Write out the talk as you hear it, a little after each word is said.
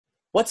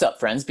What's up,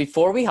 friends?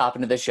 Before we hop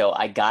into the show,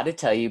 I got to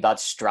tell you about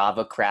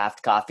Strava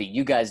Craft Coffee.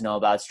 You guys know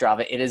about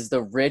Strava. It is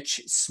the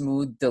rich,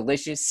 smooth,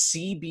 delicious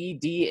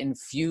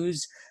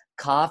CBD-infused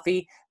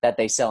coffee that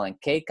they sell in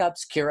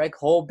K-Cups, Keurig,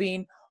 whole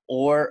bean,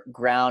 or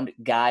ground.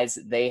 Guys,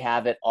 they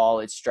have it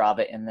all at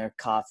Strava, and their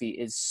coffee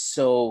is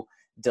so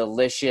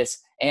delicious.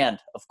 And,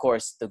 of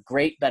course, the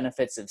great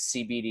benefits of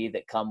CBD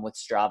that come with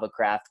Strava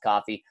Craft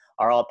Coffee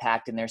are all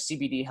packed in there.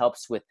 CBD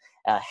helps with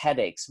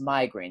headaches,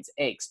 migraines,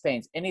 aches,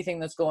 pains, anything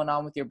that's going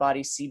on with your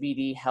body.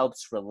 CBD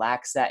helps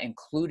relax that,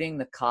 including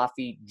the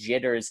coffee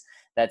jitters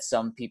that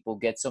some people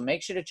get. So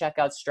make sure to check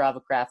out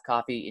Strava Craft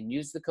Coffee and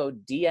use the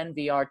code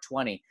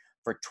DNVR20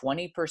 for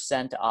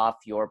 20% off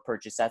your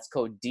purchase. That's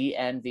code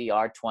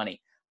DNVR20.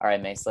 All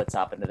right, Mace, let's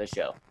hop into the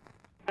show.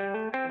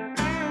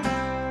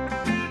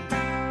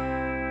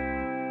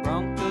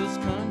 Broncos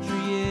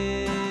Country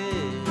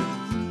is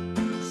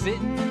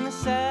sitting in the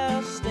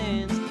south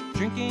stands,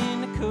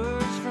 drinking the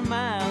Coors from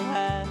Mile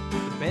High.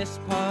 The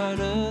best part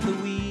of the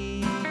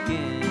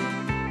weekend,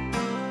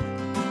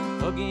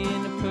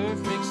 hugging a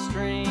perfect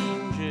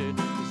stranger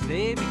as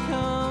they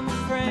become a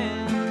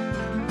friend,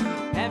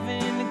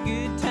 having a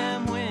good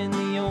time when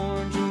the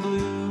orange and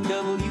blue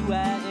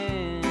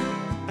WIN,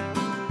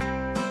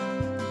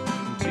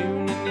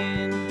 tuning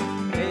in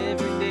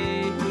every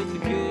day with the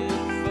good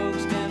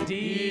folks down at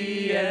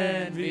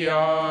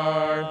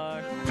DNVR.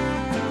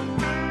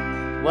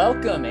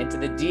 Welcome into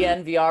the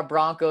DNVR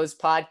Broncos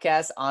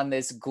Podcast on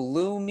this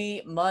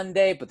gloomy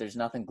Monday, but there's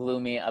nothing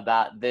gloomy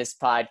about this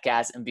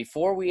podcast. And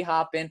before we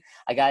hop in,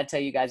 I got to tell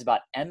you guys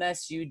about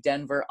MSU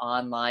Denver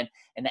Online.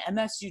 And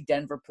MSU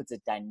Denver puts a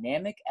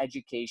dynamic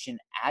education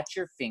at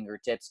your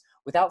fingertips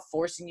without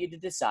forcing you to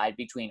decide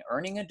between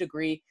earning a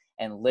degree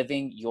and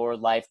living your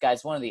life.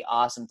 Guys, one of the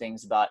awesome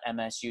things about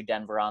MSU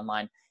Denver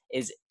Online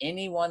is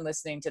anyone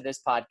listening to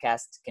this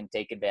podcast can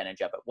take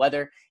advantage of it.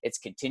 Whether it's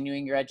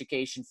continuing your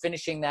education,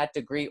 finishing that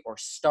degree, or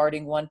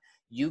starting one,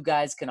 you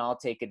guys can all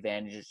take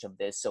advantage of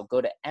this. So go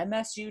to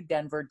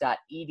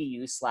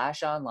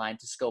msudenver.edu/online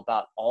to scope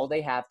out all they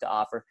have to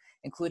offer,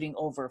 including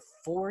over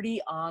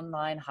 40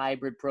 online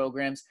hybrid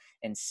programs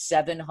and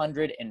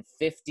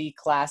 750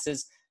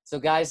 classes. So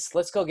guys,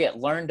 let's go get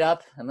learned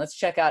up and let's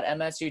check out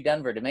MSU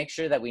Denver to make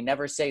sure that we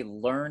never say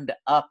learned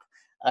up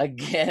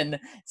again.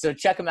 So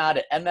check them out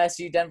at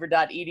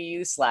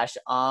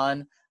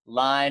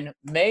msudenver.edu/online.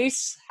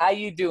 Mace, how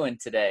you doing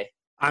today?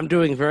 I'm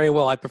doing very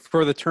well. I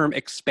prefer the term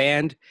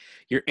expand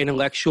your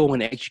intellectual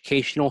and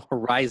educational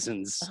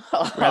horizons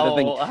rather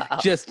than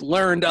just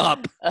learned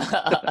up.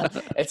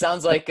 It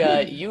sounds like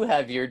you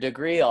have your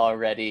degree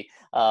already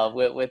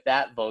with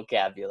that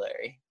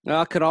vocabulary.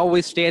 I could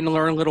always stand to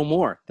learn a little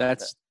more.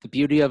 That's the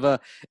beauty of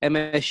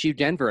MSU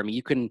Denver. I mean,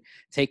 you can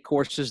take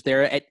courses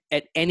there at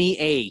any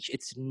age.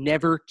 It's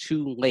never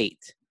too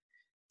late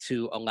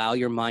to allow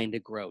your mind to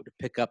grow, to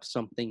pick up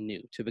something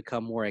new, to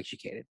become more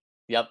educated.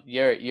 Yep,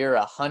 you're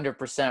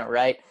 100%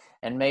 right.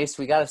 And Mace,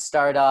 we got to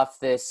start off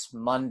this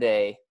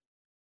Monday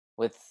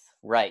with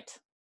right.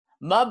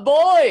 My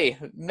boy,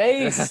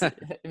 Mace,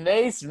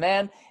 Mace,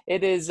 man,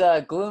 it is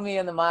gloomy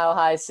in the Mile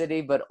High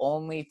City, but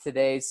only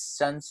today's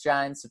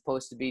sunshine's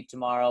supposed to be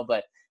tomorrow,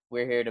 but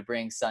we're here to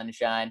bring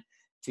sunshine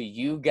to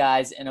you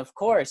guys. And of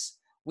course,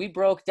 we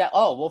broke down.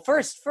 Oh, well,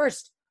 first,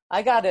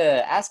 I got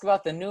to ask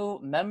about the new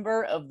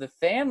member of the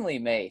family,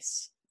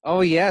 Mace. Oh,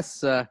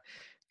 yes.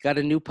 Got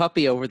a new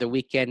puppy over the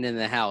weekend in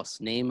the house,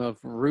 name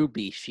of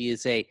Ruby. She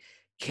is a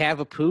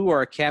Cavapoo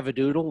or a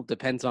Cavadoodle,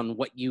 depends on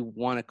what you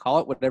want to call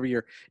it, whatever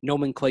your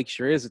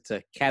nomenclature is. It's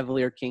a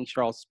Cavalier King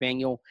Charles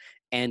Spaniel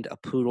and a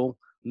Poodle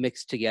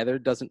mixed together.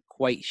 Doesn't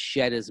quite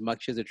shed as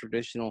much as a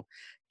traditional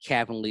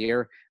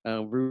Cavalier.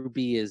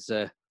 Ruby is,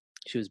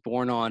 she was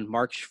born on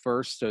March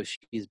 1st, so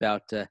she's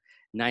about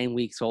 9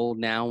 weeks old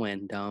now,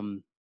 and now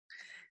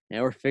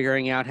we're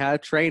figuring out how to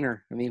train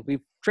her. I mean,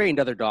 we've trained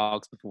other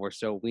dogs before,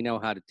 so we know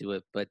how to do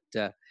it, but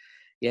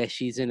yeah,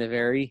 she's in a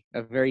very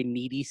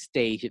needy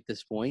stage at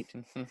this point.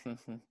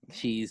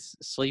 She's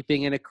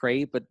sleeping in a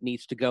crate, but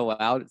needs to go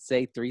out at,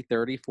 say,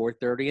 3:30,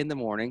 4:30 in the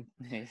morning.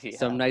 Yeah.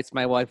 Some nights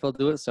my wife will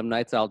do it. Some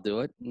nights I'll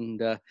do it.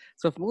 And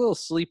so if I'm a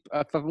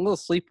little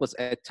sleepless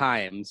at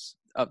times,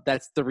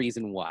 that's the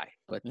reason why.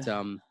 But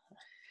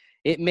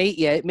it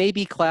may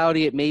be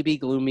cloudy, it may be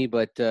gloomy,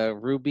 but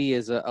Ruby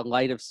is a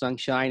light of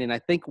sunshine. And I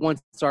think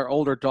once our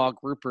older dog,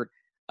 Rupert,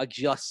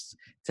 adjusts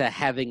to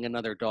having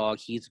another dog,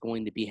 he's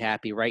going to be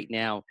happy. Right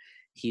now,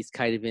 he's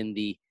kind of in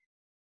the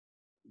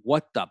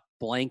what the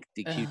blank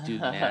did you do,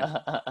 man?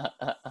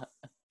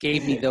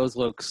 Gave me those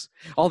looks.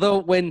 Although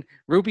when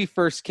Ruby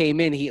first came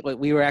in,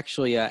 we were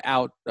actually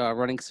out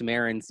running some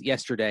errands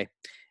yesterday,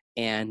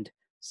 and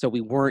so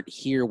we weren't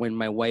here when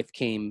my wife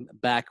came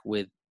back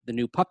with the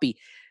new puppy.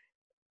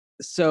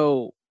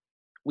 So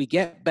we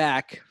get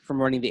back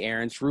from running the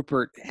errands.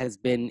 Rupert has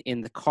been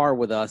in the car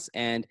with us,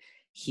 and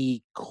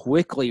he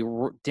quickly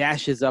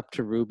dashes up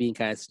to Ruby and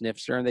kind of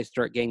sniffs her, and they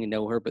start getting to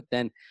know her. But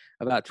then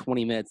about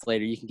 20 minutes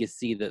later, you can just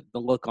see the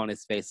look on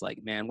his face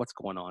like, man, what's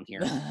going on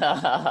here?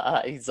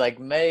 He's like,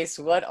 Mace,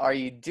 what are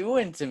you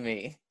doing to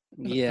me?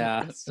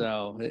 Yeah,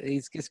 so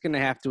he's just going to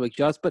have to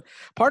adjust. But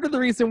part of the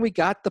reason we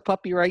got the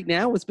puppy right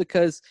now was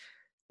because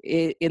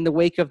in the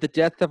wake of the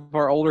death of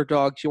our older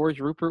dog, George,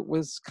 Rupert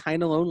was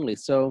kind of lonely.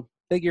 So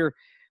figure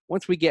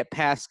once we get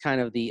past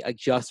kind of the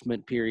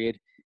adjustment period,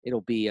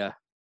 it'll be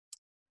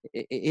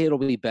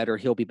better.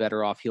 He'll be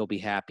better off. He'll be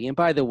happy. And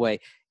by the way,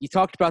 you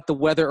talked about the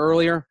weather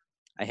earlier.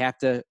 I have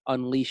to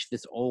unleash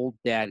this old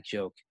dad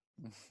joke.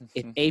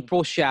 If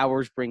April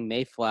showers bring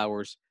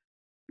Mayflowers,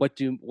 what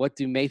do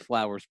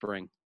Mayflowers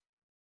bring?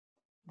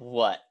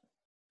 What?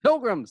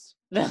 Pilgrims.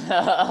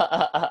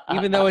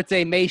 Even though it's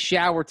a May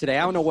shower today,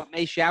 I don't know what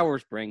May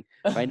showers bring.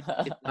 But I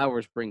know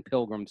Mayflowers bring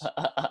pilgrims.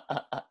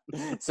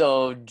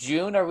 So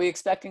June, are we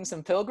expecting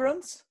some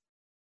pilgrims?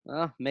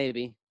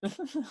 Maybe.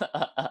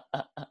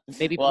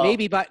 Well,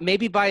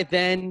 maybe by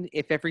then,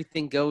 if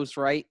everything goes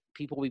right,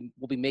 people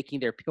will be making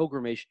their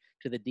pilgrimage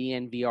to the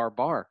DNVR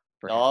bar.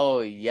 Perhaps. Oh,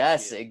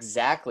 yes,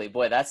 exactly.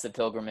 Boy, that's the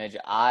pilgrimage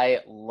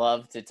I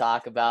love to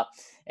talk about.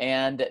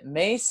 And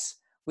Mace,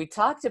 we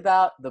talked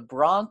about the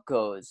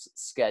Broncos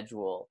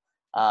schedule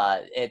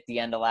at the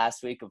end of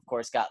last week. Of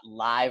course, got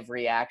live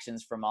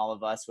reactions from all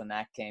of us when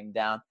that came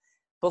down.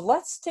 But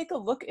let's take a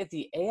look at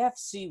the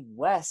AFC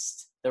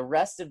West, the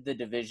rest of the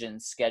division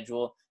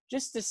schedule,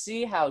 just to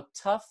see how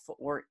tough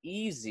or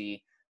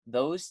easy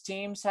those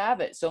teams have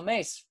it. So,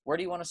 Mace, where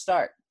do you want to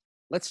start?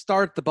 Let's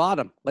start at the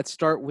bottom. Let's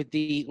start with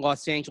the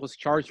Los Angeles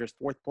Chargers,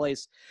 4th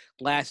place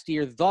last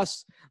year.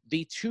 Thus,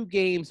 the 2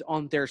 games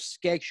on their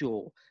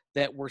schedule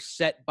that were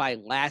set by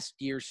last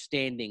year's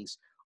standings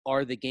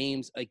are the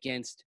games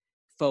against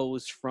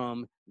foes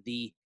from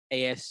the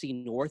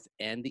AFC North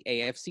and the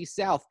AFC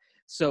South.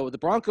 So the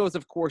Broncos,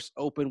 of course,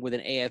 open with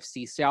an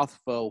AFC South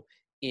foe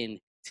in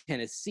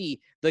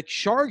Tennessee. The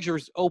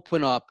Chargers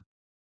open up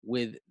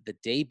with the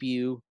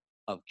debut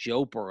of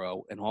Joe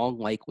Burrow, in all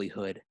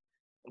likelihood,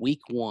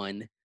 Week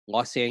 1,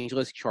 Los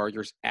Angeles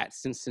Chargers at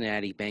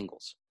Cincinnati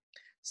Bengals.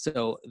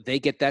 So they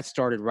get that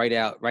started right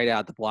out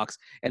the blocks.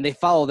 And they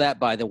follow that,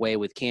 by the way,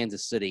 with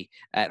Kansas City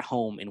at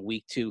home in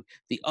Week 2.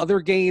 The other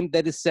game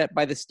that is set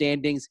by the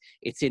standings,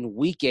 it's in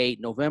Week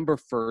 8, November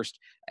 1st,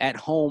 at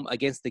home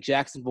against the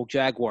Jacksonville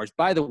Jaguars.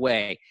 By the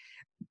way,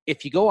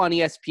 if you go on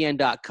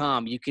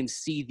ESPN.com, you can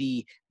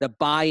see the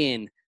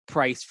buy-in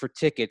price for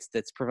tickets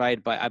that's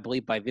provided by, I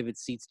believe, by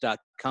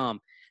VividSeats.com.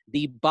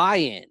 The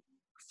buy-in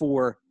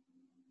for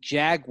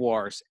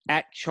Jaguars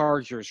at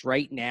Chargers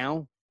right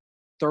now,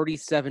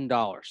 $37.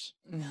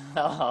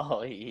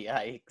 Oh,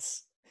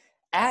 yikes.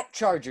 At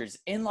Chargers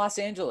in Los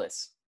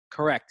Angeles.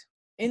 Correct.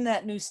 In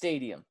that new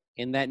stadium.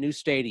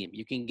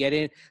 You can get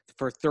in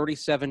for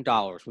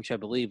 $37, which I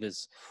believe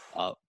is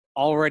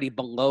already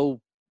below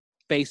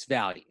face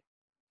value.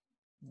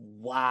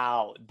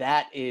 Wow,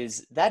 that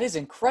is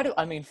incredible.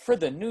 I mean, for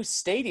the new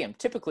stadium,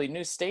 typically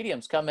new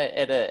stadiums come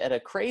at a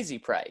crazy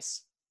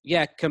price.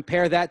 Yeah,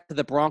 compare that to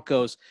the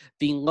Broncos.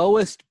 The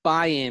lowest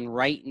buy-in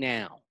right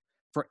now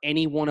for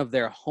any one of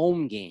their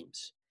home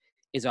games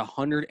is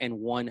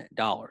 $101.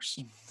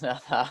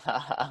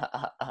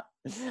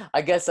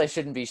 I guess I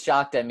shouldn't be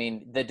shocked. I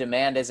mean, the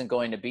demand isn't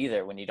going to be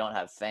there when you don't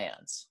have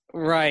fans.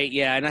 Right,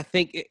 yeah, and I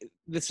think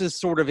this is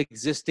sort of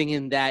existing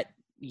in that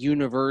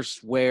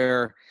universe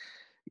where,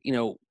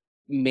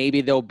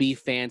 maybe there'll be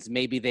fans,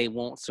 maybe they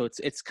won't. So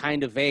it's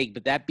kind of vague.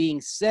 But that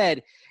being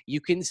said, you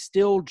can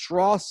still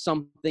draw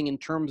something in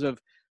terms of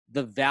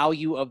the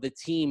value of the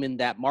team in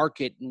that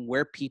market and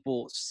where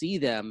people see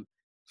them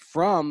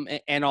from,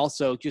 and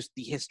also just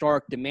the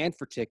historic demand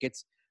for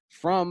tickets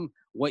from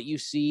what you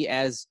see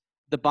as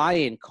the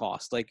buy-in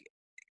cost. Like,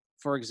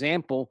 for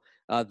example,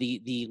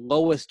 the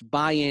lowest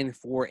buy-in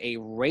for a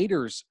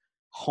Raiders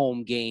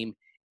home game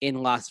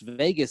in Las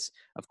Vegas,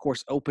 of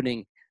course,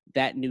 opening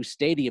that new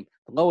stadium,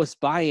 the lowest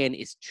buy-in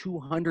is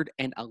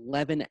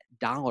 $211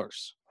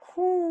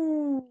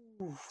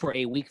 for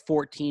a Week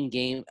 14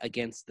 game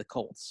against the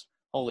Colts.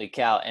 Holy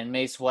cow. And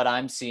Mace, what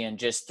I'm seeing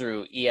just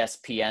through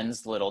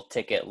ESPN's little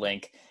ticket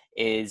link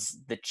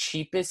is the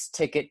cheapest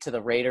ticket to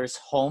the Raiders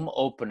home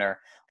opener,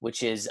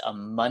 which is a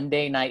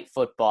Monday night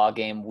football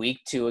game,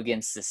 Week 2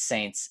 against the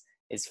Saints,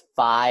 is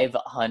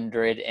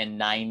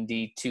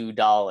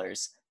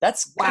 $592.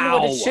 That's kind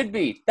of what it should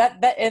be.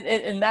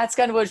 And that's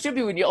kind of what it should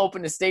be when you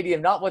open a stadium,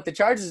 not what the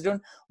Chargers are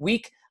doing.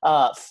 Week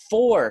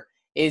 4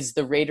 is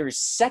the Raiders'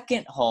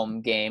 second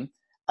home game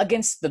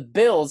against the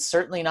Bills,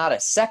 certainly not a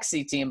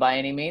sexy team by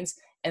any means.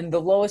 And the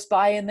lowest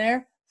buy-in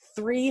there,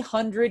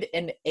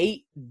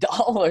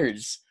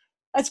 $308.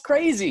 That's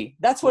crazy.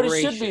 That's what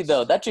it should be,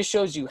 though. That just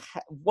shows you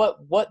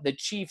what the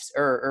Chiefs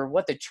or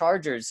what the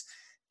Chargers'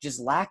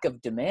 just lack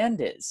of demand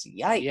is.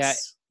 Yikes. Yeah.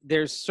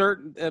 There's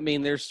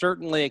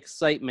certainly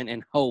excitement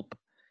and hope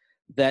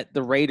that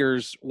the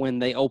Raiders, when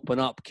they open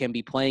up, can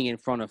be playing in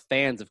front of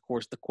fans. Of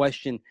course, the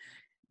question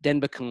then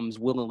becomes,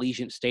 will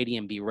Allegiant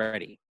Stadium be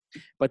ready?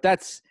 But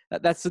that's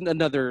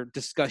another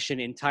discussion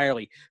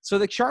entirely. So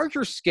the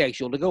Chargers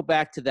schedule, to go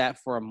back to that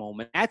for a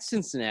moment, at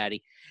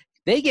Cincinnati,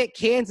 they get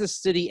Kansas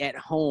City at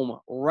home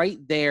right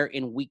there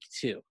in Week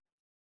 2.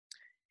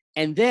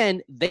 And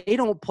then they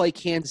don't play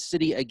Kansas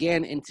City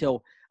again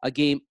until a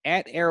game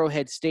at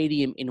Arrowhead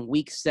Stadium in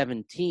Week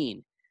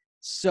 17.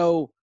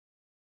 So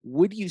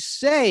would you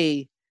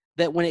say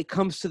that when it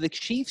comes to the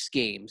Chiefs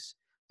games,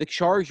 the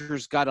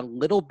Chargers got a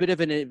little bit of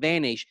an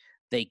advantage?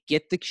 They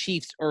get the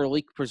Chiefs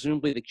early.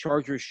 Presumably the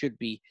Chargers should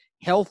be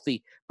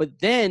healthy. But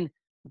then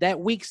that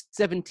Week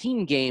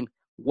 17 game,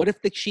 what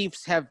if the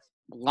Chiefs have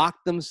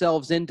locked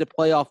themselves into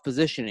playoff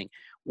positioning?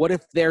 What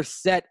if they're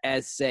set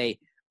as, say,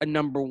 a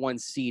number 1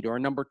 seed or a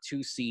number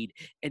 2 seed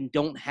and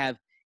don't have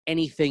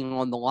anything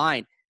on the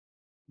line?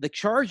 The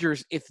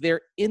Chargers, if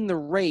they're in the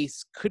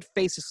race, could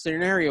face a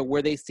scenario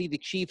where they see the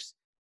Chiefs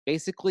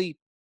basically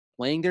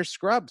playing their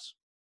scrubs.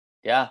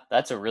 Yeah,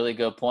 that's a really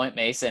good point,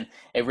 Mason.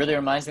 It really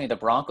reminds me of the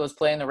Broncos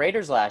playing the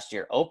Raiders last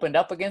year. Opened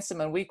up against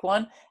them in Week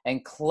 1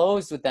 and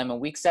closed with them in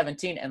Week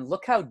 17. And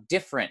look how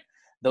different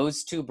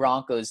those two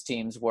Broncos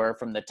teams were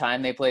from the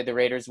time they played the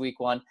Raiders Week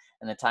 1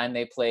 and the time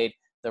they played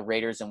the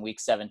Raiders in Week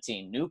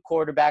 17. New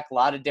quarterback, a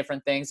lot of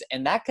different things.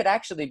 And that could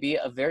actually be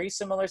a very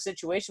similar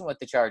situation with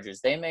the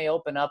Chargers. They may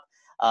open up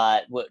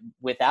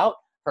without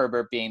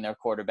Herbert being their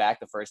quarterback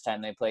the first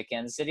time they play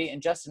Kansas City,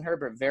 and Justin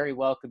Herbert very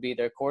well could be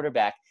their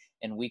quarterback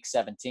in Week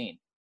 17.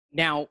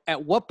 Now,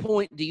 at what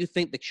point do you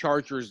think the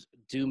Chargers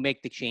do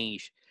make the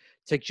change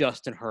to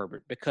Justin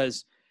Herbert?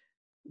 Because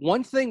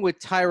one thing with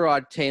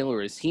Tyrod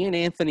Taylor is he and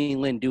Anthony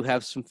Lynn do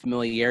have some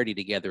familiarity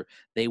together.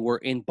 They were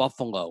in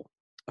Buffalo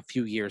a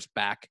few years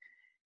back.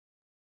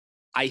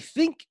 I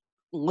think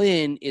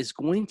Lynn is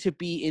going to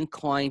be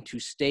inclined to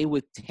stay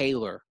with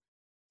Taylor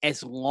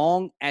as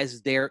long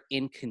as they're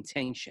in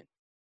contention.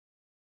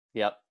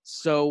 Yep.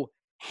 So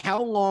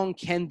how long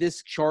can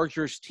this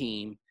Chargers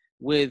team,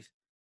 with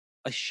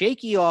a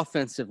shaky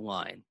offensive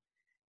line,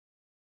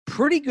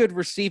 pretty good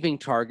receiving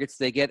targets —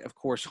 they get, of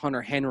course,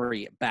 Hunter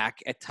Henry back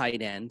at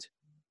tight end,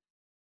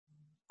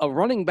 a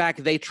running back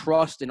they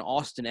trust in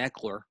Austin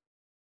Eckler,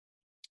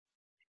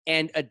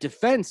 and a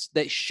defense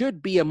that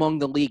should be among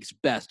the league's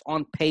best.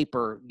 On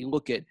paper, you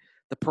look at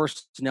the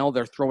personnel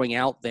they're throwing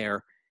out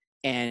there,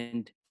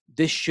 and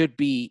this should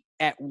be,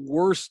 at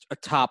worst, a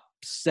top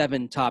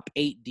 7, top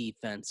 8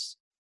 defense.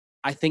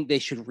 I think they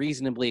should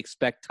reasonably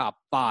expect top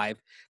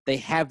 5. They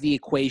have the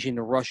equation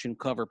to rush and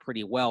cover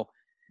pretty well.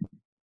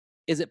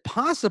 Is it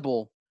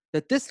possible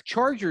that this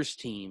Chargers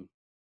team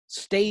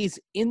stays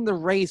in the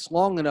race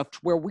long enough to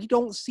where we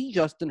don't see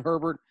Justin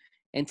Herbert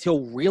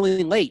until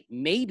really late?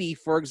 Maybe,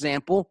 for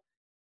example,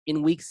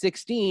 in Week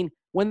 16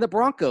 when the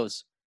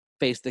Broncos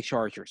face the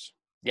Chargers.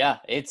 Yeah,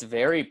 it's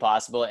very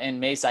possible. And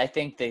Mace, I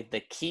think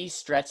the key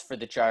stretch for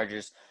the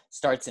Chargers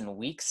starts in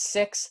Week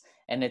 6,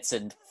 and it's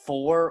a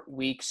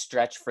 4-week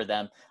stretch for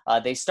them.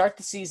 They start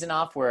the season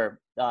off where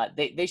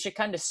they should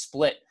kind of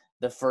split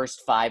the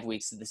first 5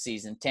 weeks of the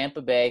season.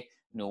 Tampa Bay,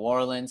 New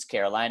Orleans,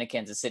 Carolina,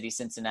 Kansas City,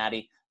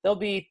 Cincinnati, they'll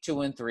be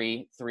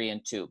 2-3,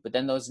 3-2. But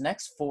then those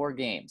next 4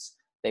 games,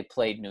 they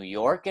played New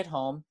York at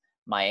home,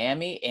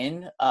 Miami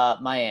in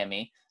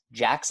Miami,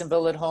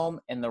 Jacksonville at home,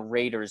 and the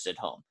Raiders at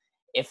home.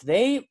 If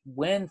they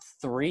win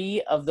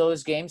 3 of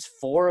those games,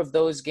 4 of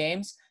those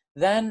games,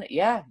 then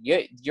yeah,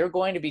 you're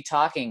going to be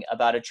talking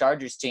about a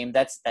Chargers team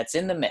that's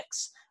in the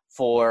mix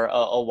for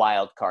a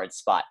wild card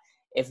spot.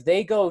 If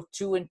they go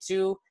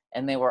 2-2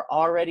 and they were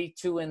already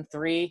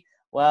 2-3,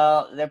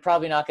 well, they're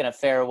probably not going to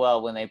fare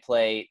well when they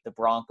play the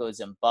Broncos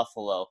in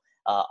Buffalo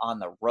on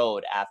the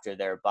road after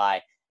their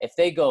bye. If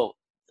they go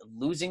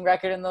losing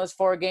record in those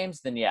 4 games,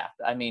 then yeah,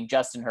 I mean,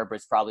 Justin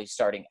Herbert's probably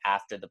starting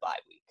after the bye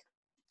week.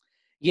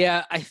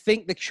 Yeah, I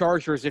think the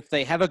Chargers, if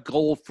they have a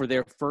goal for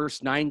their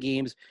first 9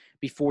 games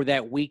before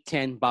that Week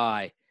 10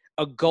 bye,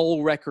 a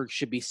goal record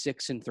should be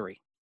 6-3.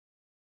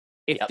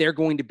 If they're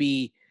going to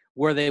be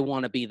where they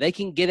want to be, they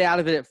can get out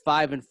of it at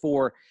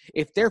 5-4.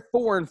 If they're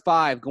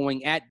 4-5,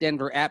 going at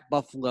Denver, at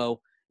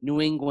Buffalo, New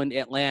England,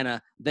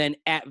 Atlanta, then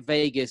at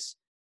Vegas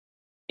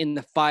in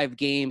the 5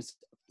 games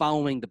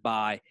following the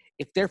bye.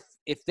 If they're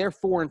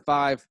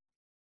 4-5,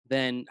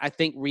 then I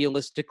think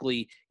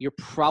realistically you're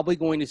probably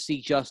going to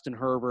see Justin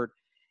Herbert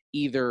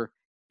either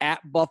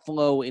at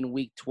Buffalo in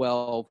Week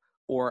 12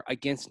 or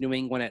against New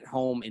England at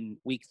home in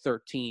Week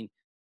 13.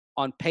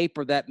 On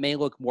paper, that may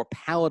look more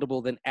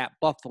palatable than at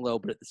Buffalo,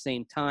 but at the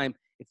same time,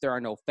 if there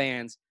are no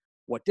fans,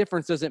 what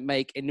difference does it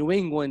make? In New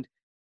England,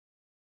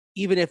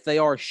 even if they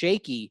are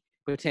shaky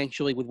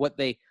potentially with what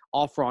they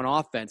offer on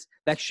offense,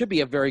 that should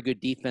be a very good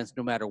defense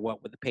no matter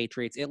what with the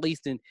Patriots, at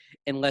least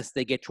unless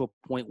they get to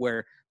a point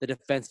where the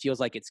defense feels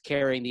like it's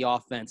carrying the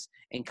offense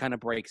and kind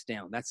of breaks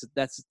down. That's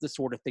the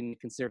sort of thing to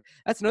consider.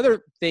 That's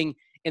another thing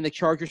in the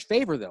Chargers'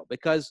 favor, though,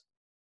 because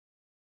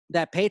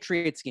that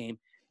Patriots game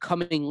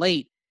coming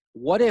late,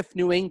 what if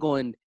New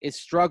England is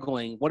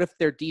struggling? What if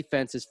their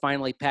defense is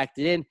finally packed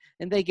it in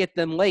and they get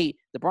them late?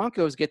 The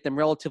Broncos get them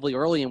relatively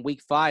early in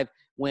Week 5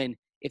 when,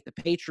 if the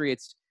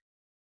Patriots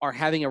are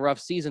having a rough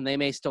season, they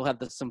may still have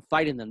some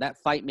fight in them. That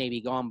fight may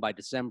be gone by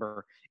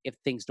December if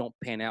things don't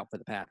pan out for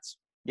the Pats.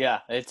 Yeah,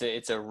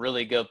 it's a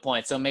really good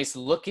point. So, Mace,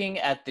 looking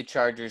at the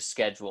Chargers'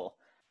 schedule,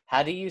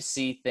 How do you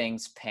see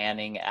things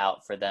panning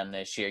out for them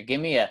this year?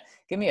 Give me a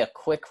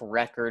quick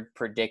record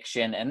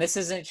prediction. And this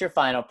isn't your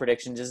final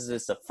prediction. This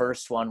is the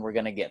first one we're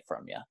going to get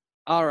from you.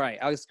 All right,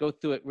 I'll just go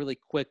through it really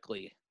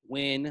quickly.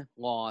 Win,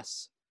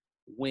 loss,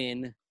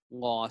 win,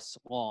 loss,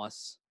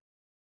 loss,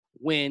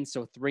 win.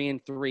 So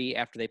 3-3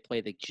 after they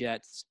play the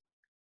Jets.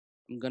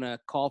 I'm going to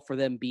call for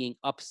them being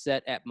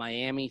upset at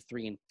Miami,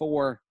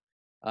 3-4.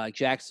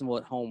 Jacksonville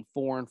at home,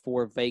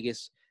 4-4.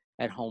 Vegas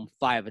at home,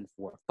 5-4.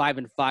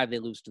 5-5, they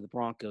lose to the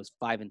Broncos.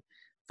 5-6,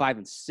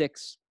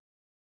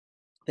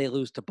 they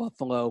lose to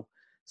Buffalo.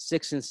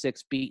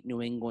 6-6, beat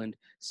New England.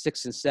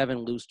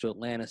 6-7, lose to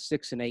Atlanta.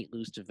 6-8,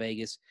 lose to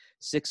Vegas.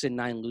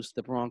 6-9, lose to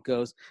the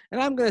Broncos. And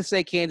I'm going to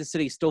say Kansas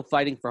City is still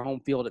fighting for home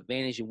field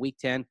advantage in Week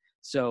 10.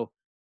 So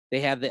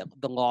they have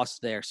the loss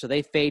there. So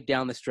they fade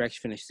down the stretch,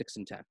 finish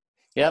 6-10.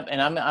 Yep,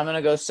 and I'm going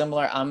to go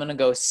similar. I'm going to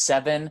go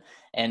 7-9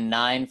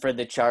 for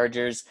the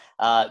Chargers.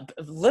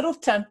 Little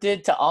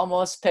tempted to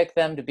almost pick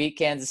them to beat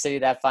Kansas City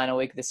that final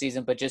week of the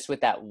season, but just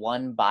with that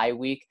one bye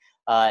week,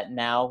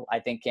 now I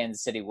think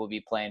Kansas City will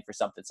be playing for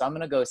something. So I'm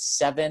going to go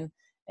 7-9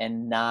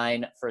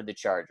 for the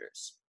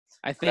Chargers.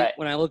 I think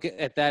when I look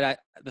at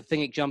that, the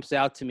thing that jumps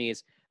out to me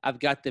is I've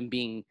got them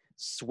being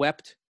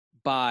swept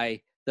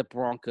by the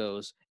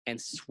Broncos and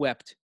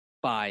swept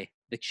by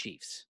the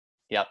Chiefs.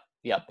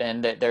 Yep,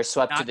 and they're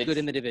swept Not to the good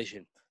in the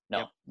division.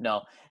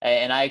 No,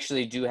 and I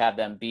actually do have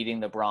them beating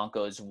the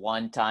Broncos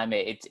one time.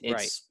 It's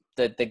right.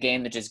 the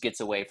game that just gets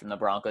away from the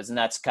Broncos, and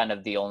that's kind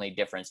of the only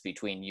difference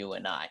between you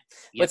and I.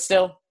 Yep. But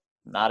still,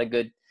 not a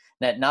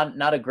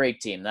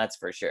great team, that's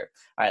for sure.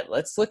 All right,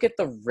 let's look at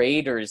the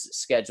Raiders'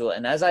 schedule,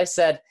 and as I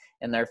said,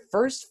 in their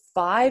first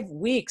 5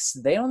 weeks,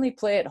 they only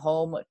play at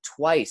home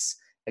twice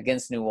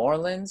against New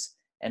Orleans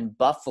and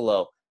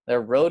Buffalo.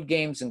 Their road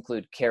games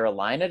include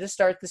Carolina to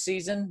start the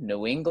season,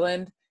 New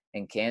England,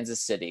 and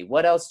Kansas City.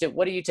 What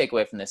do you take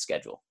away from this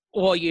schedule?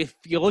 Well, if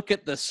you look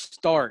at the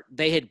start,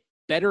 they had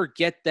better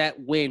get that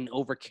win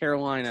over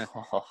Carolina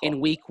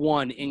in Week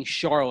 1 in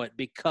Charlotte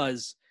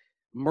because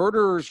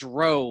Murderers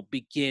Row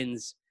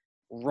begins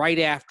right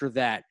after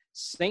that.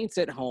 Saints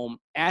at home,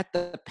 at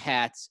the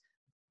Pats,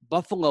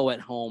 Buffalo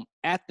at home,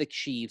 at the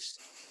Chiefs,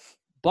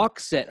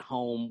 Bucks at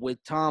home with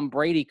Tom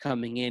Brady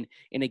coming in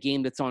a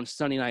game that's on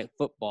Sunday Night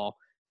Football.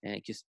 And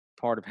it's just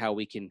part of how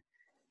we can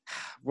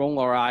roll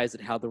our eyes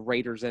at how the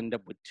Raiders end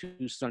up with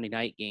 2 Sunday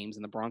night games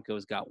and the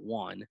Broncos got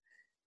 1.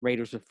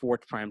 Raiders with 4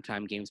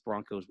 primetime games,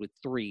 Broncos with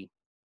 3.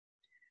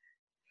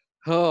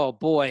 Oh,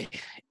 boy.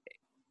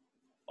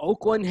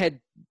 Oakland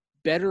had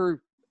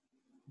better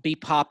be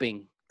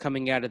popping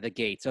coming out of the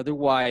gates.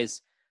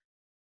 Otherwise,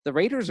 the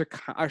Raiders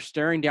are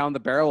staring down the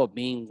barrel of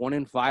being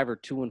 1-5 or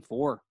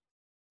 2-4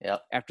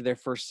 after their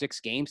first 6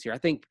 games here. I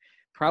think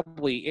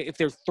probably if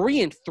they're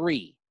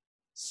 3-3,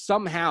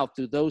 somehow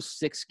through those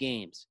 6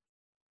 games,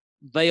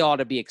 they ought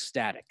to be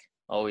ecstatic.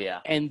 Oh, yeah.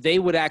 And they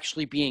would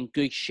actually be in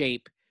good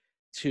shape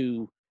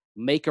to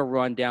make a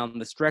run down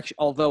the stretch.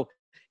 Although,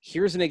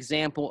 here's an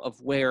example of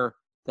where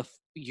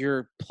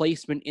your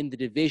placement in the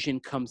division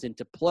comes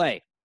into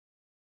play.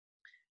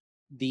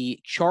 The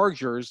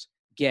Chargers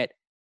get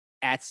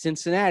at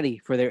Cincinnati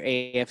for their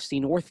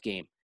AFC North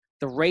game.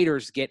 The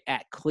Raiders get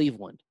at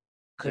Cleveland.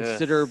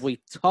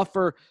 Considerably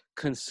tougher,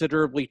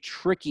 considerably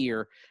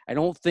trickier. I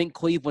don't think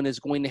Cleveland is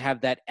going to have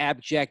that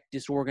abject,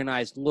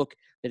 disorganized look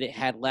that it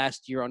had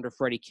last year under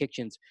Freddie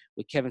Kitchens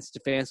with Kevin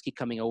Stefanski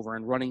coming over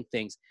and running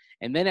things.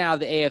 And then out of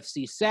the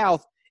AFC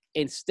South,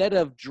 instead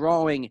of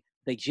drawing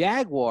the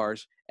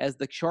Jaguars as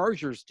the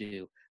Chargers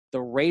do,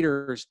 the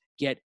Raiders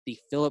get the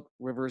Phillip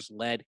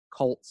Rivers-led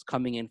Colts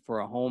coming in for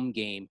a home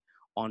game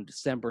on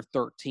December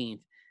 13th.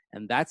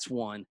 And that's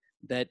one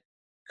that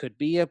could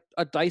be a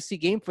dicey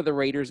game for the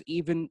Raiders,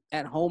 even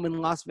at home in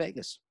Las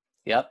Vegas.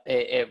 Yep,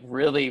 it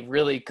really,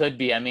 really could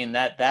be. I mean,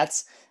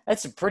 that's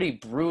a pretty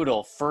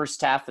brutal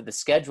first half of the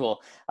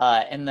schedule.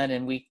 And then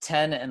in Week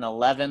 10 and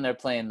 11, they're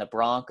playing the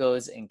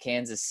Broncos in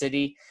Kansas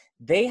City.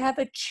 They have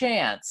a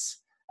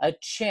chance,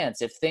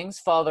 if things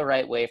fall the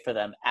right way for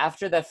them,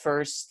 after the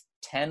first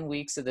 10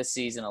 weeks of the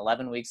season,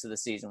 11 weeks of the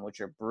season,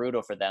 which are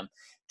brutal for them,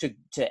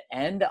 to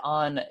end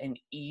on an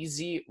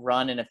easy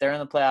run. And if they're in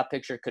the playoff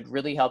picture, could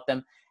really help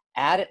them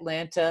at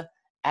Atlanta,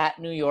 at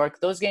New York.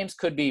 Those games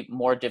could be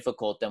more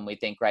difficult than we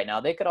think right now.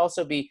 They could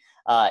also be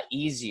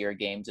easier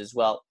games as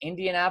well.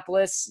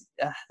 Indianapolis,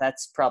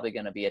 that's probably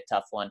going to be a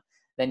tough one.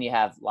 Then you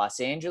have Los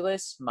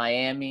Angeles,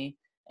 Miami,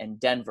 and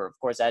Denver. Of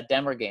course, that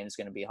Denver game is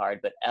going to be hard,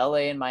 but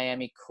LA and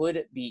Miami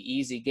could be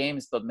easy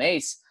games. But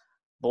Mace,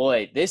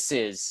 boy, this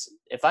is,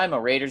 if I'm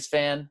a Raiders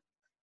fan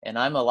and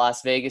I'm a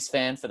Las Vegas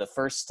fan for the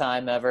first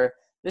time ever,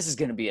 this is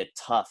going to be a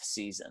tough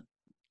season.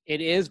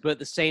 It is, but at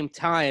the same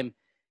time,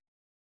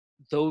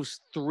 those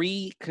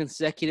 3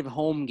 consecutive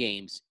home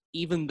games,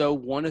 even though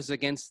one is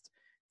against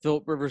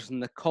Phillip Rivers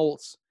and the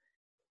Colts,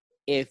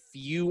 if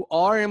you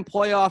are in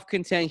playoff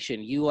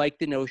contention, you like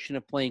the notion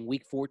of playing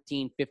week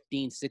 14,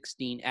 15,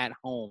 16 at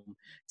home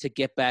to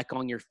get back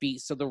on your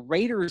feet. So the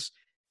Raiders,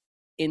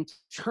 in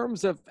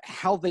terms of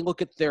how they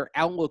look at their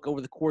outlook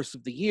over the course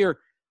of the year,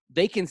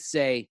 they can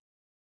say,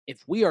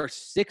 if we are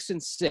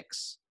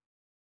 6-6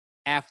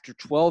 after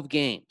 12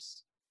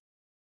 games,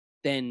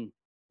 then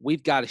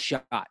we've got a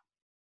shot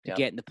to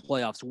get in the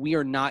playoffs. We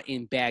are not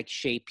in bad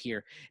shape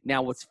here.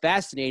 Now, what's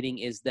fascinating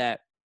is that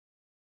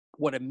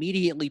what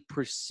immediately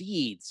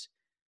precedes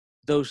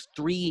those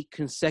 3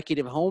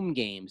 consecutive home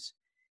games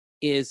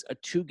is a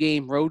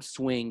 2-game road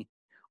swing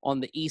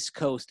on the East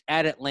Coast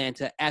at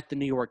Atlanta, at the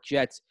New York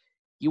Jets.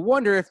 You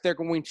wonder if they're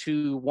going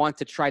to want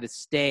to try to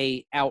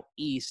stay out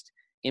east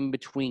in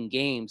between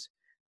games.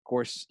 Of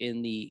course,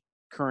 in the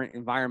current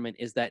environment,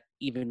 is that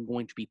even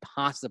going to be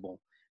possible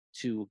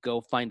to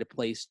go find a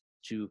place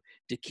to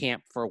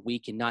decamp for a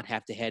week and not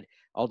have to head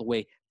all the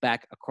way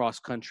back across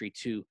country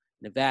to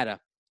Nevada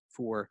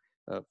for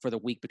the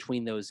week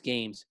between those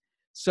games?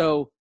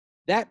 So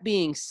that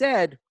being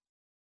said,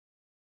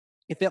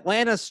 if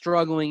Atlanta's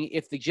struggling,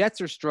 if the Jets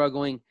are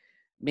struggling,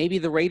 maybe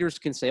the Raiders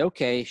can say,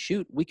 okay,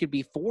 shoot, we could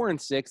be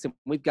 4-6 and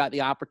we've got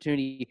the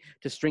opportunity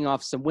to string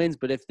off some wins.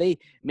 But if they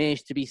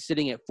manage to be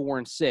sitting at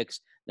 4-6,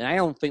 then I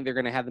don't think they're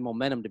going to have the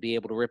momentum to be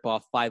able to rip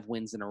off 5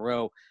 wins in a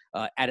row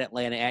at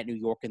Atlanta, at New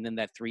York, and then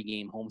that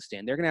 3-game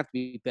homestand. They're going to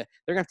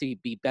have to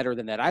be better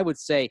than that. I would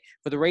say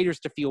for the Raiders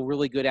to feel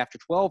really good after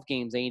 12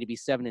 games, they need to be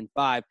 7-5.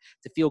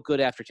 To feel good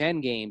after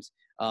 10 games,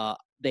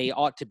 they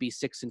ought to be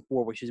 6-4,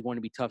 which is going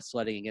to be tough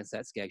sledding against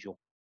that schedule.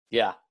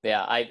 Yeah,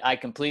 I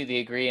completely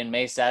agree. And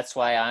Mace, that's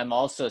why I'm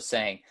also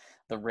saying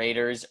the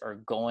Raiders are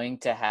going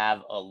to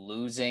have a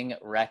losing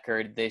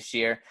record this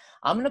year.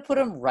 I'm going to put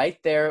them right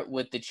there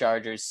with the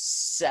Chargers,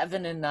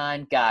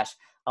 7-9. Gosh,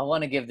 I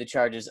want to give the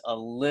Chargers a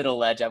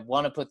little edge. I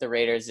want to put the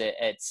Raiders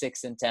at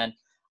 6-10.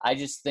 I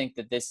just think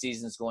that this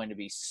season is going to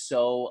be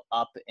so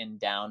up and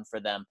down for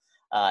them.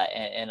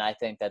 And I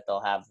think that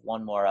they'll have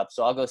one more up.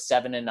 So I'll go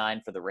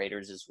 7-9 for the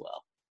Raiders as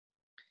well.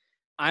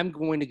 I'm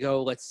going to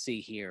go, let's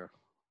see here.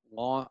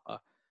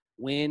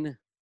 Win,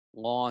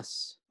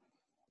 loss,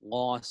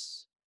 win.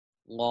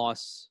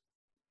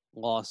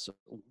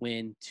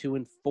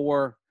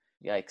 2-4.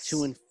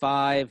 Yikes.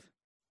 2-5.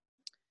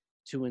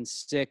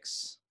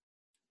 2-6.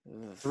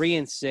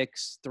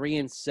 3-6.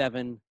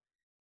 3-7.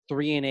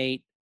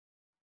 3-8.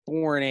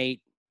 4-8.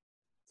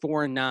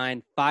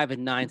 4-9. 5-9.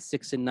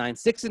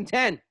 6-9.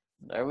 6-10.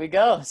 There we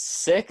go.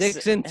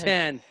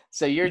 6-10.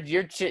 So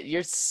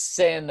you're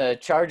saying the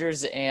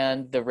Chargers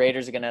and the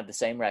Raiders are going to have the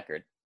same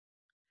record?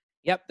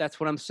 Yep, that's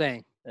what I'm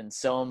saying. And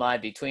so am I.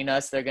 Between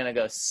us, they're going to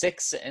go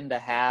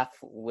 6.5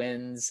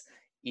 wins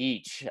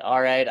each.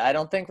 All right. I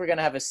don't think we're going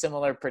to have a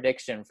similar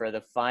prediction for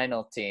the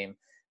final team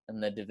in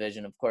the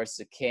division. Of course,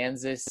 the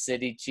Kansas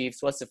City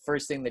Chiefs. What's the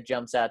first thing that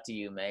jumps out to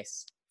you,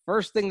 Mace?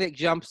 First thing that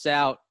jumps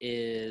out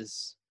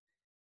is,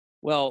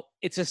 well,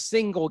 it's a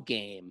single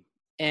game.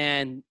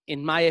 And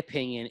in my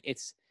opinion,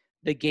 it's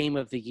the game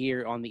of the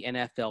year on the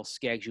NFL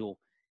schedule.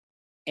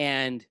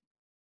 And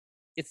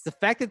it's the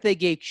fact that they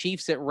gave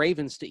Chiefs at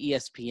Ravens to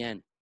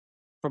ESPN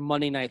for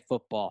Monday Night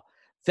Football.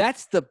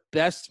 That's the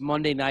best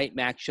Monday night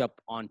matchup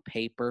on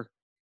paper,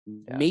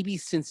 maybe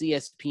since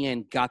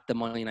ESPN got the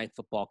Monday Night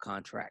Football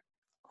contract.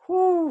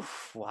 Whew,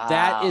 wow.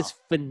 That is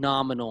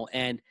phenomenal.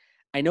 And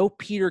I know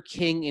Peter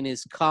King in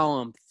his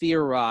column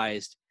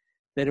theorized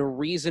that a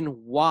reason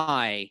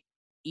why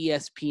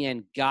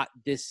ESPN got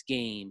this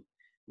game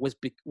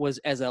was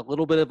as a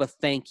little bit of a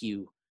thank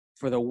you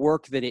for the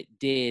work that it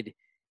did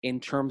in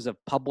terms of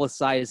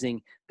publicizing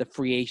the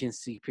free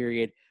agency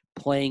period,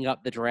 playing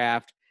up the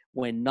draft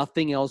when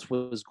nothing else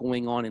was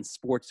going on in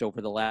sports over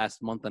the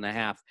last month and a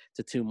half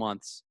to 2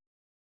 months,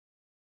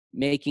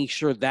 making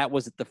sure that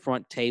was at the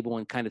front table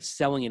and kind of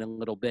selling it a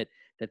little bit,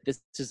 that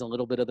this is a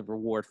little bit of the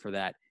reward for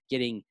that,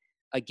 getting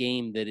a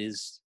game that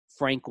is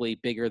frankly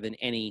bigger than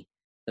any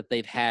that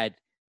they've had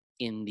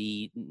in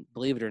the,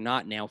 believe it or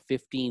not now,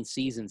 15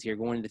 seasons here,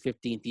 going into the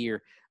 15th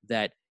year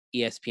that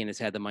ESPN has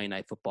had the Monday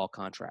Night Football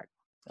contract.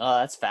 Oh,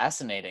 that's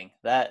fascinating.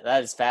 That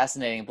is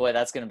fascinating. Boy,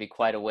 that's going to be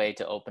quite a way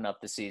to open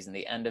up the season.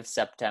 The end of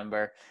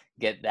September,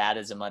 get that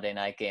as a Monday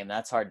night game.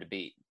 That's hard to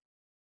beat.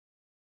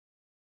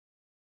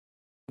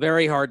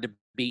 Very hard to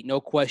beat,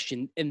 no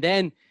question. And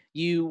then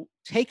you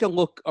take a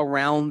look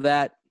around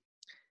that.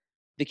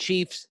 The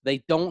Chiefs,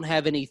 they don't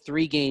have any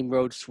 3-game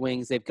road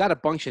swings. They've got a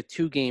bunch of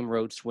 2-game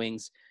road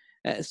swings.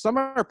 Some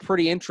are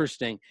pretty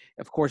interesting.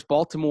 Of course,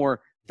 Baltimore,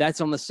 that's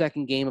on the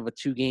second game of a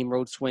 2-game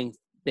road swing.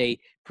 They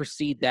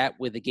precede that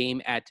with a game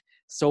at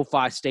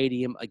SoFi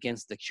Stadium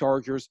against the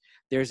Chargers.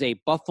 There's a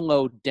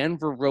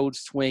Buffalo-Denver road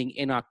swing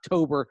in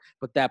October,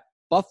 but that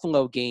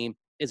Buffalo game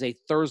is a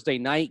Thursday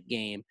night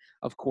game,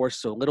 of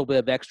course, so a little bit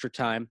of extra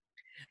time.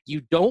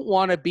 You don't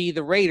want to be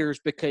the Raiders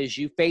because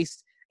you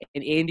face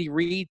an Andy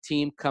Reid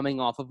team coming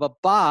off of a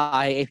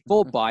bye, a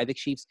full bye. The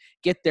Chiefs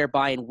get their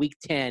bye in Week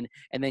 10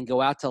 and then go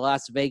out to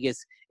Las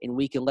Vegas in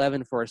Week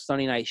 11 for a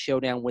Sunday night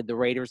showdown with the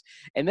Raiders.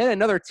 And then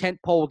another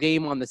tentpole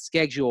game on the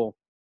schedule,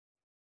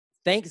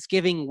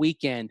 Thanksgiving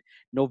weekend,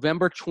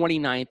 November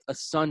 29th, a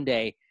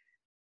Sunday,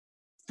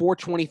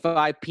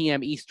 4:25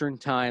 p.m. Eastern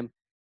Time.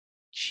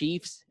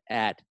 Chiefs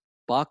at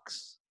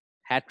Bucks,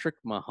 Patrick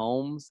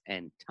Mahomes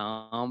and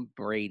Tom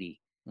Brady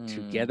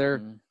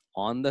together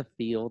on the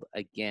field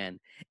again.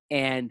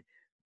 And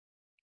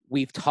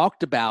we've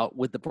talked about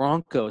with the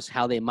Broncos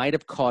how they might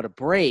have caught a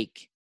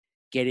break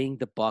getting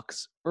the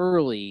Bucs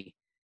early,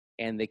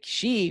 and the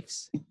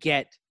Chiefs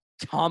get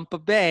Tampa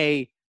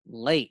Bay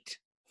late.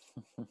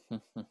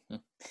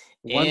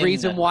 One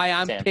reason why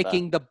I'm Tampa.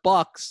 picking the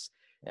Bucs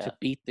Yeah. to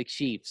beat the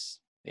Chiefs.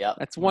 Yep.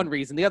 That's one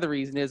reason. The other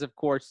reason is, of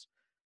course,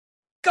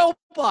 go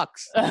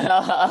Bucs.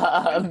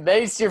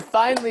 Mace, you're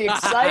finally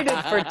excited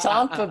for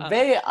Tampa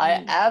Bay.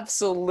 I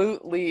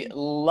absolutely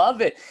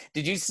love it.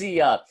 Did you see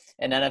an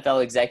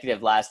NFL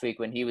executive last week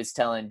when he was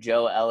telling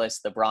Joe Ellis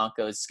the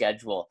Broncos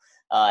schedule?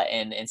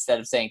 And instead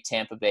of saying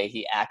Tampa Bay,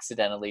 he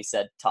accidentally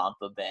said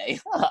Tampa Bay.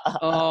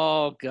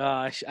 Oh,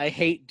 gosh. I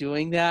hate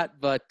doing that,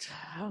 but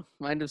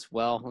might as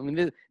well. I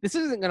mean, this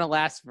isn't going to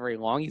last very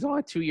long. He's on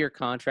a 2-year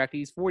contract.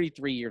 He's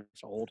 43 years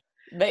old.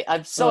 Mate,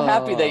 I'm so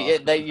happy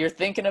that you're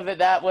thinking of it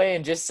that way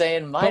and just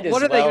saying might as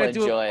well enjoy it. What are they going to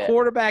do at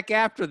quarterback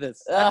after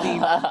this? I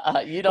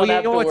mean, you don't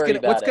have to worry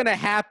about it. What's going to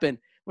happen?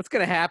 What's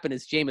going to happen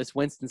is Jameis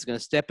Winston's going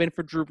to step in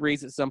for Drew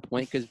Brees at some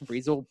point because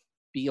Brees will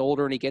be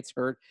older and he gets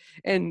hurt,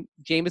 and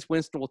Jameis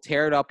Winston will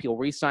tear it up. He'll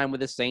re-sign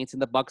with the Saints,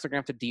 and the Bucs are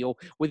going to have to deal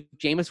with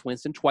Jameis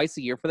Winston twice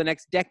a year for the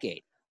next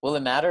decade. Will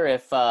it matter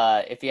if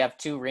you have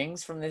 2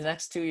 rings from the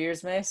next 2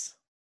 years, Mace?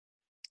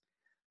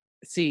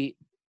 See,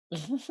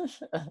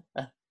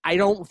 I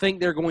don't think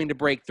they're going to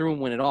break through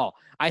and win it all.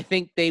 I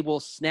think they will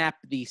snap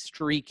the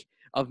streak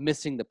of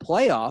missing the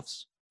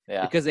playoffs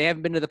because they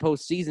haven't been to the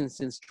postseason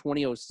since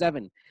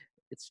 2007.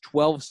 It's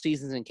 12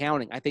 seasons and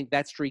counting. I think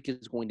that streak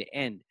is going to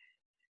end.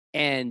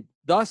 And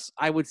thus,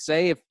 I would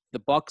say if the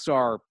Bucs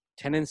are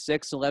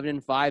 10-6,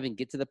 11-5, and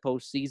get to the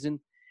postseason,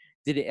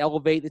 did it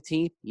elevate the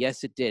team?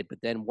 Yes, it did. But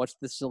then, what's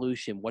the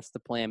solution? What's the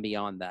plan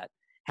beyond that?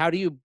 How do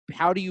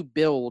you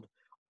build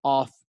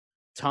off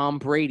Tom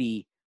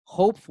Brady?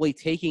 Hopefully,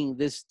 taking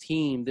this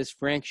team, this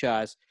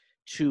franchise,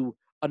 to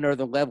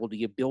another level. Do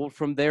you build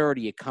from there, or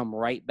do you come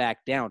right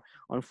back down?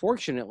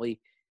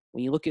 Unfortunately,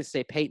 when you look at,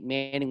 say, Peyton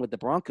Manning with the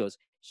Broncos,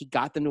 he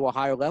got them to a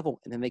higher level,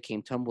 and then they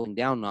came tumbling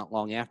down not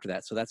long after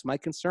that. So that's my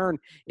concern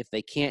if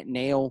they can't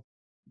nail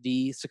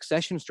the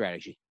succession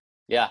strategy.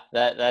 Yeah,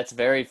 that's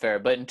very fair.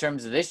 But in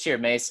terms of this year,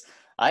 Mace,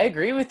 I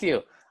agree with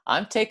you.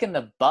 I'm taking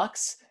the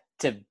Bucs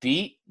to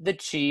beat the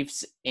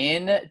Chiefs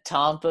in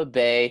Tampa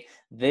Bay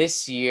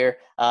this year.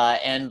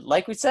 And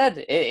like we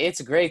said,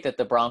 it's great that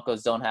the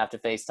Broncos don't have to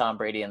face Tom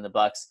Brady and the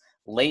Bucs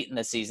late in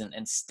the season.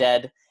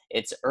 Instead,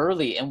 it's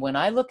early. And when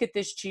I look at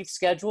this Chiefs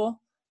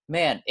schedule,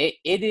 man, it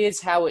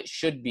is how it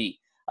should be.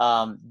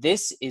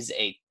 This is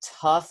a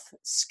tough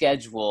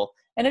schedule,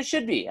 and it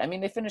should be. I mean,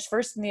 they finished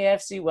first in the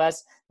AFC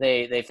West.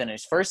 They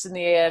finished first in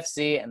the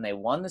AFC, and they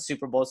won the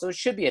Super Bowl, so it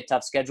should be a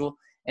tough schedule,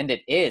 and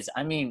it is.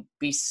 I mean,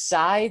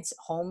 besides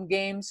home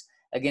games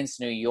against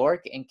New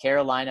York and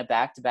Carolina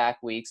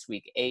back-to-back weeks,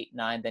 week 8,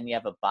 9, then you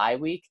have a bye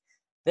week,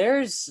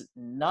 there's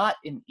not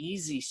an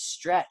easy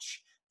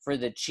stretch for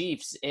the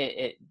Chiefs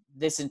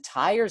this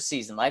entire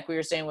season. Like we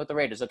were saying with the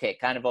Raiders, okay, it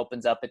kind of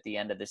opens up at the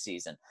end of the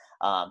season.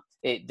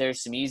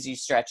 There's some easy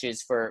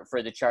stretches for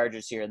the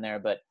Chargers here and there,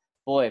 but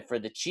boy, for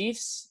the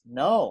Chiefs,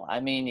 no. I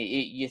mean,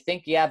 you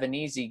think you have an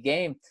easy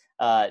game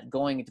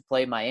going to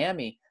play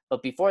Miami,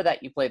 but before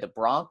that you play the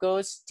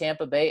Broncos,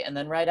 Tampa Bay, and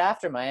then right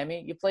after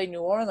Miami, you play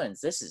New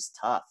Orleans. This is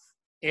tough.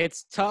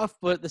 It's tough,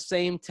 but at the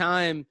same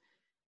time,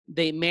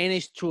 they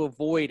managed to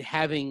avoid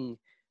having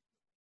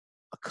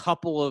a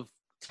couple of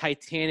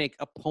Titanic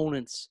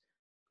opponents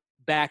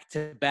back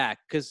to back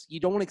because you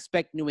don't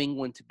expect New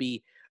England to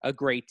be a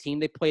great team.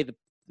 They play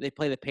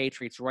the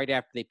Patriots right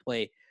after they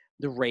play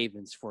the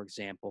Ravens, for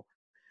example.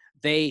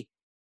 They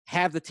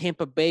have the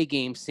Tampa Bay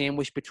game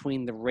sandwiched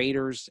between the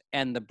Raiders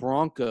and the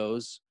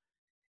Broncos,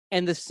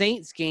 and the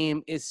Saints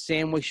game is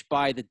sandwiched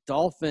by the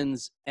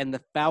Dolphins and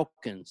the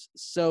Falcons.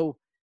 So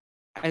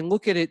I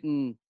look at it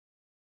and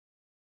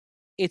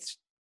it's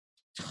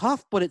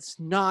tough, but it's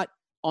not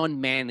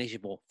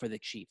unmanageable for the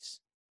Chiefs.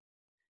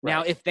 Right.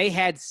 Now, if they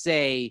had,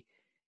 say,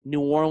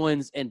 New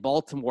Orleans and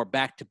Baltimore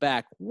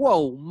back-to-back,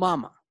 whoa,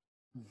 mama.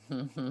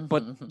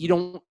 But you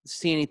don't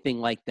see anything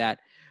like that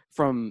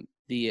from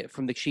the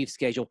Chiefs'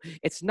 schedule.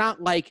 It's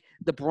not like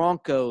the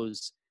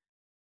Broncos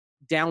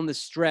down the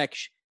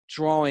stretch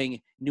drawing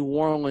New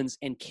Orleans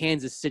and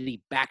Kansas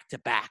City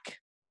back-to-back.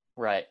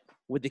 Right.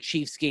 With the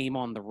Chiefs game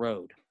on the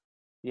road.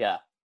 Yeah,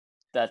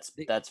 that's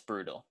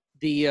brutal.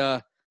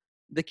 The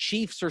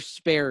Chiefs are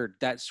spared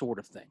that sort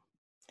of thing.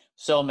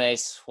 So,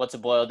 Mace, what's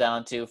it boil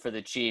down to for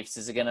the Chiefs?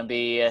 Is it going to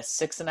be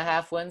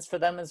 6.5 wins for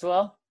them as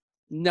well?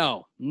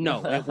 No,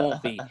 it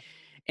won't be.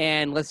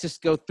 And let's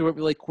just go through it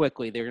really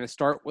quickly. They're going to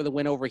start with a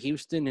win over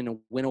Houston and a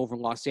win over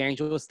Los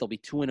Angeles. They'll be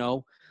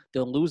 2-0.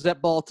 They'll lose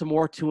at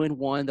Baltimore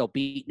 2-1. They'll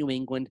beat New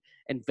England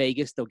and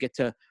Vegas. They'll get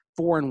to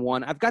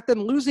 4-1. I've got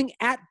them losing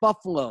at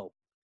Buffalo.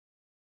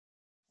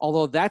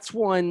 Although that's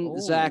one,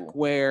 Zach,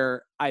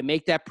 where I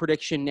make that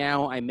prediction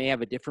now. I may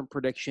have a different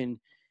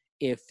prediction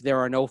if there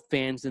are no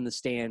fans in the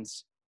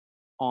stands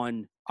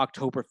on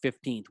October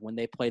 15th when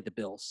they play the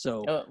Bills.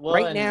 So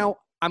now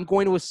I'm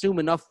going to assume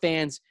enough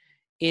fans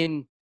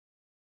in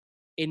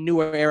in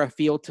New Era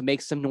Field to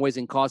make some noise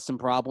and cause some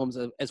problems,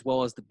 as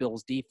well as the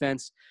Bills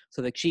defense.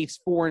 So the Chiefs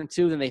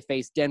 4-2, then they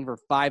face Denver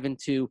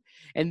 5-2,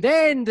 and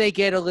then they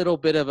get a little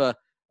bit of a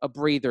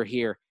breather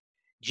here.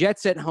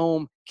 Jets at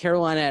home,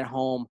 Carolina at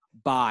home,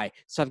 bye.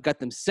 So I've got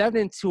them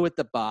 7-2 at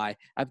the bye.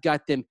 I've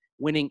got them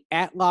winning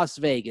at Las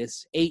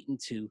Vegas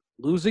 8-2,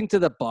 losing to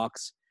the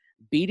Bucs,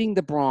 beating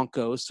the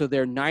Broncos, so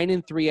they're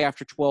 9-3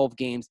 after 12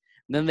 games.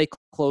 And then they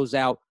close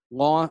out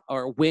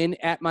win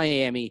at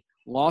Miami,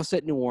 loss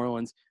at New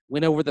Orleans,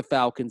 win over the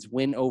Falcons,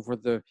 win over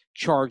the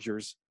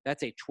Chargers.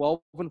 That's a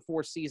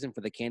 12-4 season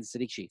for the Kansas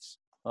City Chiefs.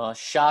 Well,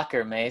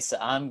 shocker, Mace.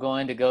 I'm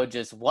going to go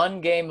just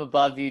one game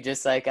above you,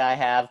 just like I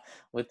have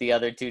with the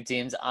other two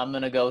teams. I'm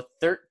going to go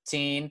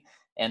 13-3.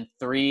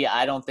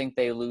 I don't think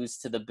they lose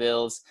to the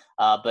Bills,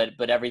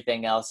 but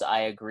everything else I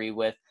agree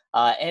with.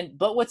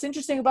 But what's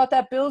interesting about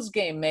that Bills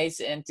game,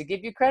 Mace, and to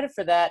give you credit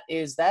for that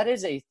is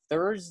a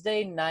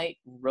Thursday night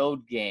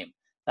road game.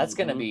 That's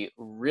going to be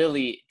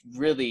really,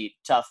 really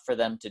tough for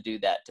them to do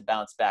that, to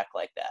bounce back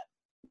like that.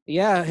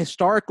 Yeah,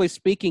 historically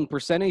speaking,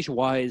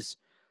 percentage-wise,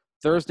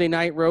 Thursday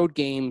night road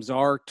games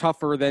are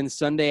tougher than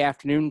Sunday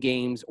afternoon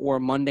games or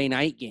Monday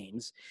night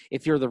games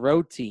if you're the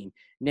road team.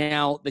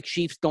 Now, the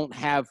Chiefs don't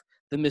have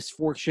the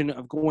misfortune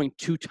of going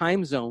 2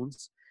 time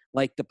zones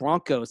like the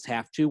Broncos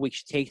have to,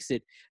 which takes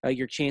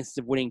your chances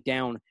of winning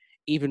down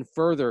even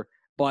further.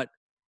 But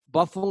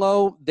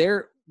Buffalo,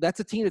 that's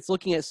a team that's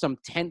looking at some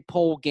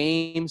tentpole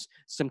games,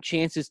 some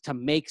chances to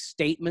make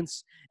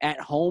statements at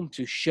home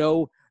to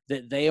show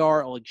that they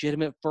are a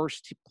legitimate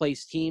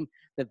first-place team,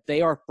 that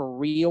they are for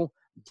real.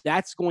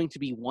 That's going to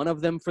be one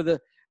of them for the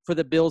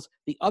Bills.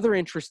 The other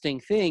interesting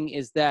thing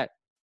is that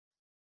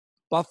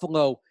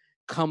Buffalo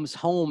comes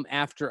home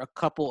after a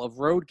couple of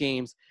road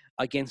games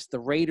against the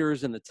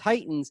Raiders and the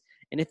Titans,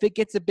 and if it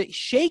gets a bit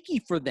shaky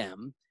for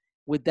them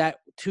with that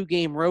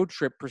 2-game road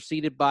trip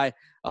preceded by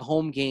a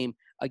home game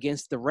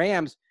against the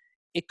Rams,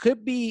 it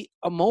could be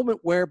a moment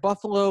where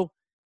Buffalo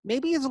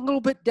maybe is a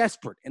little bit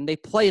desperate, and they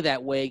play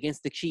that way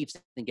against the Chiefs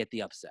and get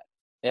the upset.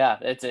 Yeah,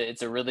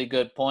 it's a really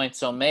good point.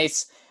 So,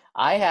 Mace,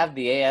 I have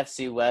the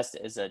AFC West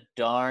as a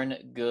darn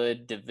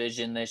good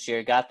division this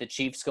year. Got the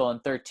Chiefs going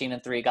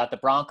 13-3, got the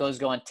Broncos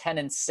going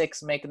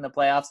 10-6, making the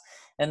playoffs,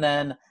 and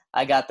then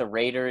I got the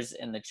Raiders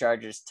and the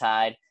Chargers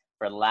tied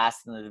for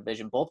last in the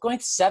division, both going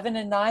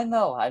 7-9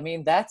 though. I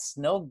mean, that's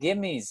no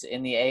gimmies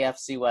in the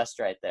AFC West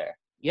right there.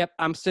 Yep,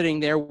 I'm sitting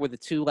there with the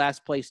 2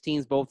 last place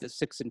teams, both at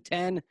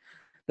 6-10.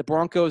 The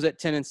Broncos at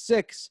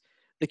 10-6.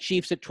 The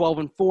Chiefs at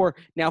 12-4.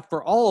 Now,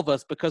 for all of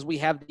us, because we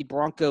have the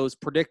Broncos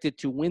predicted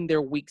to win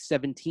their Week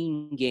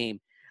 17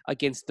 game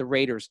against the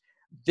Raiders,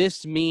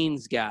 this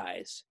means,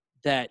 guys,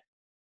 that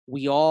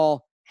we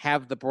all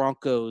have the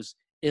Broncos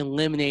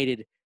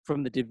eliminated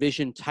from the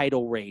division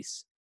title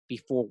race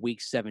before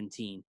Week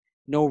 17.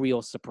 No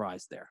real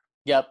surprise there.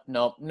 Yep,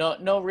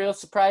 no real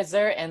surprise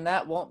there, and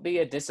that won't be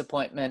a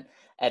disappointment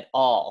at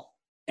all.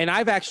 And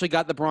I've actually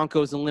got the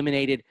Broncos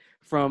eliminated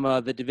from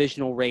the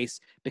divisional race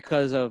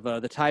because of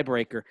the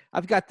tiebreaker.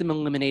 I've got them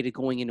eliminated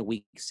going into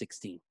Week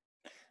 16.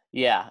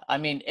 Yeah, I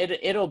mean,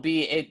 it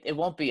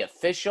won't be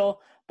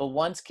official, but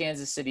once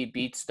Kansas City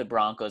beats the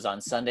Broncos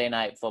on Sunday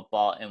Night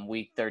Football in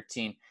Week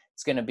 13,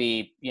 it's going to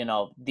be,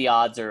 the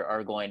odds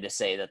are going to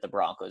say that the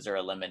Broncos are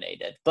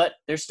eliminated. But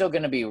they're still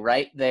going to be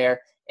right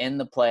there in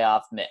the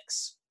playoff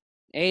mix.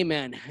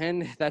 Amen.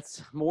 And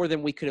that's more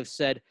than we could have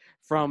said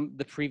from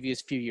the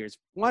previous few years.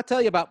 I want to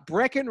tell you about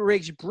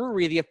Breckenridge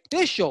Brewery, the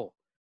official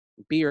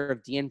beer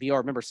of DNVR.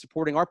 Remember,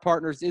 supporting our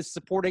partners is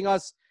supporting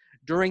us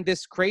during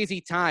this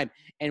crazy time.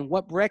 And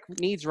what Breck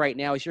needs right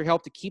now is your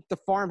help to keep the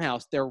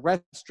Farmhouse, their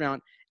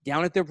restaurant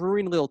down at their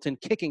brewery in Littleton,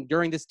 kicking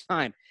during this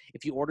time.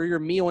 If you order your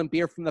meal and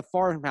beer from the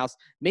Farmhouse,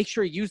 make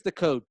sure you use the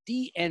code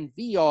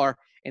DNVR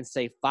and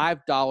save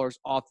 $5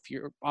 off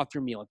your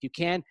meal. If you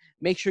can,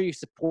 make sure you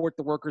support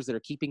the workers that are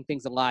keeping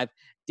things alive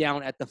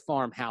down at the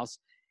Farmhouse.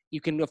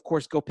 You can, of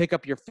course, go pick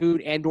up your food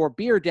and or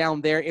beer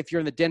down there. If you're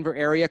in the Denver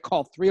area,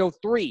 call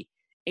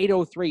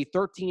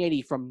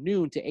 303-803-1380 from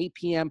noon to 8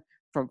 p.m.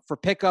 for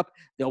pickup.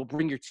 They'll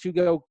bring your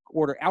to-go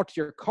order out to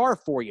your car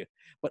for you.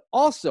 But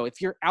also,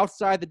 if you're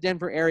outside the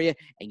Denver area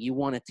and you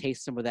want to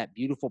taste some of that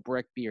beautiful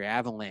Breck beer,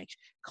 Avalanche,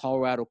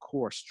 Colorado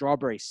Core,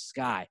 Strawberry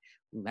Sky,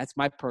 that's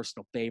my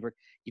personal favorite.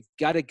 You've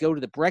got to go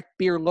to the Breck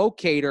Beer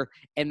Locator,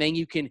 and then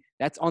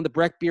that's on the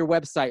Breck Beer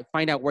website,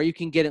 find out where you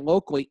can get it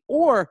locally,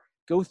 or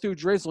go through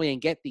Drizzly and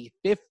get the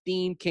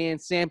 15-can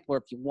sampler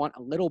if you want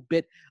a little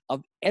bit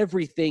of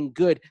everything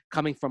good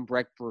coming from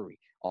Breck Brewery.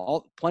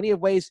 Plenty of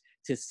ways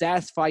to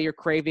satisfy your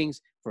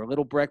cravings for a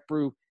little Breck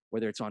brew,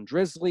 whether it's on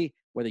Drizzly,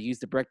 whether you use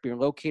the Breck Beer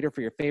Locator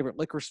for your favorite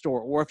liquor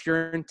store, or if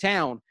you're in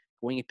town,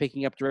 going and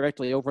picking up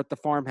directly over at the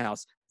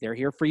Farmhouse. They're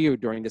here for you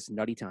during this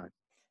nutty time.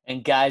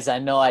 And guys, I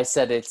know I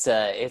said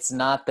it's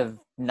not the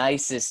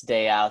nicest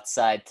day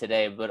outside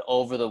today, but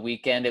over the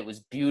weekend it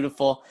was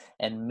beautiful,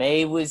 and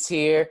May was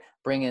here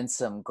bringing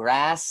some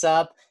grass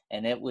up,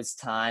 and it was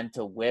time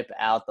to whip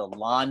out the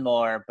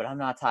lawnmower. But I'm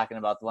not talking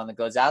about the one that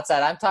goes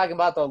outside. I'm talking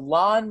about the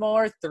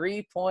Lawnmower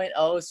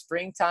 3.0.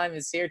 Springtime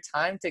is here.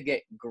 Time to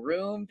get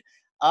groomed.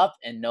 up,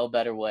 and no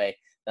better way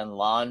than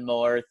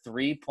Lawnmower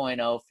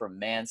 3.0 from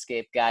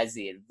Manscaped. Guys,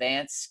 the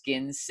advanced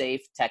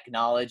skin-safe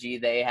technology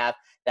they have,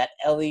 that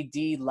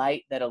LED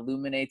light that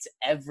illuminates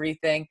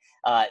everything,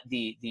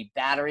 the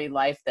battery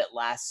life that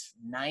lasts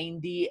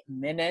 90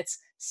 minutes,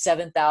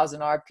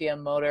 7,000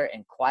 RPM motor,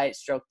 and quiet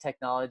stroke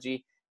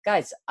technology.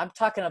 Guys, I'm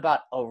talking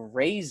about a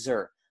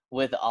razor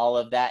with all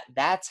of that.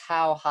 That's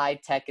how high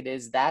tech it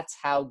is. That's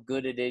how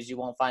good it is. You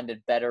won't find a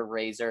better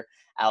razor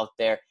out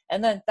there.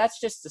 And then that's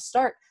just the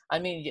start. I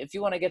mean, if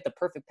you want to get the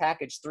Perfect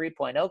Package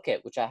 3.0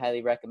 kit, which I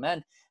highly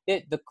recommend,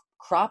 the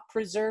Crop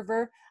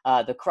Preserver,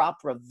 the Crop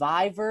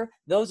Reviver,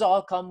 those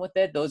all come with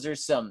it. Those are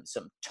some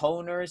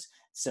toners,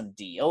 some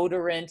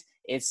deodorant.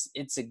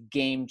 It's a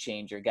game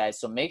changer, guys.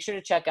 So make sure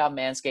to check out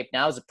Manscaped.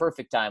 Now is the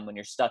perfect time when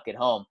you're stuck at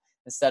home.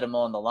 Instead of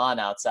mowing the lawn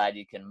outside,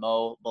 you can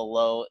mow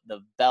below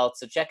the belt.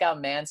 So check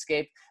out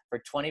Manscaped for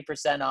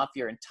 20% off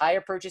your entire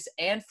purchase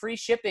and free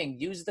shipping.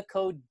 Use the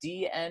code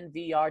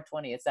DNVR20.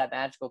 It's that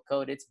magical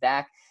code. It's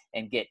back,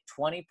 and get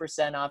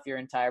 20% off your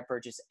entire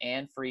purchase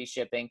and free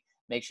shipping.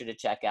 Make sure to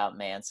check out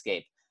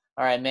Manscaped.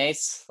 All right,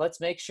 Mace, let's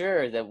make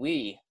sure that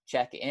we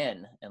check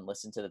in and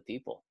listen to the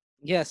people.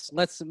 Yes,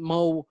 let's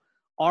mow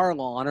our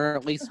lawn, or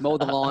at least mow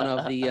the lawn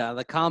of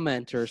the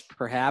commenters,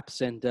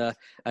 perhaps, and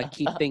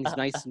keep things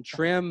nice and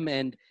trim,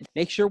 and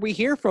make sure we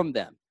hear from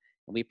them.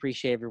 And we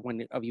appreciate every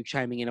one of you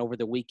chiming in over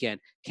the weekend.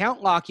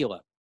 Count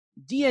Locula,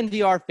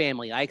 DNVR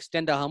family, I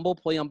extend a humble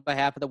plea on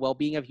behalf of the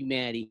well-being of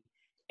humanity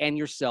and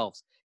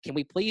yourselves. Can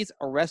we please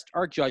arrest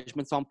our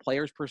judgments on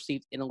players'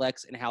 perceived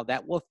intellects and how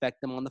that will affect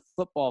them on the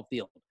football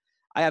field?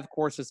 I, of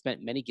course, have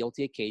spent many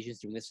guilty occasions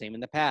doing the same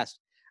in the past.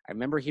 I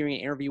remember hearing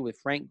an interview with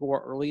Frank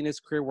Gore early in his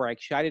career where I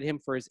chided him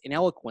for his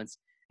ineloquence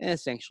and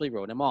essentially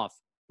wrote him off.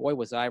 Boy,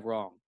 was I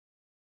wrong.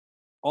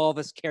 All of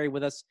us carry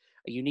with us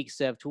a unique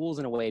set of tools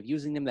and a way of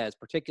using them that is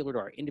particular to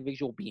our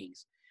individual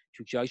beings.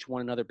 To judge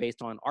one another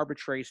based on an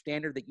arbitrary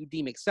standard that you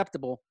deem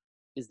acceptable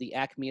is the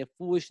acme of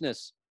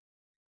foolishness.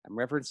 I'm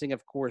referencing,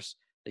 of course,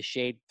 the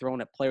shade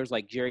thrown at players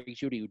like Jerry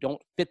Jeudy who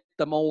don't fit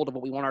the mold of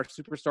what we want our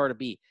superstar to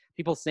be.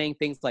 People saying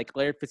things like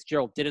Larry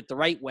Fitzgerald did it the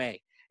right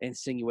way,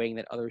 insinuating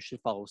that others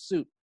should follow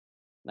suit.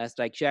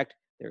 Last I checked,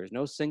 there is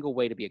no single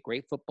way to be a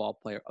great football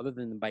player other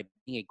than by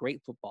being a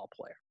great football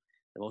player.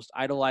 The most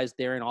idolized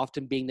therein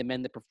often being the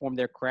men that perform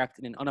their craft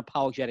in an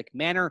unapologetic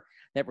manner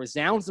that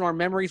resounds in our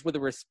memories with a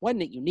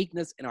resplendent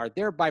uniqueness and are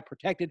thereby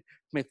protected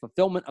from a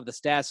fulfillment of the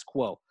status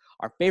quo.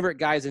 Our favorite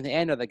guys in the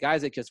end are the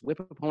guys that just whip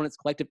opponents'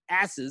 collective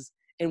asses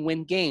and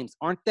win games,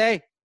 aren't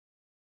they?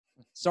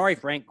 Sorry,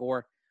 Frank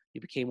Gore.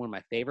 You became one of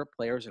my favorite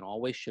players and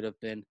always should have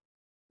been.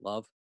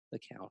 Love, the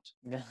Count.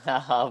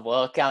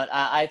 Well, Count,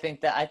 I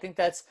think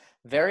that's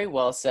very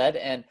well said.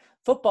 And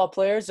football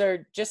players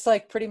are just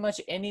like pretty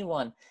much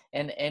anyone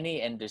in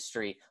any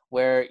industry,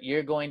 where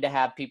you're going to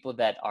have people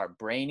that are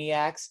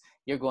brainiacs.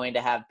 You're going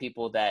to have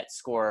people that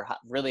score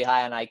really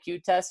high on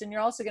IQ tests, and you're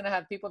also going to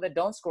have people that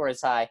don't score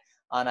as high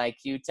on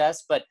IQ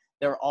tests, but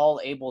they're all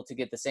able to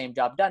get the same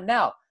job done.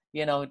 Now,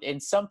 you know, in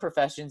some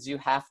professions, you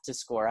have to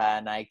score high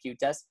on IQ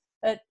tests.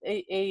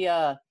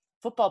 A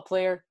football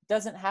player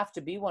doesn't have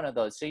to be one of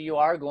those. So you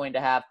are going to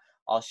have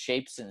all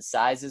shapes and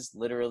sizes,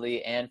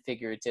 literally and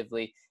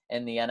figuratively,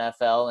 in the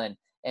NFL.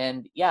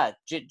 And yeah,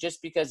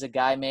 just because a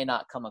guy may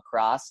not come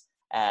across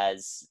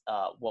as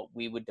what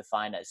we would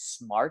define as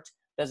smart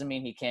doesn't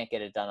mean he can't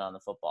get it done on the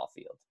football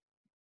field.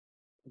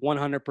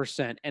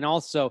 100%. And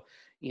also,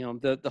 you know,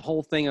 the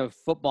whole thing of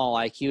football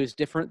IQ is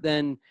different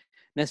than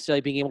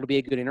necessarily being able to be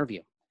a good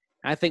interview.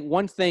 And I think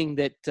one thing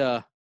that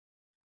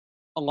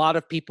a lot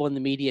of people in the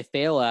media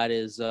fail at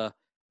is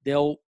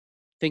they'll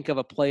think of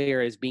a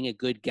player as being a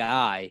good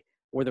guy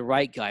or the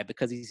right guy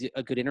because he's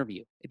a good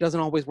interview. It doesn't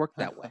always work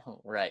that way.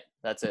 Right.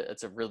 That's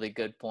a really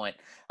good point.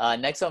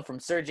 Next one from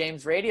Sir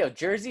James Radio.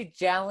 Jersey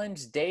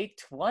Challenge Day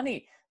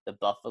 20. The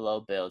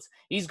Buffalo Bills.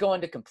 He's going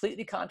to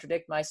completely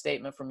contradict my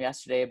statement from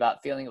yesterday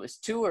about feeling it was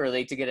too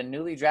early to get a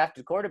newly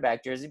drafted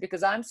quarterback jersey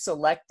because I'm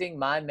selecting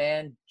my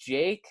man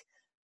Jake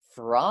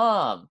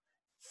Fromm.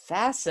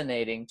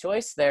 Fascinating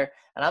choice there.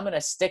 And I'm going to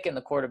stick in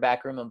the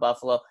quarterback room in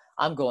Buffalo.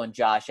 I'm going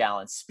Josh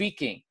Allen.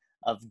 Speaking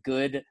of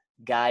good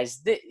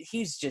guys,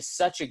 he's just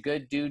such a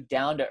good dude,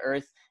 down to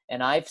earth.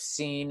 And I've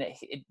seen,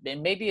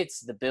 and maybe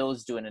it's the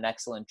Bills doing an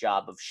excellent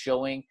job of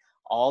showing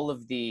all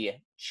of the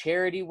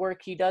charity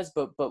work he does,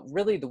 but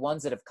really the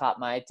ones that have caught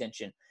my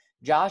attention.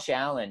 Josh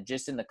Allen,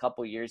 just in the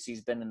couple years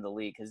he's been in the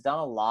league, has done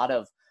a lot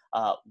of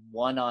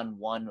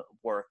one-on-one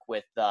work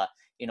with,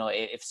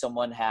 if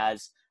someone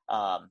has,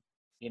 a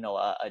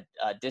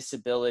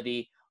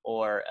disability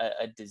or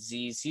a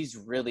disease, he's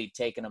really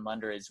taken them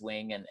under his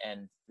wing,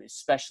 and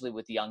especially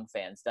with young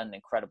fans, done an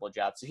incredible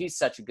job. So he's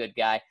such a good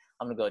guy.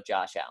 I'm going to go with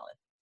Josh Allen.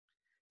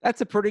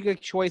 That's a pretty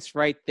good choice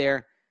right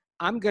there.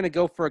 I'm going to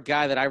go for a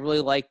guy that I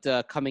really liked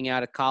coming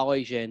out of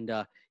college, and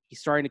he's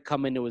starting to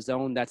come into his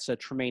own. That's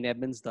Tremaine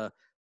Edmonds, the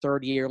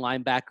third-year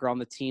linebacker on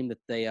the team that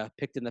they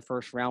picked in the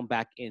first round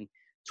back in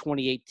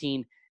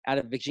 2018. out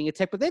of Virginia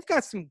Tech, but they've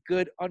got some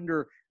good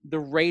under the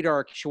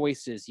radar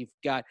choices. You've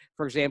got,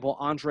 for example,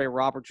 Andre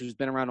Roberts, who's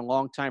been around a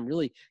long time.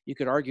 Really, you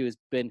could argue has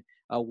been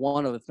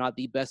one of, if not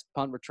the best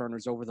punt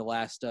returners over the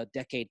last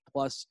decade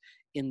plus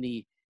in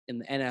the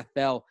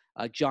NFL.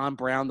 John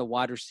Brown, the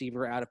wide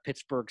receiver out of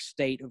Pittsburgh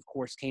State, of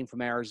course, came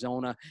from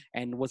Arizona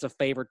and was a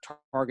favorite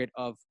target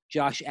of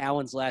Josh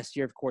Allen's last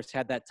year. Of course,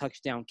 had that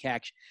touchdown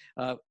catch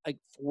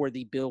for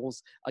the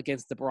Bills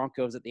against the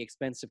Broncos at the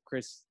expense of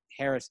Chris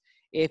Harris.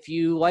 If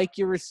you like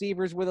your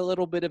receivers with a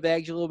little bit of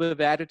edge, a little bit of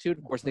attitude,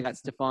 of course, they got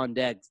Stephon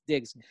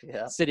Diggs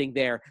sitting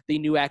there, the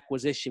new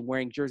acquisition,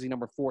 wearing jersey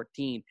number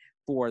 14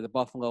 for the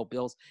Buffalo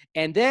Bills.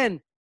 And then,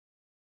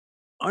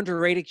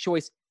 underrated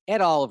choice,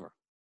 Ed Oliver,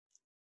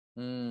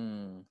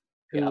 who,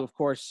 of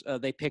course,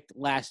 they picked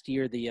last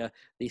year, the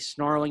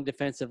snarling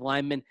defensive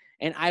lineman.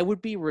 And I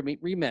would be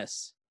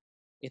remiss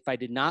if I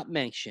did not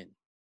mention,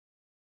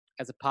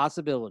 as a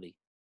possibility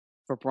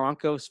for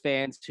Broncos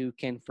fans who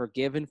can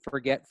forgive and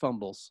forget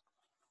fumbles,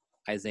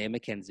 Isaiah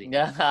McKenzie.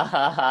 Yeah,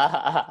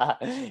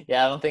 I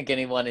don't think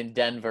anyone in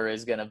Denver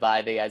is going to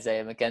buy the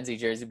Isaiah McKenzie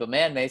jersey. But,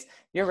 man, Mace,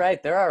 you're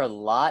right. There are a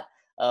lot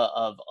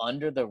of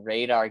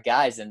under-the-radar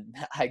guys, and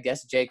I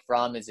guess Jake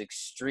Fromm is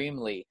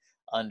extremely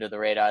under the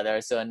radar there.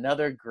 So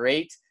another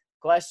great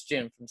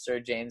question from Sir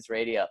James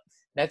Radio.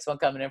 Next one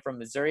coming in from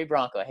Missouri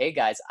Bronco. Hey,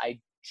 guys, I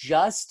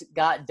just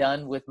got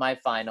done with my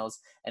finals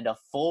and a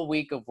full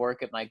week of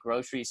work at my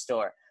grocery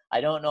store.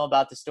 I don't know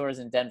about the stores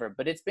in Denver,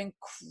 but it's been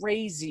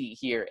crazy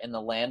here in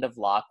the land of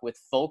Locke with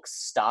folks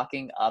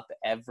stocking up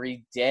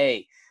every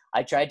day.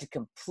 I tried to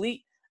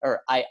complete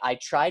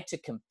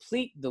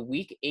the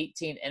Week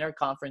 18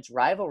 interconference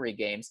rivalry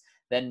games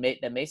that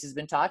Mace has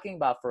been talking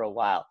about for a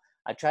while.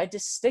 I tried to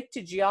stick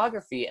to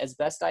geography as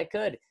best I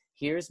could.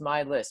 Here's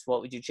my list.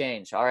 What would you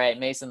change? All right,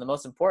 Mason, the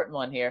most important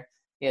one here.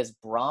 He has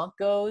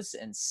Broncos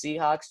and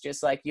Seahawks,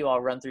 just like you.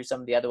 I'll run through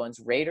some of the other ones.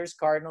 Raiders,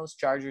 Cardinals,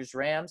 Chargers,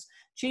 Rams,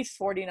 Chiefs,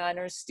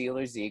 49ers,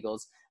 Steelers,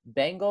 Eagles,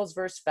 Bengals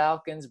versus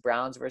Falcons,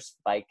 Browns versus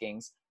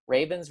Vikings,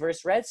 Ravens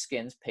versus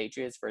Redskins,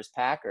 Patriots versus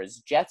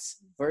Packers, Jets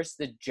versus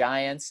the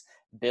Giants,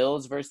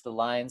 Bills versus the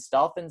Lions,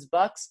 Dolphins,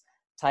 Bucks,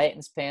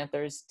 Titans,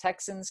 Panthers,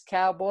 Texans,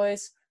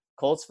 Cowboys,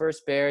 Colts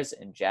versus Bears,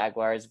 and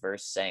Jaguars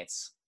versus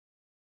Saints.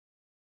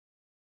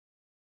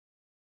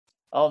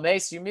 Oh,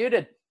 Mace, you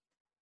muted.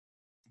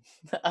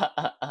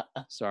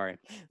 Sorry.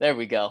 There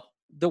we go.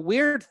 The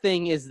weird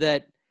thing is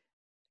that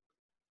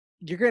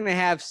you're going to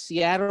have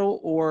Seattle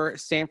or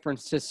San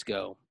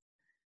Francisco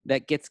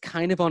that gets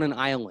kind of on an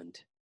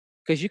island,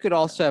 because you could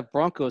also have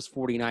Broncos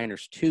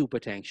 49ers too,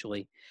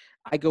 potentially.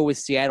 I go with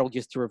Seattle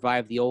just to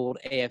revive the old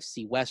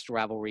AFC West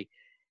rivalry.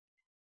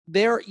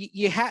 There,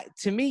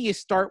 to me, you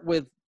start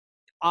with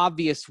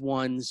obvious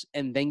ones,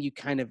 and then you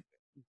kind of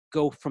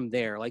go from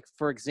there. Like,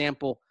 for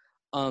example,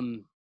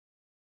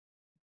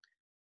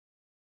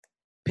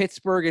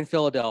 Pittsburgh and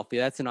Philadelphia,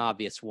 that's an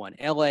obvious one.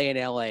 LA and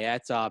LA,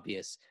 that's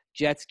obvious.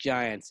 Jets,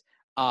 Giants,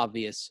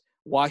 obvious.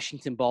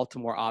 Washington,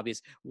 Baltimore,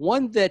 obvious.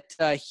 One that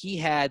he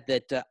had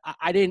that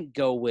I didn't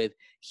go with,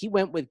 he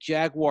went with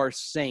Jaguars,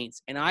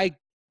 Saints, and I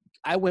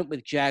went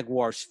with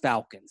Jaguars,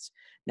 Falcons.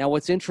 Now,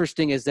 what's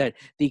interesting is that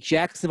the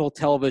Jacksonville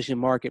television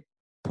market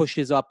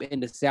pushes up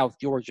into South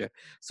Georgia,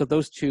 so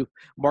those two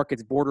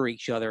markets border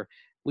each other.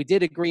 We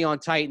did agree on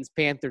Titans,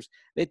 Panthers.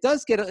 It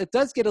does get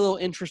a little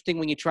interesting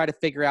when you try to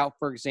figure out,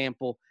 for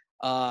example,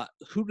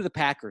 who do the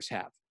Packers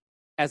have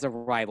as a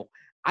rival.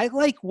 I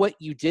like what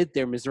you did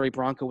there, Missouri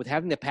Bronco, with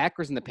having the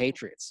Packers and the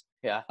Patriots.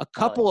 Yeah, a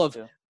couple of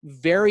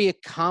very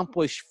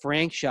accomplished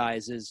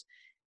franchises,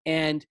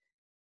 and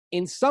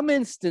in some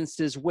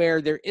instances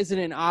where there isn't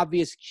an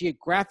obvious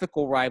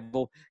geographical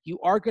rival, you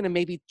are going to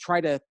maybe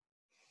try to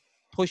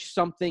push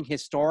something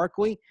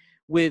historically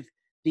with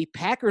the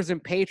Packers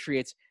and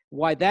Patriots.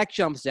 Why that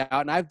jumps out,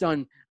 and I've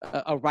done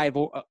a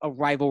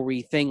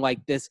rivalry thing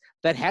like this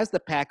that has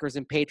the Packers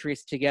and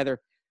Patriots together.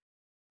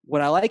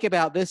 What I like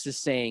about this is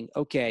saying,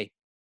 okay,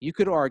 you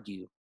could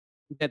argue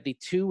that the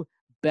two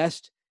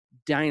best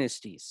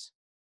dynasties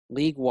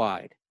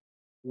league-wide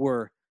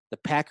were the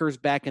Packers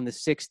back in the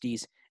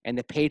 60s and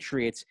the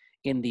Patriots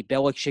in the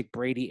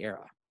Belichick-Brady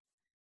era.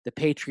 The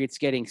Patriots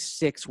getting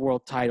 6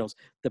 world titles,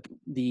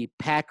 the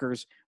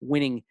Packers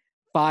winning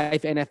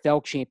 5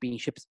 NFL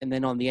championships, and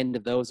then on the end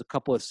of those, a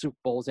couple of Super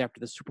Bowls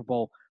after the Super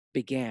Bowl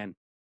began.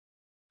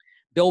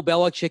 Bill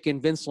Belichick and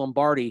Vince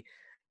Lombardi,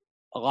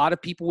 a lot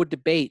of people would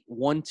debate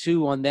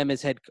 1-2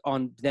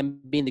 on them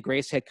being the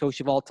greatest head coach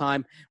of all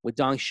time, with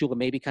Don Shula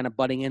maybe kind of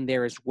butting in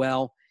there as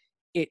well.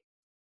 It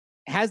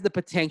has the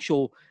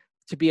potential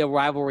to be a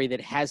rivalry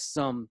that has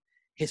some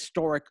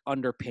historic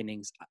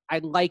underpinnings. I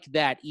like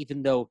that,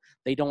 even though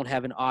they don't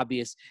have an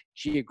obvious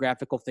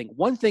geographical thing.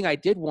 One thing I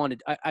did want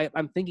to,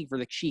 I'm thinking for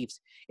the Chiefs,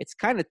 it's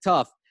kind of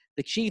tough.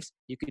 The Chiefs,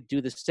 you could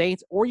do the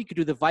Saints or you could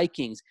do the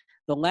Vikings.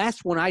 The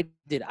last one I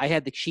did, I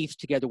had the Chiefs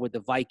together with the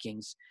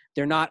Vikings.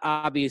 They're not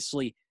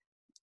obviously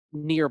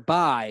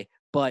nearby,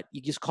 but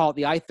you just call it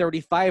the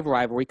I-35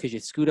 rivalry because you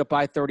scoot up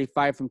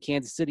I-35 from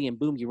Kansas City and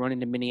boom, you run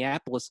into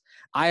Minneapolis.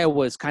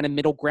 Iowa is kind of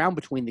middle ground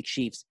between the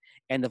Chiefs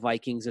and the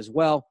Vikings as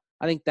well.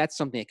 I think that's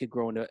something that could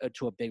grow into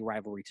to a big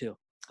rivalry too.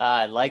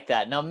 I like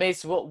that. Now,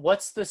 Mace,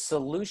 what's the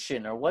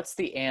solution or what's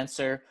the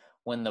answer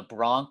when the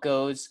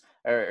Broncos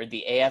or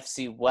the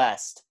AFC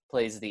West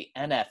plays the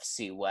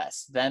NFC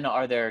West? Then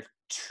are there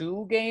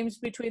 2 games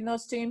between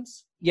those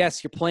teams?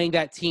 Yes, you're playing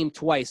that team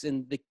twice,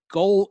 and the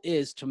goal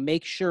is to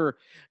make sure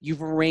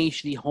you've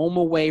arranged the home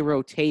away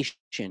rotation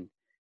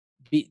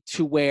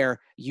to where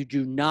you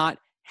do not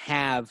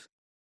have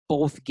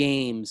both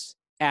games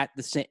at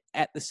the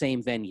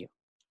same venue.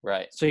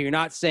 Right. So you're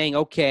not saying,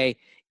 okay,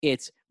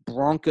 it's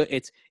Broncos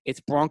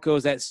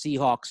at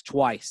Seahawks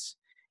twice.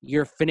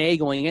 You're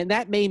finagling, and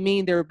that may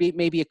mean there will be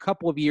maybe a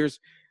couple of years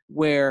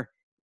where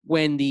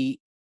when the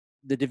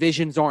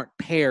divisions aren't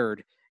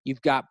paired,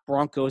 you've got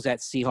Broncos at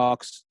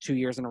Seahawks 2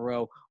 years in a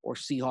row or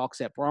Seahawks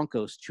at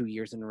Broncos 2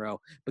 years in a row.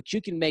 But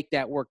you can make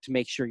that work to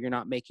make sure you're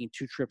not making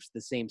 2 trips to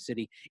the same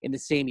city in the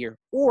same year.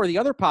 Or the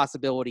other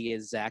possibility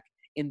is, Zach,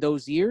 in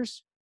those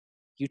years,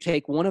 you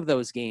take one of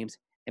those games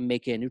and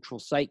make it a neutral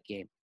site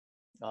game.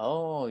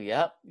 Oh,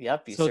 yep.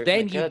 So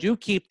then you do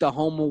keep the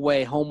home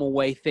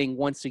away thing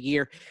once a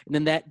year. And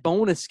then that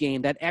bonus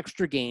game, that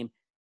extra game,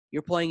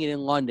 you're playing it in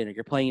London or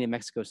you're playing it in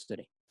Mexico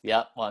City.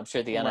 Yep. Well, I'm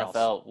sure the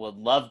NFL would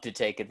love to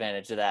take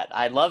advantage of that.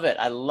 I love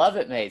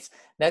it, mates.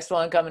 Next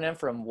one coming in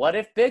from What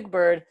If Big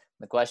Bird.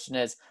 The question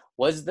is,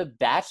 was the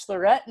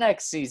Bachelorette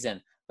next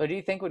season? Who do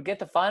you think would get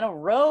the final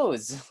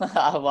rose?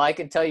 Well, I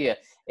can tell you,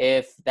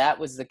 if that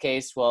was the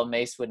case, well,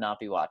 Mace would not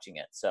be watching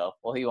it. So,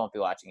 well, he won't be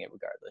watching it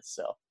regardless.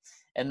 So,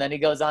 and then he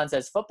goes on and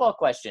says, football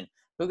question.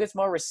 Who gets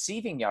more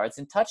receiving yards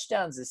and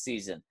touchdowns this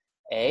season?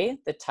 A,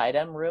 the tight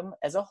end room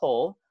as a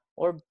whole,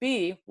 or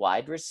B,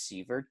 wide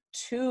receiver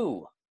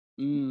 2?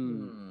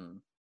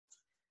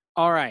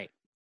 All right.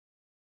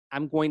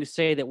 I'm going to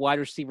say that wide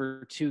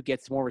receiver 2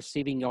 gets more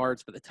receiving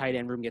yards, but the tight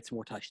end room gets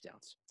more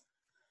touchdowns.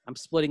 I'm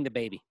splitting the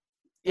baby.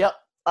 Yep.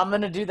 I'm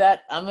going to do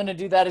that.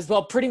 As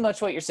well. Pretty much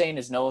what you're saying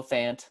is Noah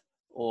Fant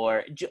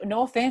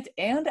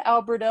and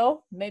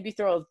Alberto. Maybe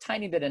throw a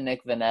tiny bit of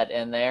Nick Vannett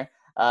in there,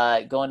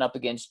 going up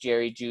against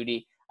Jerry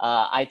Jeudy.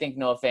 I think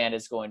Noah Fant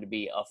is going to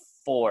be a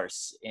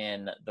force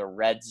in the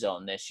red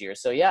zone this year.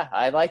 So, yeah,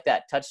 I like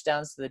that.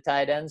 Touchdowns to the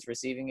tight ends,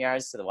 receiving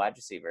yards to the wide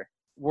receiver.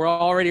 We're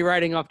already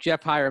writing off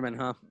Jeff Hireman,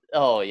 huh?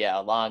 Oh, yeah,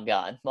 long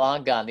gone.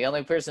 The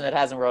only person that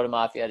hasn't wrote him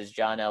off yet is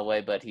John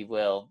Elway, but he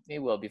will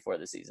before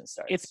the season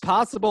starts. It's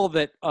possible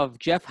that of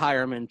Jeff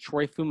Hireman,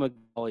 Troy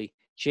Fumagalli,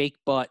 Jake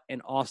Butt,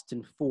 and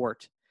Austin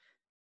Fort,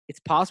 it's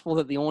possible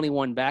that the only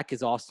one back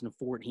is Austin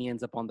Fort, and he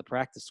ends up on the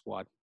practice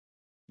squad.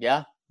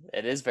 Yeah,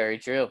 it is very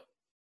true.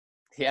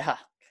 Yeah,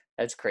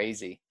 that's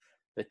crazy.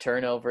 The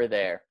turnover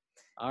there.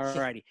 All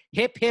righty.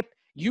 Hip, hip,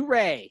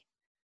 hooray.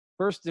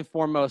 First and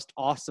foremost,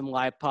 awesome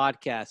live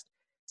podcast.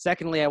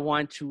 Secondly, I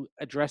want to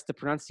address the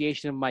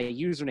pronunciation of my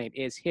username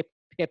is hip,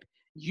 hip,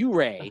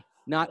 hooray,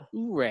 not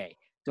hooray.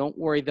 Don't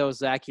worry, though,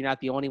 Zach. You're not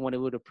the only one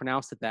who would have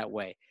pronounced it that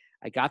way.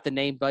 I got the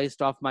name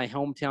based off my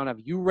hometown of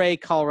Ouray,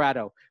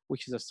 Colorado,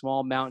 which is a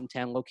small mountain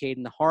town located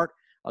in the heart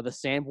of the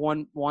San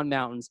Juan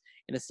Mountains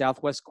in the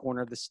southwest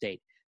corner of the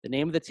state. The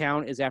name of the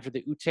town is after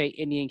the Ute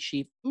Indian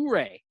chief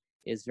Ouray.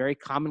 It is very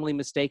commonly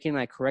mistaken, and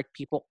I correct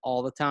people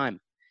all the time.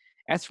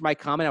 As for my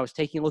comment, I was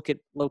taking a look at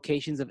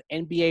locations of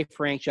NBA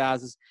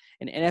franchises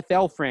and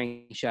NFL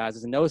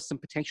franchises and noticed some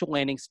potential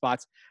landing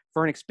spots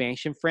for an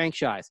expansion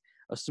franchise.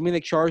 Assuming the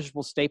Chargers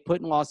will stay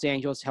put in Los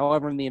Angeles,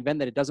 however, in the event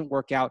that it doesn't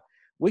work out,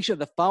 which of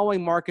the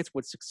following markets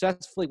would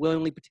successfully,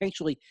 willingly,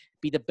 potentially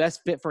be the best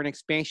fit for an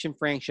expansion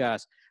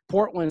franchise?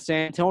 Portland,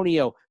 San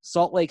Antonio,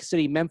 Salt Lake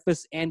City,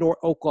 Memphis, and or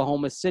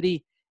Oklahoma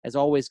City. As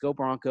always, go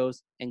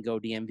Broncos and go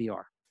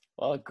DNVR.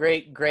 Well,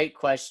 great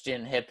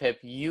question, hip, hip,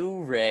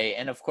 Ouray.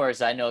 And, of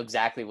course, I know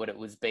exactly what it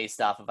was based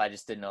off of. I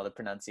just didn't know the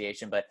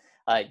pronunciation. But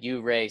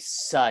Ouray,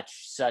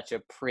 such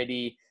a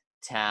pretty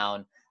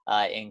town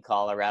in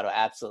Colorado.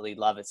 Absolutely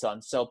love it. So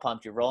I'm so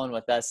pumped you're rolling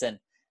with us. And,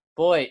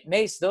 boy,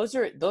 Mace, those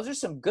are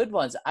some good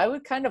ones. I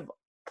would kind of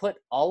put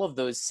all of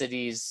those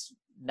cities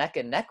neck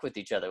and neck with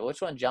each other.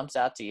 Which one jumps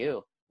out to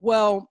you?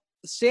 Well,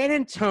 San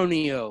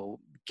Antonio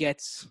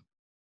gets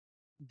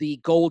the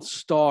gold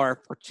star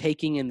for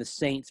taking in the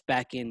Saints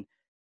back in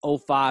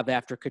 2005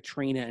 after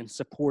Katrina and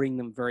supporting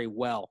them very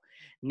well.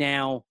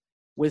 Now,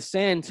 with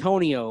San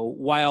Antonio,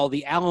 while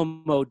the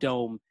Alamo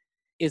Dome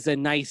is a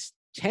nice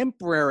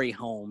temporary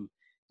home,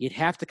 you'd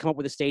have to come up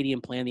with a stadium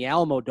plan. The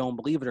Alamo Dome,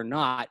 believe it or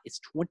not, is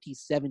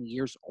 27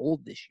 years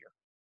old this year.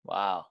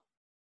 Wow.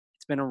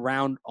 It's been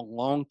around a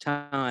long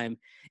time,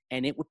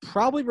 and it would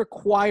probably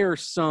require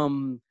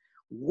some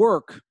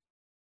work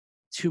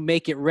to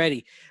make it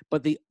ready.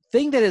 But the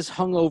thing that has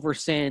hung over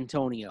San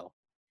Antonio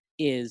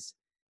is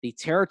the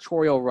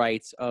territorial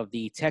rights of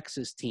the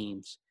Texas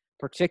teams,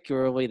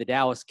 particularly the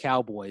Dallas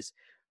Cowboys,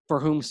 for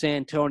whom San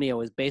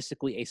Antonio is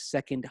basically a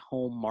second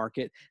home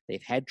market.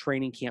 They've had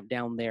training camp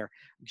down there.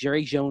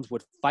 Jerry Jones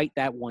would fight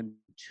that one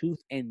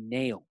tooth and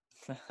nail.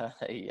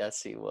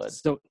 Yes, he would.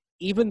 So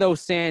even though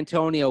San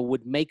Antonio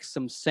would make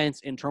some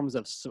sense in terms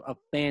of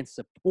fan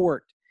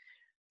support,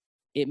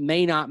 it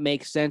may not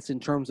make sense in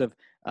terms of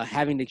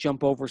having to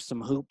jump over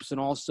some hoops. And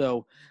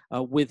also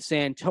with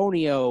San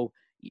Antonio,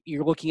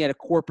 you're looking at a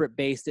corporate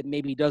base that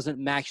maybe doesn't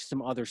match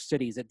some other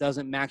cities. It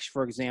doesn't match,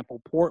 for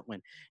example,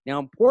 Portland. Now,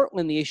 in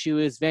Portland, the issue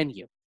is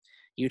venue.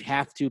 You'd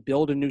have to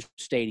build a new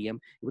stadium.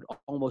 It would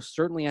almost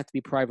certainly have to be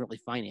privately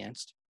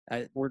financed.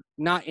 We're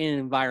not in an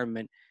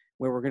environment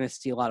where we're going to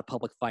see a lot of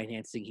public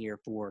financing here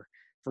for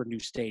new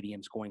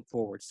stadiums going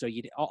forward. So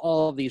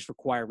all of these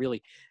require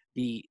really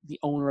the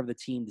owner of the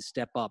team to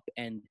step up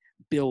and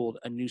build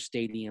a new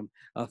stadium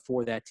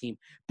for that team.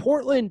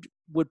 Portland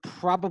would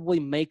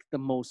probably make the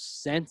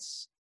most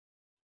sense.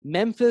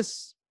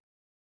 Memphis,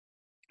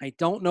 I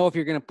don't know if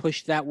you're going to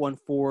push that one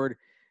forward.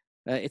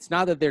 It's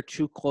not that they're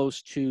too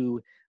close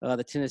to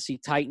the Tennessee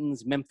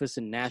Titans. Memphis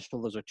and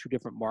Nashville, those are two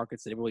different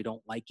markets that really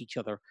don't like each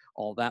other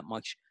all that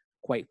much,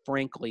 quite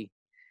frankly.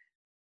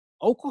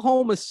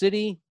 Oklahoma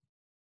City,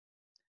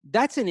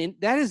 that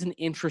is an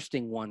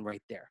interesting one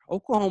right there.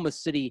 Oklahoma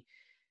City,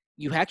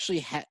 you actually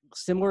have,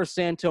 similar to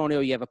San Antonio,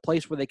 you have a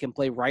place where they can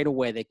play right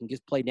away. They can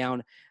just play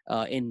down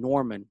in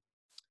Norman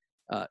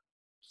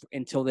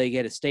until they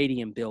get a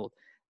stadium built.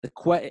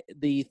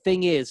 The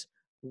thing is,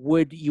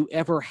 would you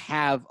ever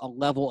have a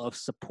level of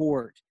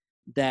support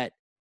that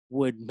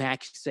would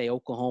match, say,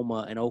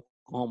 Oklahoma and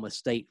Oklahoma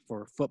State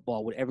for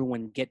football? Would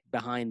everyone get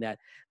behind that?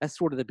 That's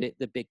sort of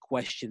the big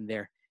question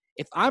there.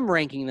 If I'm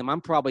ranking them,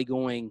 I'm probably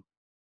going,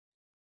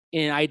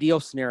 in an ideal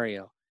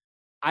scenario,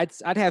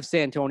 I'd have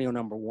San Antonio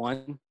number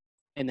 1,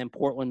 and then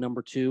Portland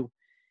number 2,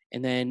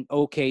 and then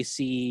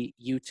OKC,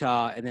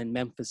 Utah, and then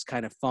Memphis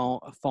kind of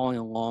following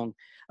along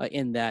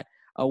in that.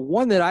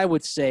 One that I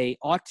would say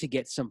ought to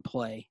get some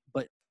play,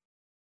 but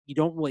you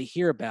don't really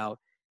hear about,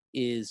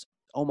 is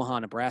Omaha,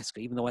 Nebraska.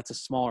 Even though that's a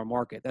smaller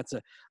market, that's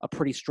a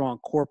pretty strong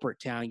corporate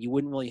town. You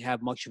wouldn't really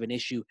have much of an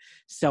issue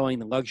selling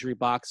the luxury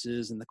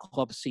boxes and the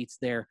club seats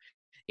there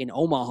in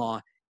Omaha,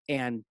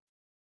 and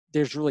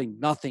there's really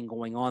nothing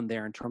going on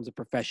there in terms of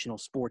professional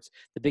sports.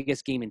 The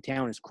biggest game in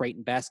town is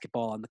Creighton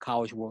basketball in the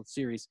College World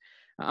Series.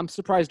 I'm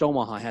surprised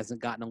Omaha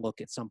hasn't gotten a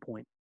look at some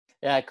point.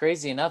 Yeah,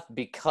 crazy enough,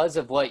 because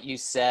of what you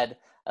said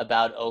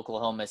about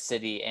Oklahoma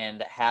City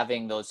and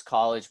having those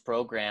college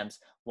programs,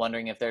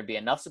 wondering if there'd be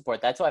enough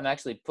support. That's why I'm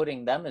actually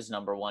putting them as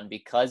number 1,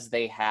 because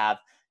they have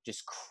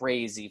just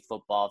crazy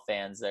football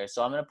fans there.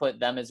 So I'm going to put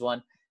them as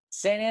 1,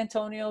 San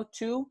Antonio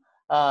 2,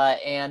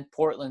 and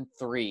Portland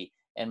 3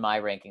 in my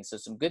ranking. So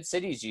some good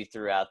cities you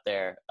threw out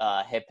there.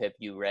 Hip, hip,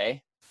 you,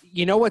 Ray.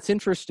 You know what's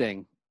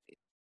interesting?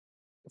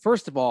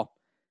 First of all,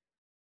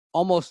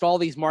 almost all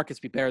these markets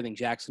be better than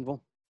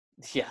Jacksonville.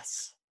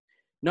 Yes.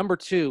 Number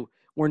 2,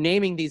 we're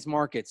naming these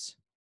markets,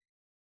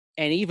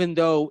 and even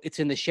though it's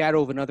in the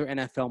shadow of another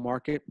NFL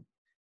market,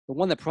 the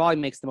one that probably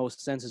makes the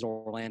most sense is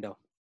Orlando.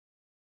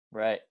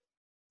 Right.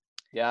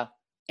 Yeah.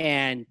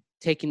 And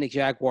taking the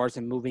Jaguars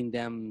and moving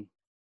them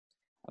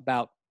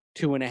about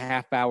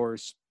 2.5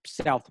 hours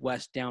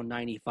southwest down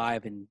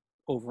 95 and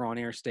over on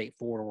Interstate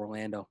 4 to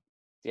Orlando.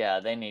 Yeah,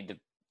 they need to.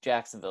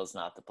 Jacksonville's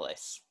not the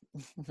place.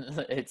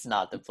 It's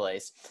not the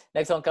place.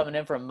 Next one coming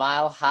in from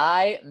Mile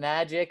High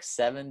Magic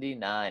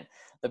 79.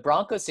 The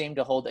Broncos seem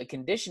to hold a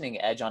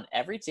conditioning edge on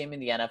every team in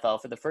the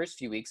NFL for the first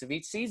few weeks of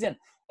each season.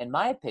 In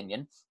my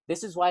opinion,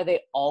 this is why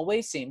they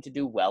always seem to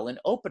do well in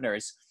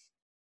openers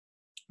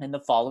in the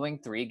following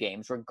 3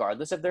 games,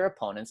 regardless of their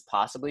opponents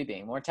possibly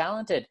being more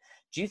talented.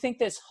 Do you think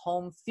this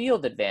home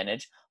field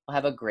advantage will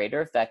have a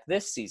greater effect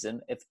this season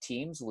if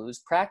teams lose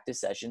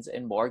practice sessions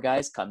and more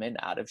guys come in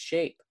out of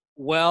shape?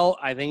 Well,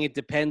 I think it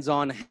depends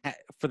on,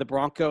 for the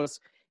Broncos,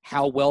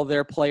 how well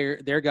their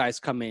guys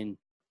come in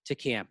to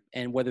camp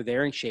and whether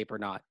they're in shape or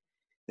not.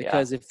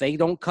 Because if they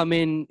don't come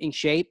in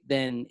shape,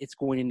 then it's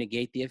going to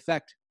negate the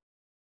effect.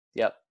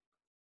 Yep.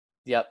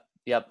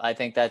 I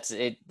think that's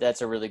it.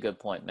 That's a really good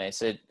point,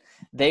 Mace.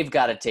 They've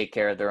got to take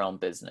care of their own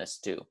business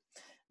too.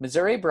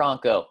 Missouri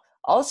Bronco.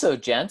 Also,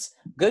 gents,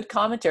 good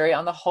commentary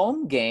on the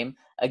home game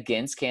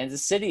against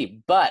Kansas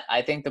City. But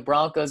I think the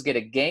Broncos get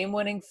a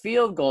game-winning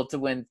field goal to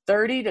win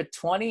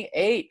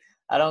 30-28.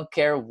 I don't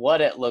care what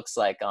it looks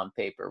like on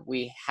paper.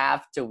 We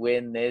have to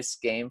win this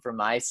game for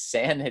my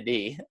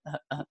sanity.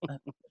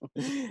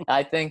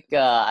 I think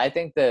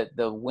the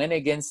win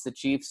against the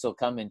Chiefs will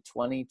come in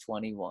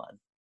 2021.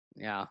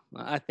 Yeah,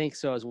 I think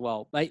so as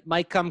well.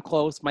 Might come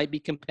close, might be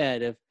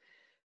competitive,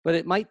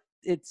 but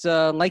it's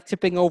like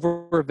tipping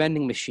over a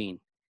vending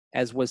machine,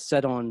 as was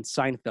said on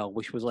Seinfeld,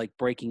 which was like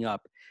breaking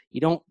up.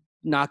 You don't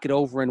knock it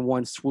over in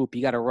one swoop.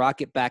 You got to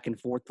rock it back and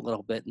forth a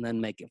little bit and then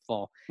make it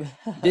fall.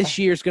 This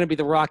year's going to be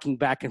the rocking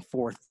back and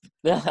forth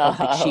of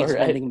the Chiefs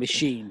vending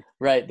machine.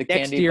 Right, the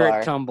Next candy year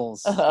bar. It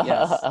tumbles.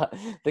 Yes.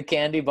 The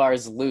candy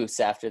bar's loose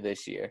after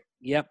this year.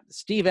 Yep.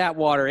 Steve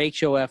Atwater,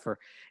 HOFer.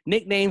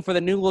 Nickname for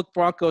the new look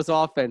Broncos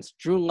offense.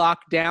 Drew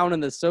Lock down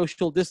and the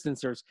social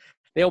distancers.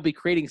 They'll be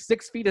creating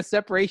 6 feet of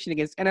separation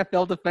against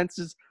NFL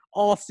defenses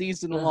all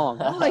season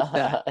long. I like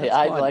that.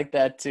 I like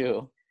that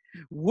too.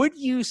 Would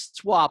you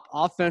swap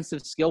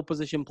offensive skill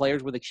position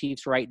players with the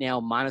Chiefs right now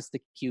minus the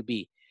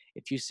QB?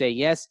 If you say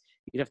yes,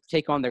 you'd have to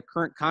take on their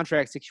current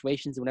contract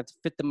situations and would have to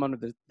fit them under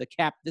the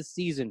cap this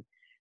season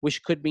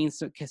which could mean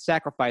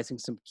sacrificing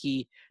some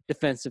key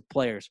defensive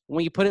players.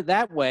 When you put it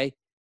that way,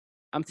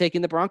 I'm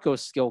taking the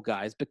Broncos skill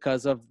guys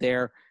because of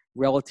their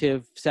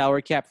relative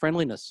salary cap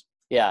friendliness.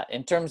 Yeah,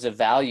 in terms of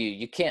value,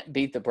 you can't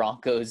beat the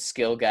Broncos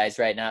skill guys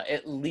right now,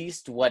 at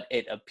least what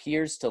it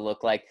appears to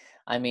look like.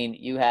 I mean,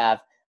 you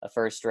have a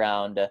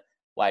first-round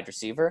wide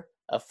receiver,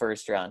 a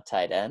first-round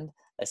tight end,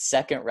 a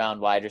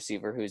second-round wide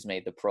receiver who's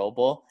made the Pro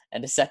Bowl,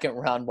 and a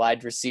second-round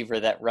wide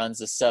receiver that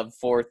runs a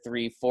sub-4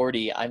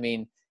 340. I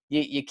mean,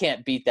 you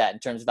can't beat that in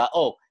terms of –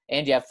 oh,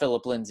 and you have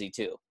Phillip Lindsay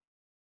too.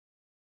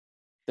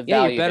 The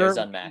value there is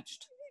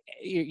unmatched.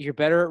 You're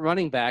better at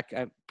running back,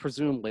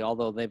 presumably,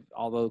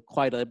 although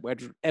Clyde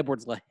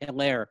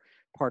Edwards-Helaire,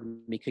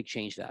 pardon me, could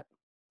change that.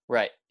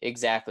 Right,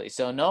 exactly.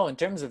 So, no, in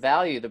terms of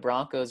value, the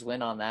Broncos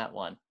win on that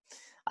one.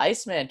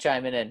 Iceman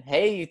chiming in,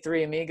 hey, you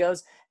three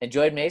amigos,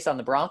 enjoyed Mace on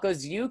the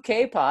Broncos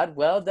UK pod.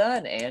 Well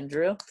done,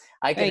 Andrew.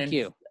 Thank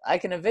you. I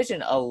can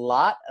envision a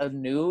lot of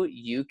new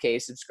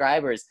UK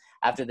subscribers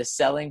after the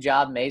selling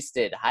job Mace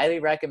did. Highly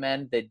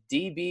recommend the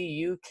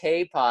DB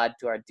UK pod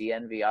to our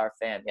DNVR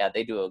fam. Yeah,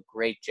 they do a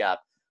great job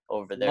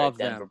over there at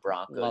Denver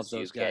Broncos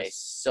UK. Guys.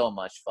 So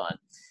much fun.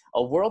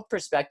 A world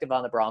perspective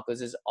on the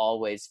Broncos is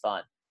always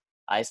fun.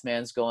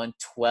 Iceman's going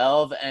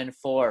 12-4,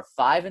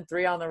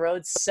 5-3 on the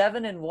road,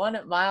 7-1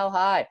 at Mile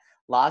High.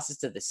 Losses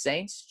to the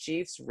Saints,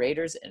 Chiefs,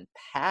 Raiders, and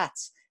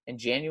Pats in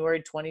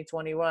January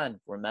 2021.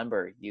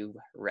 Remember, you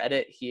read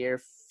it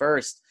here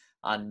first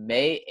on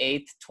May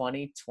 8th,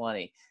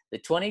 2020. The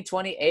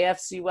 2020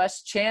 AFC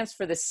West champs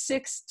for the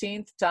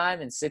 16th time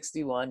in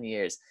 61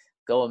 years.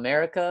 Go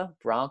America,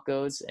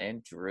 Broncos,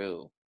 and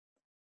Drew.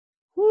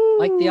 Woo.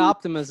 Like the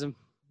optimism.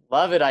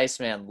 Love it,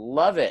 Iceman.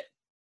 Love it.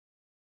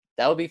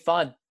 That would be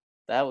fun.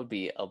 That would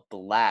be a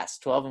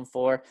blast.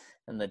 12-4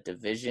 and the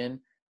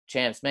division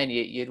champs. Man,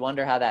 you'd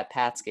wonder how that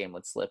Pats game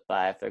would slip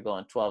by if they're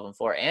going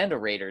 12-4 and a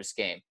Raiders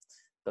game.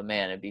 But,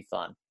 man, it'd be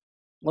fun.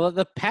 Well,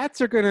 the Pats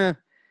are going to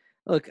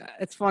 – look,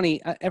 it's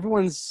funny.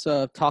 Everyone's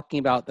talking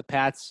about the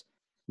Pats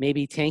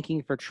maybe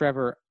tanking for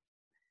Trevor.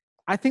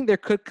 I think there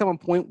could come a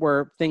point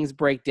where things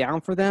break down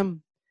for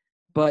them,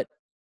 but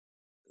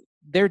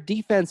their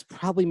defense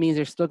probably means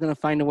they're still going to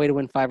find a way to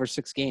win 5 or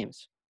 6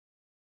 games.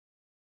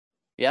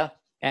 Yeah.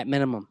 At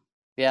minimum.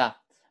 Yeah.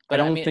 But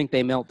I don't think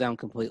they melt down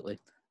completely.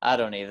 I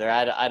don't either.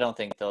 I don't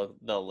think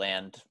they'll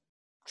land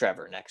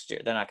Trevor next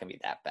year. They're not going to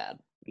be that bad.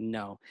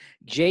 No.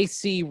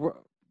 JC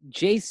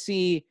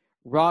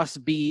Ross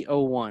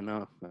B01.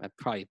 Oh, I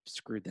probably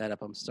screwed that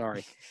up. I'm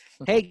sorry.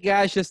 Hey,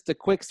 guys, just a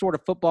quick sort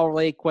of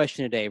football-related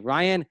question today.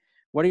 Ryan,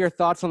 what are your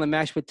thoughts on the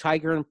match with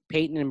Tiger and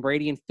Peyton and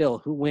Brady and Phil?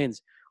 Who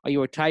wins? Are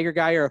you a Tiger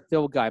guy or a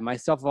Phil guy?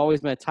 Myself, I've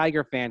always been a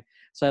Tiger fan,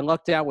 so I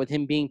lucked out with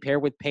him being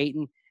paired with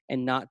Peyton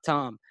and not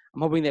Tom.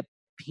 I'm hoping that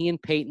he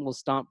and Peyton will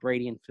stomp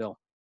Brady and Phil.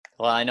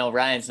 Well, I know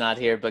Ryan's not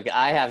here, but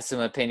I have some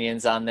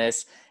opinions on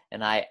this,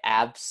 and I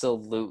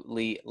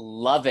absolutely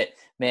love it.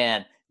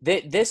 Man,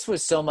 this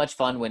was so much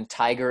fun when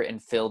Tiger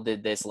and Phil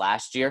did this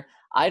last year.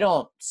 I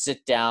don't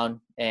sit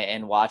down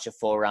and watch a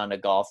full round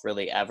of golf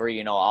really ever.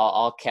 You know,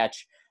 I'll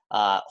catch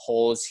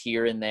holes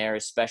here and there,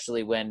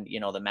 especially when, you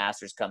know, the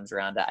Masters comes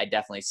around. I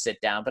definitely sit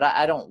down, but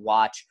I don't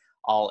watch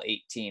all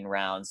 18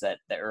 rounds that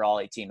or all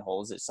 18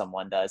 holes that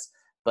someone does.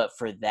 But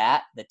for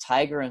that, the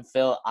Tiger and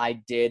Phil, I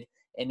did,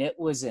 and it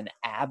was an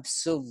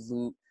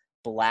absolute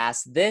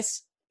blast.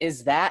 This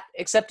is that,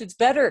 except it's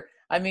better.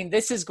 I mean,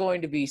 this is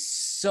going to be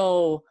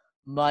so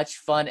much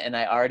fun, and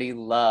I already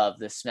love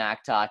the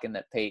smack talking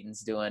that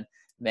Peyton's doing.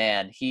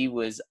 Man, he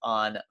was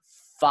on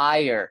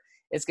fire.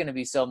 It's going to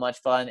be so much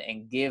fun,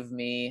 and give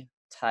me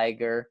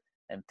Tiger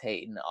and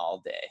Peyton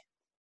all day.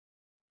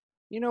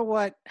 You know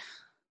what?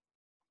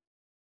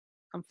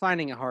 I'm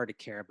finding it hard to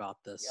care about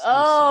this.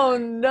 Oh,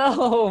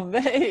 no,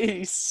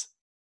 Mace.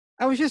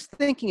 I was just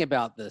thinking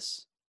about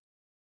this.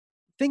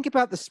 Think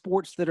about the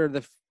sports that are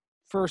the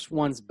first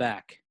ones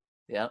back.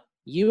 Yeah.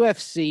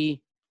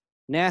 UFC,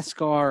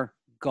 NASCAR,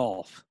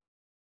 golf.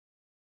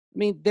 I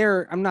mean,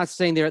 I'm not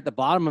saying they're at the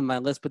bottom of my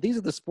list, but these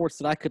are the sports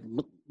that I could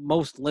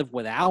most live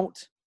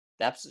without.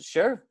 That's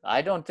sure.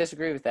 I don't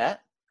disagree with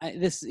that.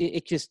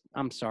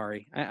 I'm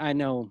sorry. I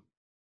know.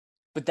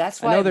 But that's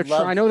why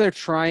I know they're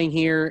trying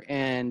here,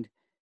 and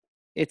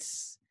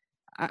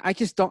I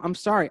just don't. I'm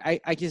sorry.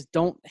 I just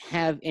don't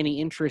have any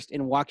interest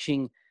in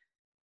watching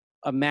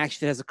a match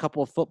that has a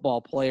couple of football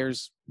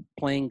players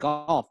playing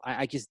golf.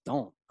 I just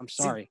don't. I'm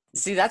sorry.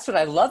 See, that's what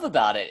I love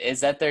about it,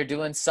 is that they're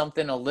doing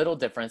something a little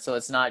different. So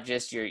it's not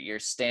just your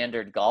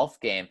standard golf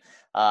game.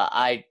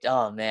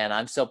 Oh man,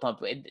 I'm so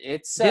pumped.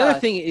 It's the other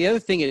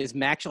thing is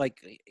match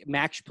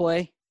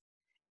play.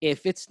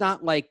 If it's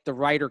not like the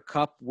Ryder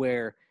Cup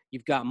where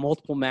you've got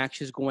multiple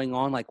matches going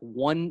on, like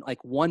one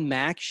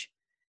match,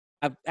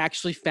 I've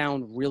actually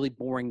found really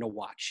boring to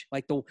watch.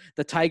 Like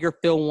the Tiger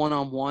Phil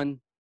 1-on-1,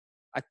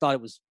 I thought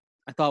it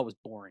was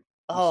boring.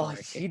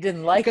 You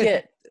didn't like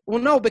it? Well,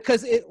 no,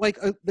 because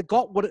the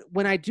golf.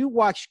 When I do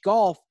watch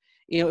golf,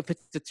 if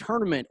it's the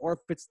tournament or if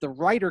it's the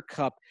Ryder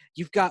Cup,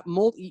 you've got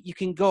you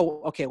can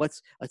go, okay,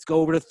 let's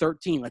go over to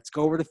 13. Let's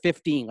go over to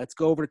 15. Let's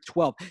go over to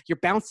 12. You're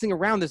bouncing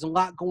around. There's a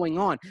lot going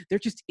on. There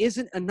just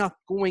isn't enough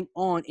going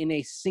on in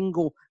a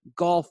single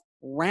golf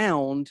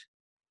round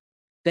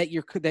that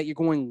you're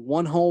going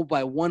one hole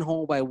by one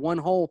hole by one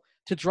hole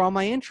to draw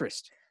my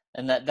interest.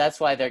 And that's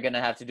why they're going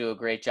to have to do a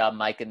great job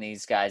miking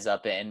these guys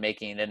up and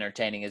making it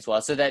entertaining as well,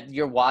 so that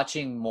you're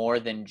watching more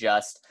than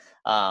just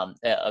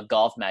a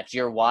golf match.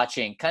 You're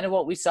watching kind of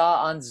what we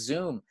saw on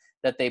Zoom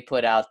that they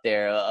put out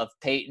there of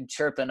Peyton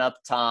chirping up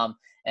Tom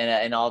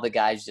and all the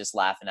guys just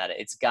laughing at it.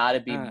 It's got to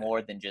be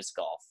more than just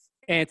golf.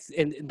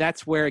 And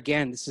that's where,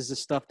 again, this is the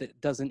stuff that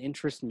doesn't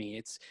interest me.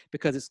 It's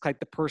because it's like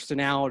the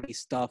personality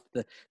stuff,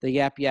 the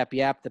yap,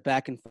 the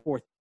back and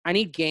forth. I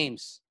need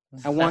games.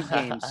 I want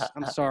games.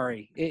 I'm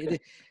sorry.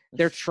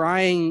 They're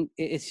trying.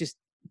 It's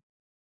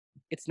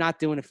not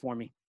doing it for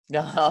me.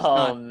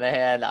 Oh,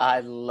 man, I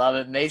love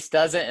it. Mace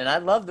doesn't, and I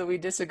love that we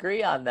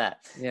disagree on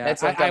that. Yeah,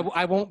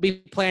 I won't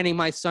be planning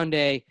my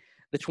Sunday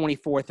the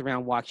 24th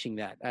around watching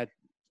that.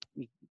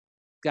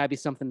 Got to be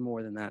something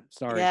more than that.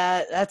 Sorry.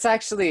 Yeah, that's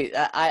actually –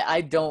 I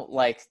don't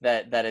like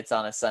that it's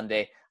on a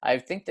Sunday. I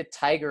think the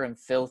Tiger and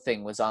Phil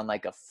thing was on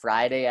like a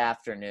Friday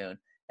afternoon,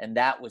 and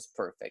that was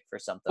perfect for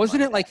something.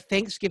 Wasn't it like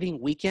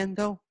Thanksgiving weekend,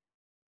 though?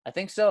 I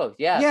think so,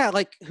 yeah. Yeah,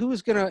 like who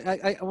was going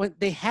to –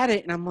 they had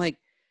it, and I'm like,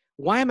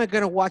 why am I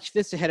going to watch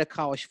this ahead of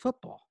college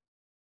football?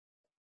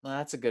 Well,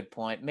 that's a good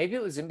point. Maybe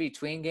it was in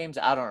between games.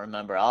 I don't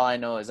remember. All I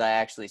know is I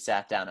actually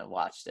sat down and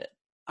watched it.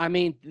 I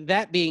mean,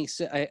 that being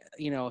said,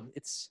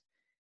 it's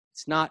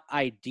not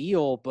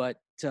ideal, but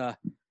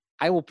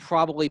I will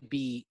probably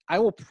be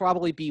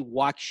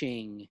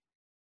watching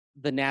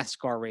the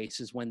NASCAR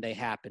races when they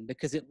happen,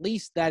 because at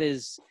least that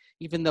is,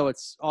 even though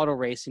it's auto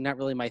racing, not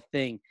really my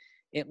thing,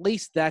 at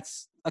least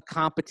that's a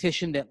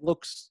competition that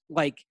looks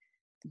like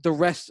the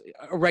rest,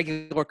 a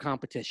regular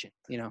competition,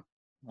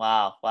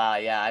 Wow.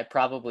 Yeah, I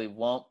probably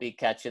won't be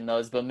catching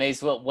those. But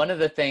Mace, one of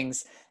the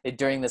things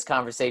during this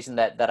conversation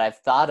that I've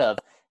thought of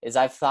is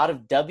I've thought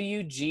of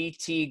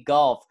WGT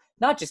golf,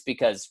 not just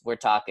because we're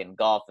talking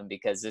golf and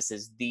because this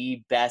is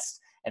the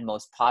best and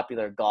most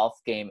popular golf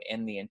game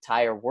in the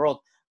entire world,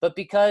 but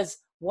because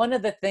one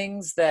of the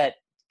things that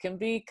can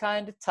be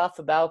kind of tough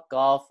about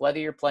golf, whether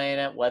you're playing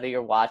it, whether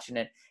you're watching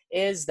it,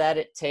 is that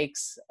it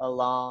takes a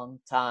long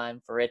time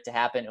for it to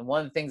happen. And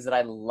one of the things that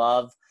I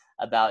love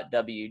about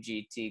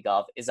WGT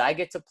golf is I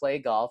get to play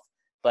golf,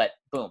 but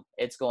boom,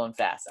 it's going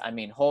fast. I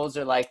mean, holes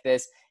are like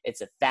this.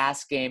 It's a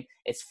fast game.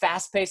 It's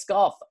fast-paced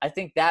golf. I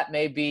think that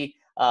may be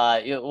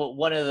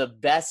one of the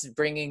best,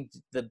 bringing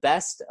the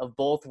best of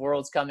both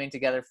worlds coming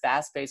together.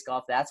 Fast-paced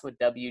golf. That's what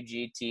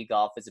WGT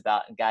golf is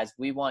about. And guys,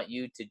 we want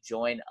you to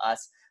join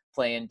us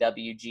playing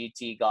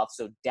WGT golf.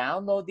 So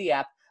download the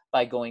app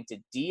by going to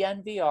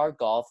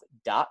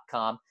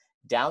DNVRgolf.com.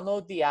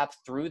 Download the app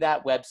through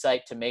that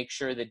website to make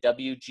sure that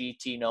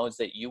WGT knows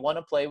that you want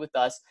to play with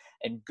us,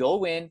 and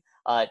go in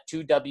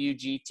to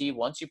WGT.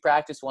 Once you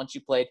practice, once you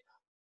played,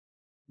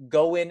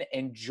 go in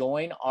and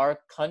join our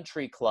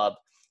country club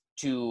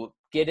to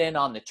get in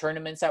on the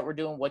tournaments that we're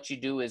doing. What you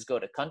do is go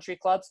to country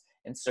clubs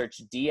and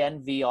search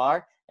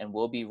DNVR, and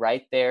we'll be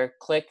right there.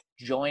 Click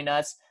join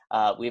us.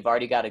 We've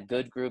already got a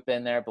good group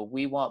in there, but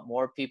we want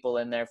more people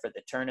in there for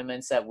the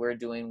tournaments that we're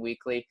doing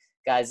weekly.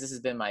 Guys, this has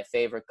been my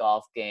favorite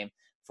golf game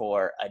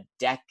for a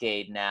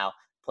decade now.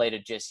 Played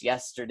it just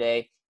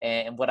yesterday.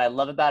 And what I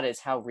love about it is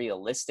how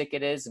realistic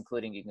it is,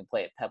 including you can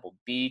play at Pebble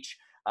Beach,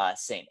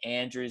 St.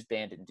 Andrews,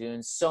 Bandon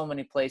Dunes, so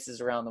many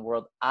places around the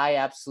world. I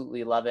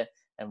absolutely love it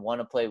and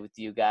want to play with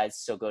you guys.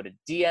 So go to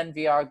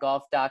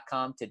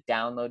DNVRgolf.com to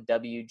download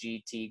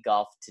WGT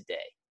Golf today.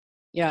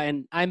 Yeah,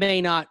 and I may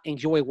not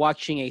enjoy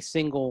watching a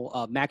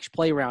single match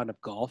play round of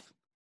golf,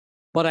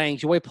 but I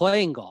enjoy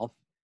playing golf.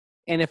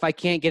 And if I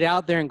can't get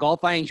out there and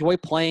golf, I enjoy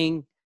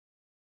playing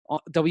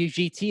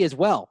WGT as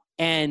well.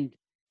 And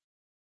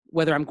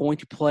whether I'm going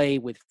to play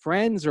with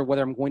friends or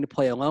whether I'm going to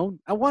play alone,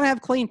 I want to have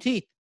clean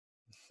teeth.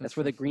 That's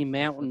where the Green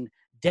Mountain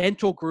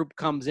Dental Group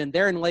comes in.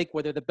 They're in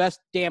Lakewood. They're the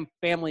best damn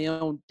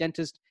family-owned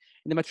dentist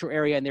in the metro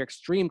area, and they're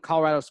extreme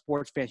Colorado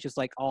sports fans, just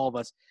like all of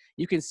us.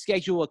 You can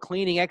schedule a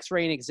cleaning,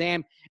 x-ray, and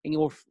exam, and you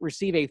will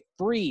receive a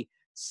free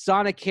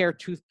Sonicare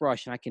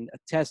toothbrush. And I can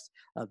attest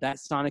that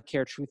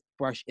Sonicare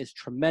toothbrush is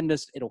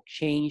tremendous. It'll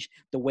change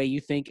the way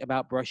you think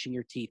about brushing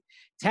your teeth.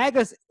 Tag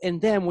us, and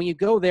then when you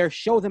go there,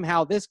 show them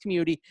how this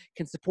community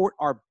can support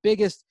our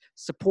biggest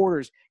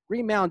supporters.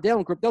 Green Mountain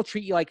Dental Group, they'll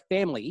treat you like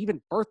family.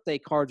 Even birthday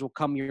cards will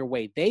come your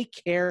way. They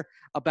care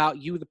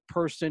about you, the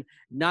person,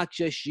 not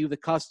just you, the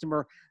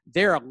customer.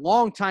 They're a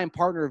longtime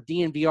partner of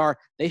DNVR.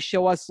 They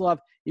show us love.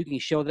 You can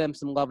show them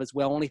some love as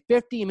well. Only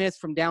 15 minutes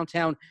from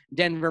downtown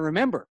Denver.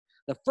 Remember,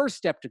 the first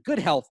step to good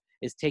health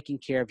is taking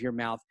care of your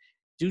mouth.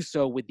 Do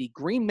so with the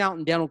Green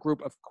Mountain Dental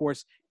Group, of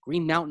course,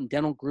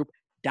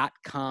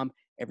 greenmountaindentalgroup.com.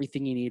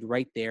 Everything you need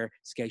right there.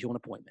 Schedule an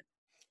appointment.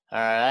 All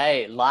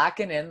right,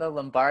 locking in the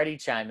Lombardi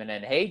chiming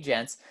in. Hey,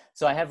 gents.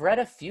 So I have read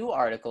a few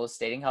articles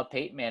stating how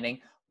Peyton Manning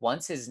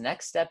wants his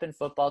next step in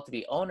football to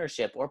be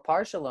ownership or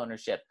partial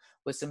ownership,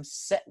 with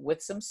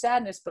some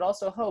sadness, but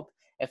also hope.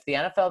 If the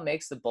NFL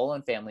makes the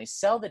Bolin family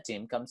sell the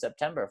team come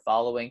September,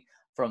 following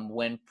from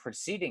when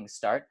proceedings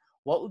start,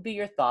 what would be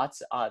your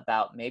thoughts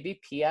about maybe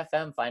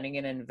PFM finding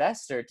an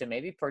investor to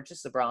maybe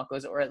purchase the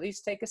Broncos or at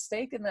least take a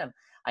stake in them?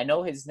 I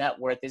know his net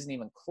worth isn't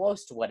even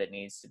close to what it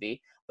needs to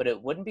be, but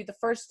it wouldn't be the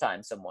first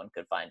time someone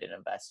could find an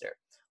investor.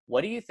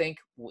 What do you think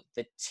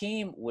the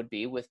team would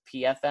be with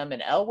PFM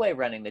and Elway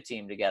running the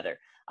team together?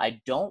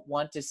 I don't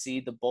want to see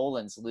the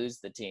Bolins lose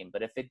the team,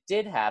 but if it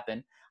did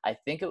happen, I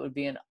think it would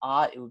be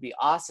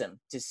awesome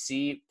to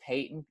see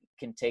Peyton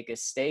can take a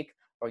stake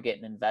or get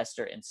an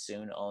investor and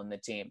soon own the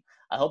team.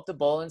 I hope the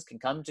Bolins can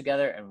come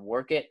together and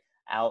work it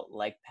out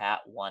like Pat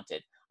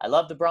wanted. I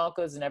love the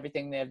Broncos and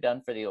everything they have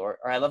done for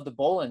I love the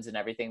Bolins and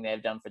everything they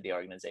have done for the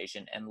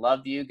organization, and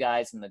love you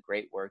guys and the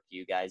great work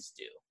you guys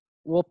do.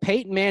 Well,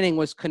 Peyton Manning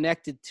was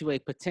connected to a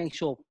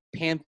potential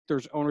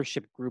Panthers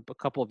ownership group a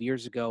couple of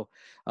years ago,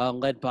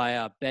 led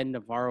by Ben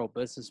Navarro,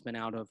 businessman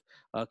out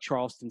of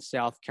Charleston,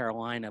 South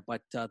Carolina.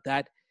 But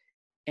that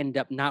ended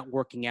up not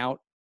working out.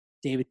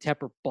 David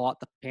Tepper bought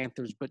the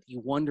Panthers, but you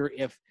wonder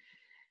if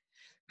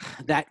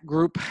that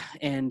group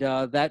and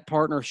that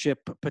partnership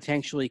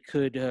potentially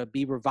could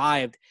be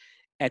revived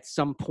at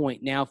some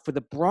point. Now, for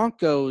the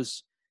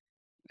Broncos,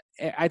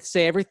 I'd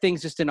say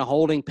everything's just in a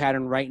holding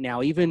pattern right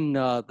now, even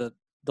the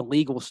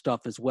legal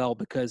stuff as well,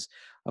 because,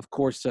 of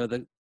course,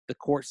 the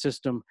court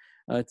system,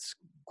 it's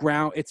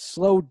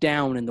slowed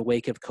down in the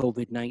wake of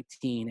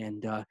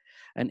COVID-19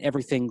 and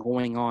everything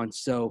going on.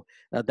 So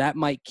that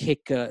might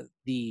kick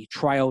the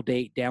trial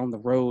date down the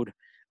road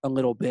a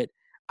little bit.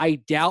 I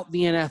doubt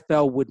the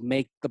NFL would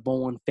make the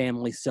Bolin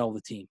family sell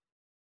the team.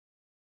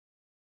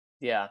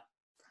 Yeah.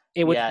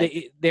 It would.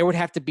 Yeah. There would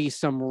have to be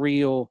some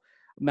real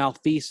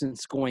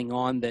malfeasance going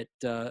on that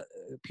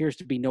appears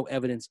to be no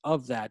evidence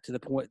of that, to the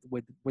point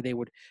where they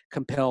would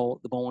compel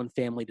the Bolin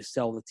family to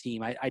sell the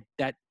team.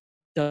 That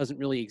doesn't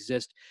really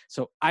exist.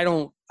 So I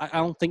don't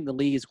think the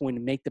league is going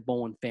to make the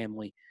Bolin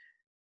family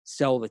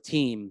sell the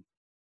team.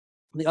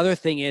 The other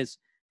thing is,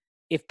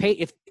 if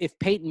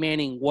Peyton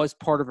Manning was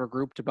part of a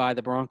group to buy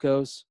the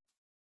Broncos,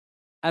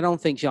 I don't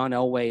think John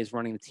Elway is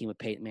running the team with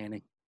Peyton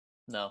Manning.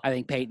 No. I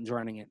think Peyton's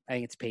running it. I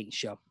think it's Peyton's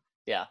show.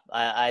 Yeah,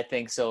 I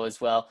think so as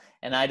well.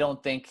 And I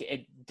don't think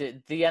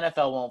the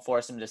NFL won't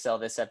force him to sell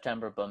this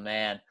September, but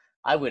man,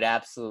 I would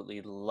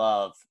absolutely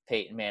love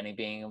Peyton Manning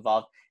being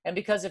involved. And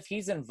because if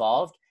he's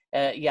involved,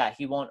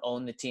 he won't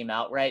own the team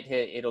outright.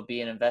 It'll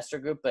be an investor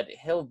group, but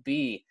he'll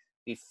be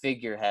the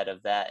figurehead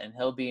of that, and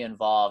he'll be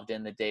involved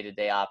in the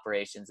day-to-day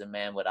operations. And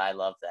man, would I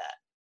love that.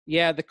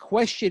 Yeah, the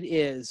question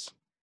is,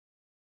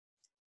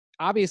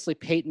 obviously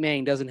Peyton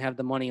Manning doesn't have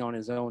the money on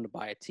his own to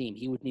buy a team.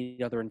 He would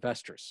need other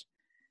investors.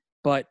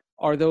 But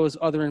are those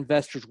other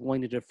investors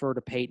willing to defer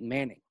to Peyton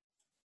Manning?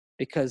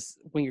 Because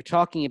when you're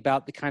talking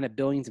about the kind of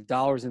billions of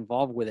dollars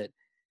involved with it,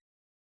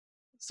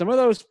 some of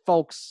those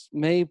folks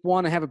may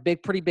want to have a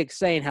pretty big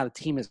say in how the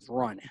team is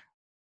run.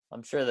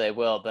 I'm sure they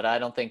will, but I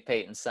don't think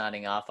Peyton's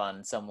signing off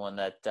on someone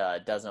that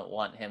doesn't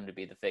want him to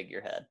be the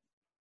figurehead.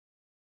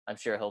 I'm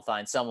sure he'll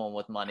find someone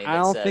with money that I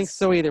don't think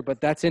so either,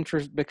 but that's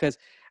interesting because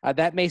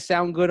that may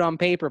sound good on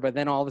paper, but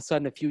then all of a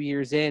sudden a few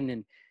years in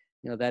and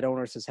that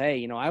owner says,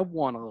 hey, I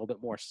want a little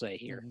bit more say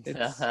here.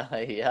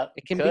 Yep.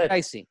 It can be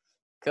dicey.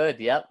 Could.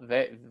 Yep.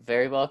 Very,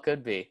 very well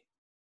could be.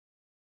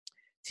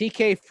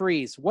 TK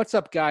Freeze. What's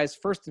up, guys?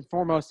 First and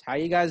foremost, how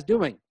you guys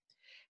doing?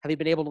 Have you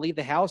been able to leave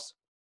the house?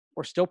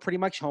 We're still pretty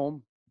much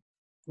home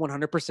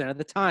 100% of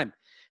the time.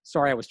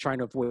 Sorry, I was trying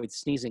to avoid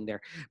sneezing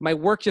there. My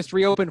work just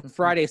reopened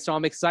Friday, so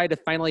I'm excited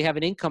to finally have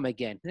an income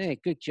again. Hey,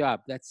 good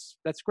job. That's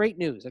great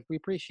news. We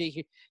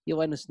appreciate you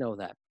letting us know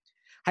that.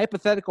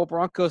 Hypothetical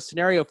Broncos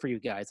scenario for you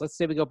guys. Let's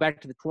say we go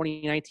back to the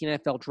 2019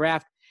 NFL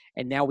draft,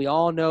 and now we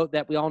all know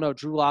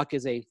Drew Lock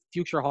is a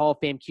future Hall of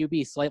Fame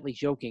QB, slightly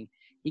joking.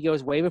 He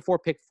goes way before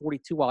pick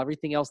 42 while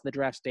everything else in the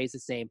draft stays the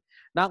same.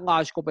 Not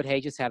logical, but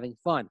hey, just having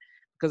fun.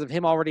 Because of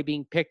him already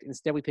being picked,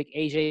 instead we pick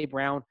A.J.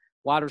 Brown,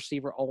 wide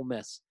receiver, Ole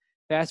Miss.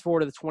 Fast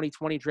forward to the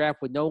 2020 draft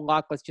with no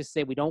Lock. Let's just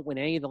say we don't win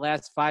any of the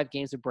last 5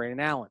 games with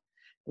Brandon Allen.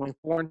 Going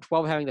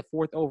 4-12, having the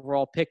 4th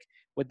overall pick.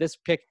 With this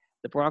pick,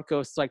 the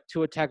Broncos select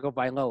Tua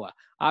Tagovailoa.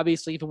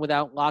 Obviously, even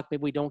without Lock,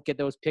 maybe we don't get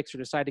those picks or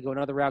decide to go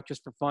another route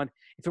just for fun.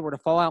 If it were to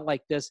fall out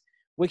like this,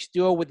 which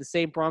duo with the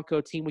same Bronco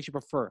team would you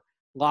prefer?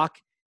 Lock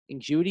and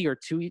Judy or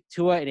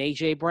Tua and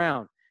A.J.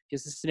 Brown?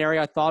 Just a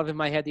scenario I thought of in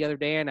my head the other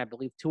day, and I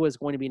believe Tua is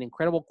going to be an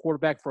incredible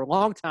quarterback for a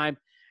long time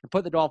and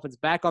put the Dolphins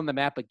back on the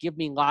map, but give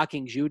me Lock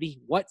and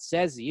Judy. What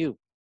says you?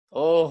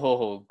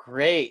 Oh,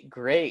 great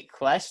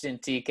question,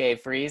 TK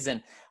Freeze.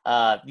 And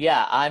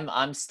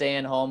I'm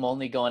staying home,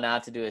 only going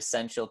out to do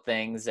essential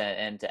things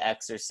and to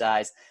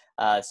exercise,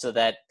 so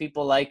that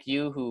people like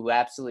you who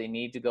absolutely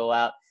need to go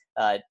out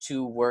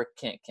to work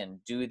can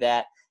do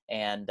that,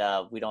 and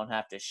we don't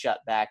have to shut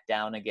back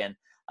down again.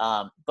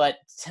 But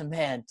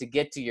to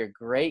get to your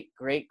great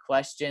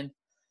question,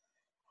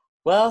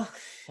 Well,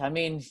 I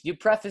mean, you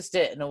prefaced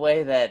it in a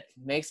way that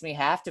makes me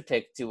have to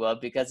pick Tua,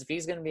 because if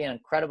he's going to be an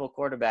incredible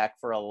quarterback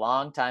for a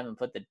long time and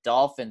put the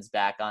Dolphins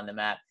back on the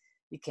map,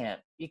 you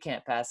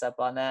can't pass up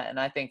on that. And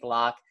I think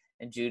Locke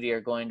and Judy are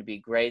going to be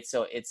great.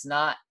 So it's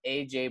not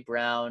AJ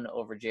Brown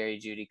over Jerry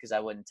Judy, because I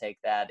wouldn't take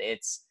that.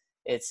 It's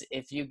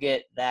if you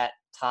get that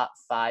top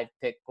 5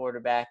 pick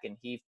quarterback and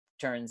he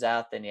turns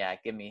out, then yeah,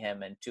 give me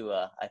him and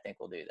Tua. I think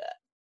we'll do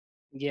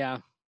Yeah,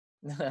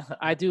 that.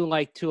 I do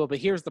like Tua, but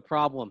here's the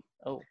problem.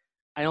 Oh,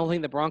 I don't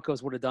think the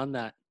Broncos would have done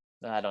that.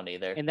 I don't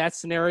either. In that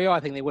scenario, I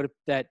think they would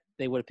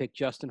have picked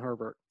Justin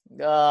Herbert.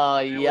 Oh,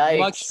 I yikes. would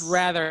much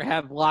rather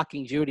have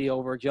Locking Judy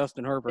over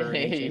Justin Herbert. And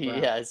AJ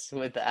Brown. Yes,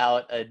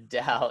 without a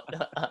doubt.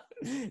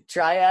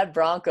 Triad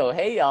Bronco.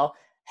 Hey, y'all.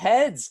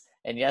 Heads.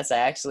 And yes, I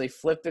actually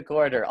flipped a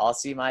quarter. I'll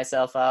see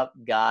myself up.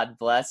 God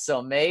bless.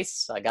 So,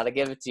 Mace, I got to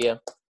give it to you.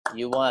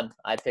 You won.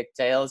 I picked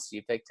tails.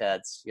 You picked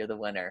heads. You're the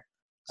winner.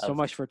 So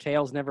much for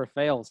tails never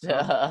fails.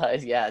 Huh?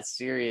 Yeah,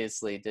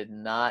 seriously. Did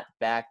not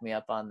back me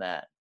up on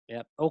that.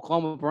 Yep.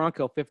 Oklahoma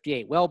Bronco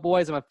 58. Well,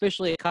 boys, I'm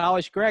officially a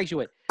college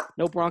graduate.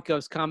 No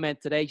Broncos comment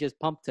today. Just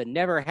pumped to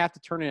never have to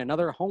turn in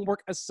another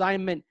homework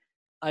assignment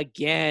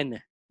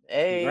again.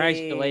 Hey.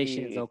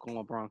 Congratulations,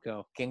 Oklahoma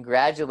Bronco.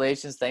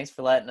 Congratulations. Thanks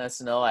for letting us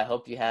know. I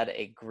hope you had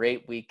a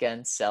great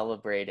weekend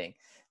celebrating.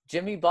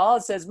 Jimmy Ball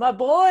says, my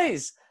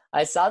boys,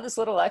 I saw this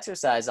little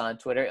exercise on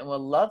Twitter and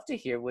would love to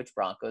hear which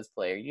Broncos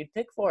player you'd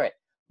pick for it.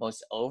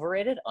 Most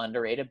overrated,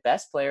 underrated,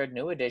 best player,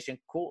 new addition,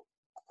 cool.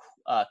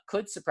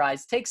 Could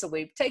surprise, takes a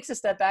leap, takes a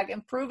step back,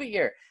 and prove it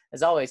here.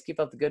 As always, keep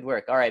up the good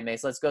work. All right,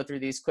 Mace, let's go through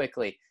these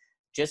quickly.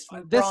 Just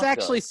for this Broncos.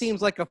 Actually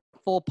seems like a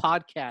full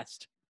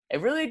podcast. It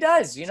really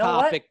does. You know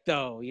topic, what?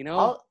 Though, you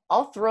know,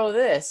 I'll throw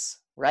this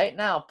right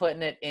now,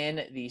 putting it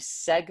in the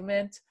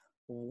segment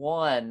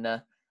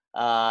 1.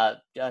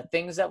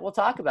 Things that we'll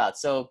talk about.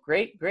 So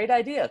great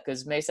idea.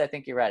 Because Mace, I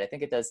think you're right. I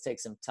think it does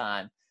take some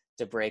time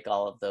to break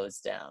all of those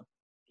down.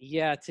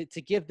 Yeah,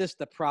 to give this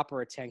the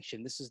proper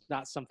attention. This is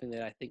not something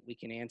that I think we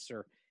can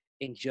answer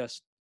in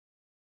just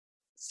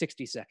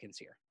 60 seconds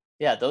here.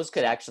 Yeah, those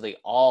could actually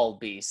all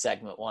be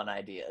segment 1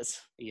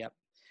 ideas. Yep.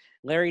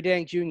 Larry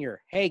Dang Jr.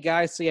 Hey,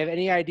 guys, so you have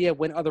any idea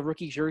when other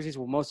rookie jerseys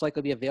will most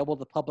likely be available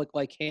to the public,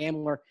 like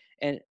Hamler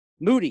and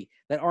Moody,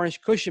 that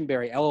orange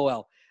cushionberry,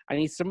 LOL. I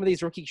need some of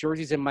these rookie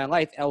jerseys in my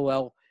life,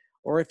 LOL.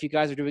 Or if you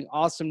guys are doing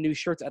awesome new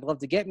shirts, I'd love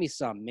to get me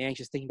some. Man,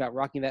 just thinking about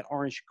rocking that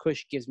orange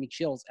cush gives me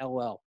chills,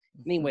 LOL.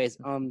 Anyways,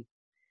 can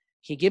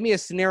you give me a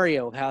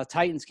scenario of how the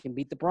Titans can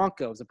beat the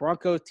Broncos? The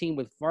Broncos team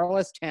with far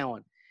less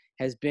talent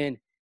has been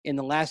in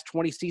the last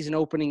 20 season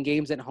opening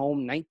games at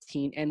home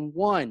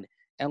 19-1.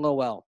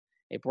 LOL.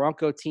 A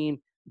Bronco team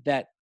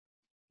that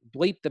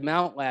bleeped them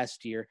out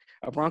last year.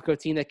 A Bronco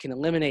team that can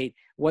eliminate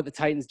what the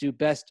Titans do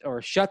best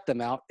or shut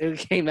them out. It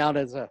came out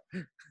as it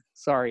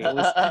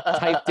was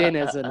typed in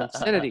as an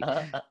obscenity.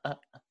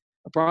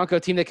 A Bronco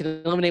team that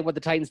can eliminate what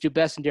the Titans do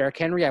best in Derrick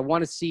Henry. I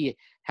want to see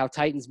how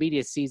Titans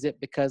media sees it,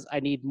 because I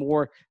need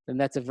more than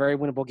that's a very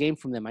winnable game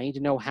from them. I need to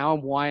know how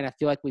and why, and I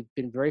feel like we've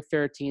been very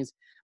fair teams,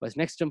 but it's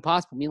next to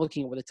impossible. Me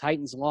looking at what the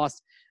Titans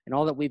lost and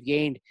all that we've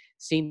gained,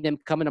 seeing them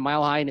come in a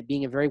mile high and it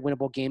being a very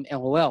winnable game,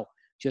 LOL.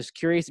 Just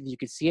curious if you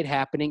could see it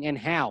happening and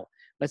how.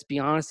 Let's be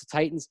honest, the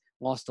Titans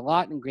lost a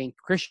lot and gained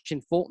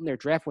Christian Fulton. Their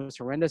draft was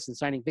horrendous, and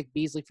signing Vic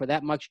Beasley for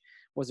that much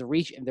was a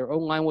reach, and their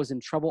O-line was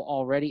in trouble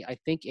already. I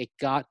think it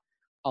got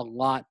a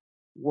lot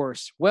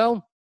worse.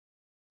 Well,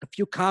 a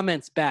few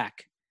comments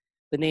back,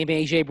 the name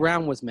A.J.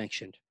 Brown was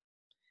mentioned.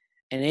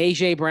 And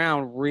A.J.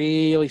 Brown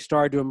really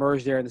started to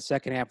emerge there in the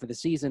second half of the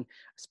season,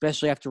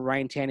 especially after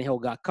Ryan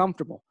Tannehill got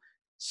comfortable.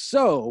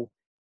 So,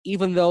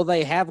 even though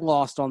they have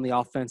lost on the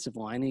offensive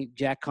line,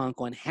 Jack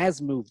Conklin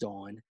has moved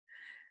on,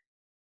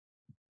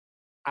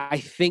 I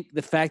think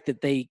the fact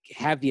that they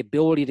have the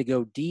ability to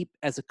go deep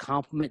as a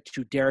compliment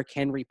to Derrick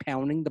Henry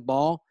pounding the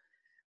ball,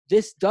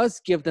 this does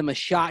give them a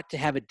shot to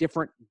have a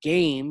different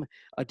game,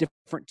 a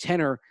different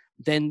tenor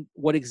than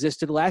what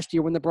existed last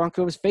year when the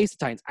Broncos faced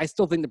the Titans. I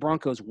still think the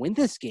Broncos win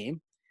this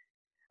game.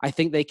 I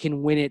think they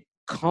can win it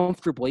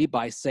comfortably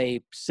by,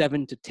 say,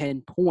 7 to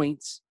 10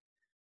 points.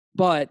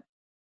 But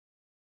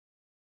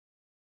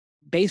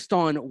based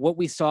on what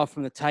we saw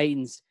from the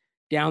Titans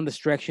down the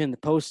stretch in the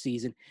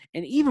postseason,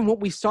 and even what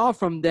we saw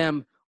from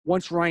them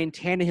once Ryan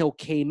Tannehill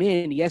came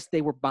in, yes,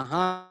 they were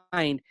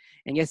behind,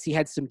 and yes, he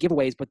had some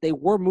giveaways, but they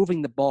were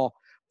moving the ball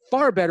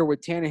far better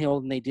with Tannehill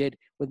than they did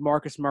with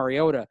Marcus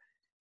Mariota.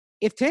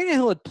 If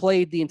Tannehill had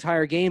played the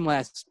entire game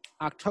last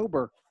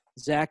October,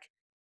 Zach,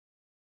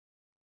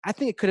 I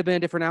think it could have been a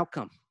different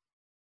outcome.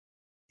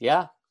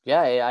 Yeah.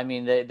 I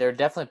mean, they're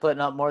definitely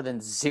putting up more than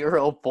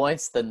 0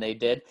 points than they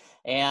did.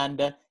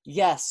 And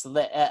yes,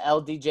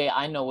 LDJ,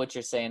 I know what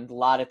you're saying. A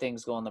lot of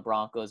things going the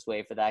Broncos'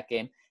 way for that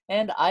game.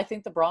 And I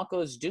think the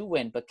Broncos do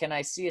win. But can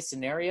I see a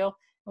scenario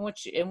in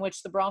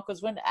which the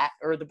Broncos win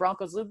or the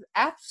Broncos lose?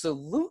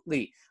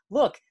 Absolutely.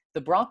 Look,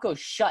 the Broncos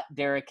shut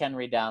Derrick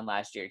Henry down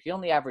last year. He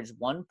only averaged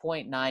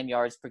 1.9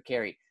 yards per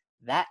carry.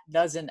 That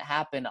doesn't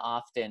happen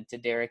often to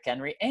Derrick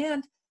Henry.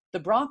 And the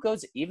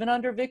Broncos, even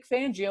under Vic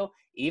Fangio,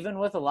 even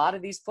with a lot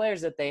of these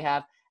players that they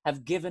have,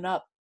 have given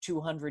up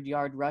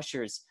 200-yard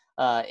rushers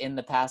in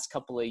the past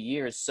couple of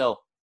years. So,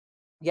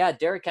 yeah,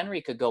 Derrick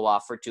Henry could go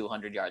off for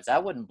 200 yards.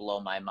 That wouldn't blow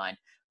my mind.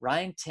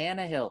 Ryan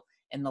Tannehill,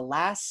 in the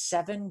last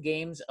 7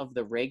 games of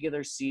the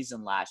regular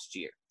season last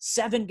year,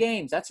 7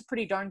 games, that's a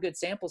pretty darn good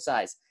sample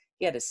size.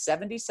 He had a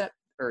 69%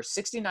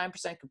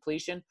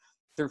 completion,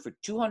 threw for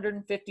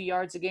 250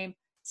 yards a game,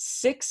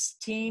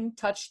 16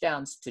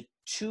 touchdowns to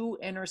 2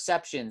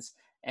 interceptions,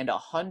 and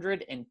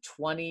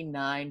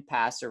 129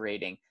 passer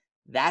rating.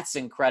 That's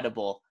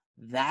incredible.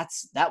 That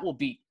will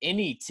beat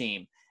any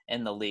team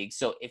in the league.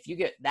 So if you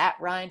get that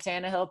Ryan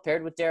Tannehill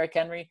paired with Derrick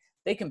Henry,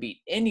 they can beat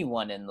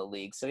anyone in the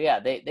league. So yeah,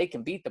 they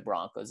can beat the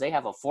Broncos. They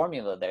have a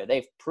formula there.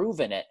 They've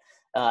proven it.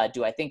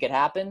 Do I think it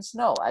happens?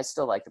 No, I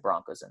still like the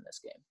Broncos in this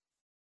game.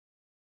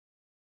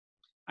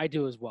 I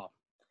do as well.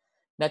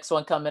 Next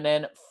one coming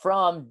in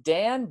from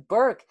Dan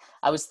Burke.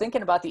 I was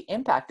thinking about the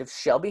impact of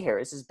Shelby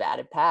Harris's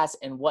batted pass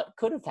and what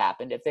could have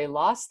happened if they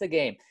lost the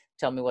game.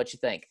 Tell me what you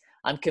think.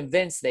 I'm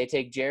convinced they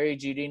take Jerry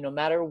Jeudy no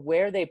matter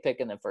where they pick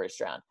in the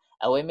first round.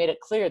 Elway made it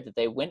clear that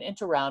they went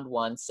into round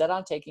 1 set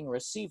on taking a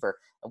receiver,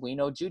 and we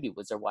know Jeudy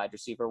was their wide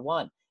receiver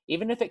 1.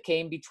 Even if it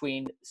came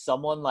between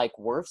someone like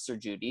Wirfs or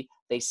Jeudy,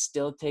 they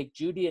still take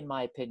Jeudy in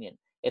my opinion.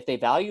 If they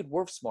valued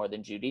Wirfs more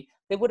than Jeudy,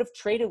 they would have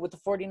traded with the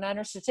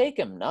 49ers to take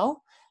him,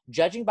 no?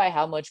 Judging by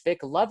how much Vic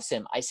loves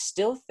him, I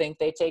still think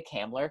they take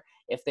Hamler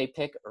if they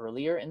pick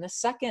earlier in the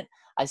second.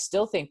 I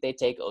still think they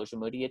take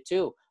Ojemudia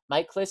too.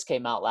 Mike Kliss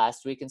came out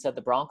last week and said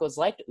the Broncos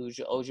liked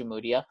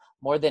Ojemudia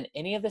more than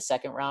any of the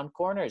second-round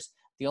corners.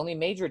 The only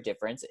major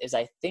difference is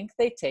I think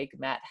they take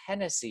Matt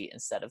Hennessy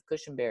instead of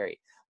Cushenberry.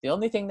 The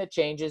only thing that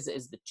changes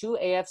is the 2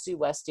 AFC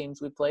West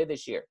teams we play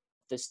this year.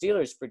 The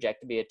Steelers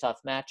project to be a tough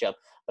matchup,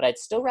 but I'd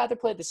still rather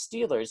play the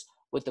Steelers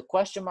with the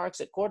question marks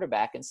at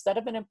quarterback instead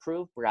of an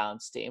improved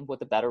Browns team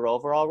with a better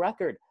overall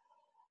record.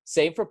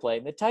 Same for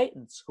playing the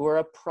Titans, who are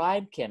a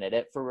prime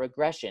candidate for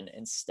regression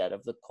instead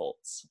of the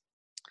Colts.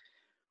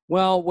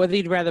 Well, whether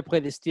you'd rather play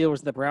the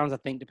Steelers or the Browns, I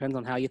think depends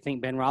on how you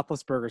think Ben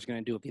Roethlisberger is going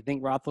to do. If you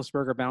think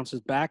Roethlisberger bounces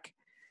back,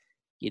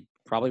 you'd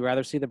probably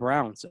rather see the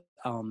Browns.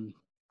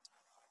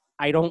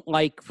 I don't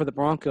like for the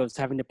Broncos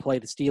having to play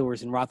the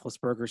Steelers in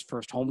Roethlisberger's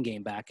first home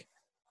game back.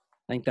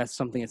 I think that's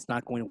something that's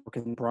not going to work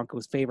in the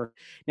Broncos' favor.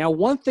 Now,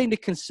 one thing to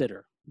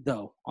consider,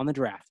 though, on the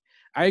draft,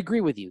 I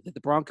agree with you that the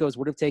Broncos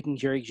would have taken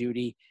Jerry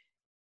Jeudy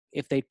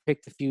if they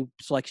picked a few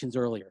selections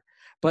earlier.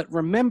 But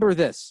remember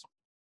this.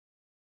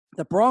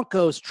 The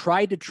Broncos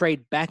tried to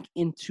trade back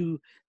into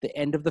the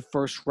end of the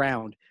first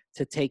round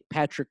to take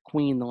Patrick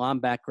Queen, the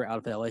linebacker out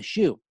of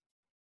LSU.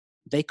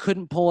 They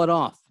couldn't pull it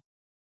off,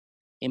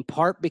 in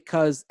part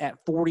because at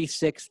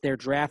 46, their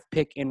draft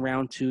pick in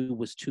round 2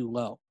 was too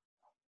low.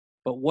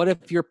 But what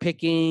if you're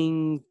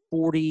picking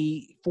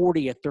 40th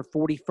or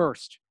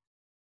 41st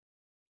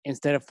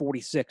instead of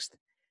 46th?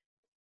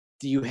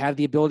 Do you have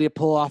the ability to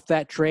pull off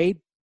that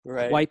trade?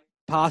 Right. Quite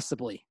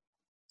possibly.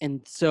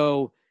 And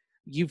so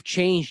you've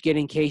changed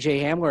getting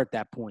KJ Hamler at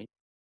that point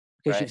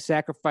because you've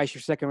sacrificed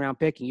your second-round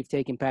pick and you've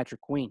taken Patrick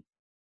Queen.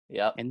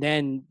 Yep. And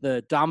then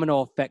the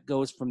domino effect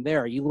goes from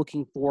there. Are you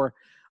looking for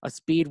a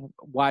speed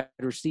wide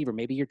receiver?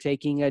 Maybe you're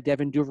taking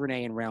Devin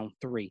Duvernay in round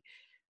 3.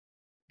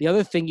 The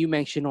other thing you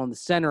mentioned on the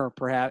center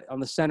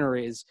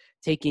is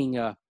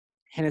taking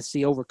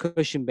Hennessy over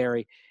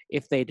Cushenberry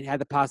if they'd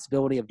had the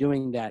possibility of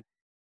doing that.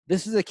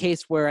 This is a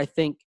case where I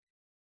think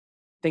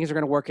things are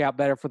going to work out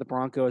better for the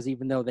Broncos,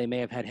 even though they may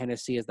have had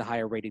Hennessy as the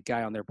higher rated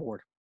guy on their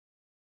board.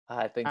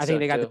 I think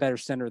they got the better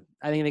center.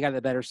 I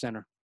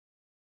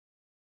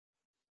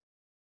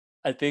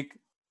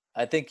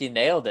think you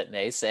nailed it,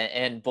 Mace.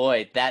 And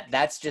boy,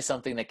 that's just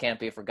something that can't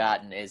be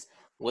forgotten is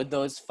would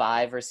those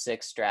 5 or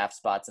 6 draft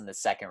spots in the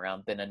second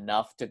round been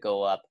enough to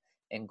go up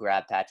and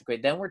grab Patrick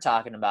Queen? Then we're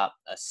talking about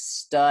a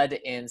stud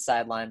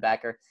inside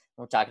linebacker.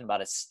 We're talking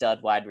about a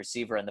stud wide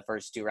receiver in the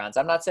first 2 rounds.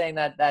 I'm not saying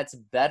that that's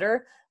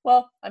better.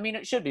 Well, I mean,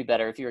 it should be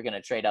better if you were going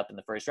to trade up in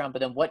the first round.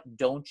 But then what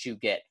don't you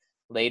get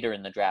later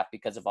in the draft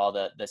because of all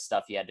the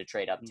stuff you had to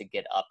trade up to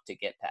get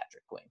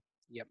Patrick Queen?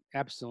 Yep,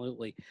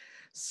 absolutely.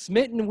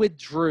 Smitten with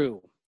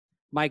Drew.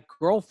 My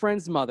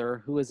girlfriend's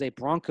mother, who is a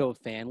Bronco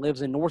fan,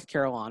 lives in North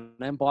Carolina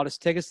and bought us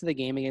tickets to the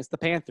game against the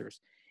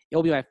Panthers.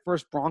 It'll be my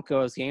first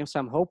Broncos game, so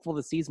I'm hopeful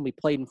the season will be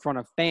played in front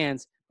of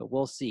fans, but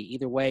we'll see.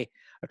 Either way,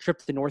 a trip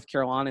to North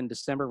Carolina in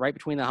December, right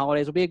between the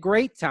holidays, will be a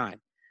great time.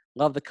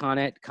 Love the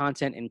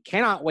content and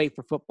cannot wait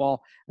for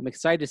football. I'm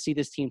excited to see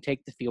this team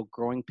take the field,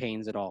 growing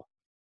pains at all.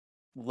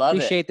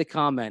 Appreciate the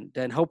comment,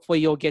 and hopefully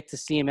you'll get to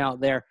see him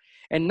out there.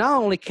 And not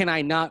only can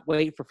I not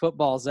wait for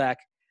football, Zach,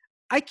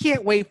 I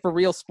can't wait for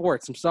real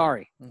sports. I'm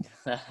sorry.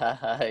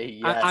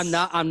 Yes.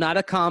 I'm not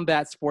a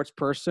combat sports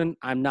person.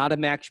 I'm not a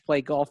match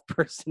play golf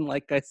person,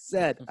 like I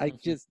said.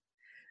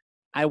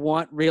 I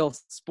want real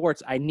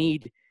sports. I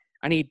need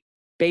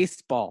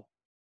baseball,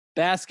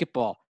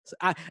 basketball.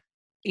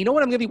 You know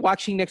what I'm going to be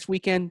watching next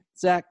weekend,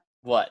 Zach?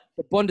 What?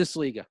 The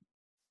Bundesliga.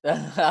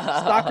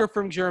 Soccer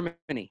from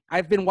Germany.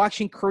 I've been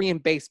watching Korean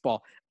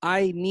baseball.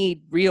 I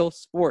need real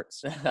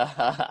sports.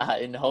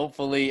 And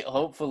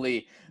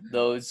hopefully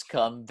those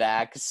come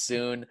back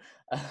soon.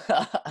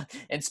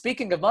 And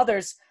speaking of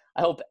mothers,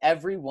 I hope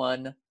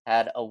everyone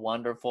had a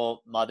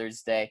wonderful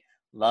Mother's Day.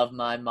 Love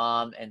my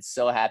mom and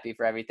so happy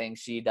for everything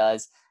she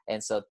does.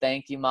 And so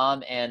thank you,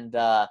 Mom. And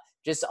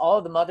just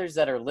all the mothers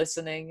that are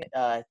listening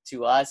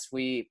to us,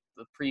 we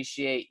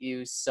appreciate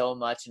you so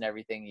much and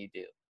everything you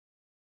do.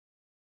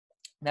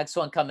 Next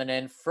one coming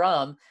in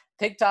from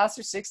Pig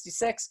Tosser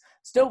 66.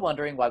 Still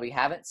wondering why we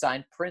haven't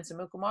signed Prince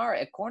Amukamara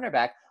at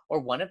cornerback or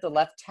one of the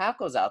left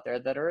tackles out there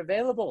that are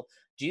available.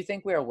 Do you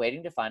think we are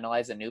waiting to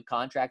finalize a new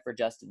contract for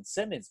Justin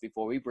Simmons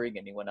before we bring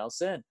anyone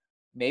else in?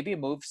 Maybe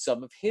move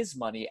some of his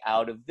money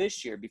out of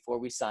this year before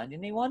we sign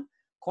anyone?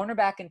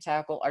 Cornerback and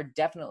tackle are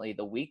definitely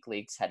the weak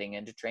links heading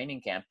into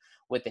training camp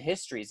with the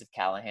histories of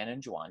Callahan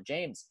and Juwan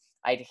James.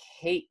 I'd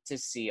hate to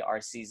see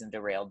our season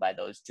derailed by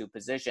those two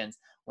positions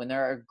when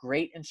there are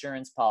great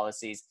insurance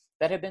policies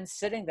that have been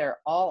sitting there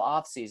all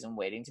offseason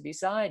waiting to be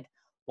signed.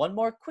 One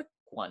more quick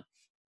one.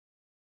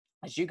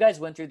 As you guys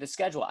went through the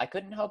schedule, I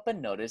couldn't help but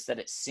notice that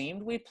it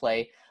seemed we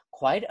play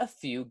quite a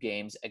few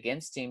games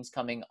against teams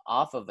coming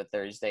off of a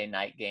Thursday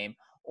night game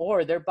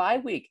or their bye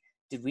week.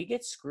 Did we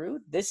get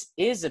screwed? This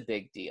is a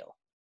big deal.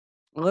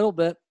 A little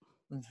bit.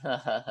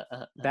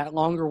 That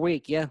longer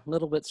week. Yeah, a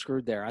little bit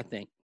screwed there, I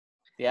think.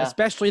 Yeah.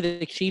 Especially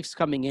the Chiefs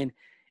coming in.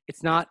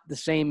 It's not the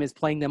same as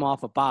playing them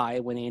off a bye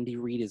when Andy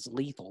Reid is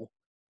lethal,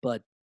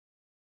 but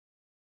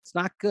it's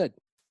not good.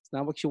 It's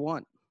not what you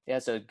want. Yeah,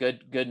 so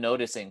good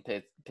noticing,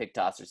 Pig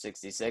Tosser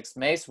 66.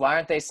 Mace, why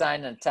aren't they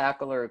signing a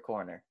tackle or a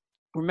corner?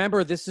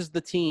 Remember, this is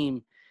the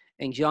team,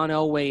 and John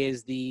Elway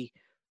is the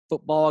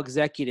football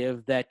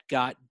executive that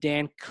got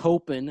Dan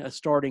Copen, a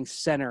starting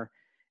center,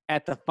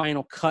 at the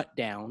final cut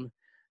down,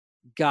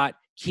 got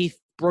Keith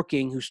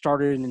Brooking, who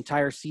started an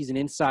entire season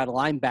inside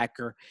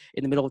linebacker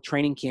in the middle of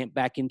training camp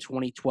back in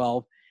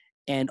 2012,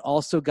 and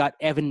also got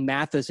Evan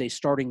Mathis, a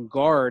starting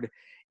guard,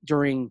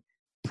 during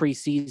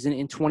preseason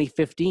in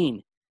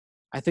 2015.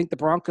 I think the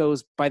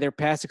Broncos, by their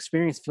past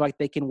experience, feel like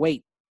they can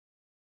wait.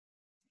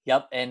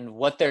 Yep, and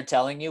what they're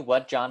telling you,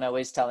 what John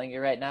Elway's telling you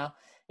right now,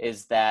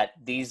 is that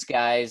these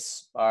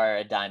guys are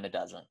a dime a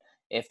dozen.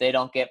 If they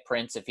don't get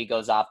Prince, if he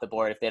goes off the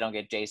board, if they don't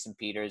get Jason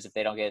Peters, if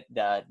they don't get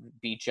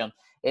Beachum,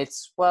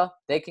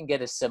 they can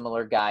get a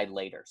similar guy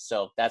later.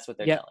 So that's what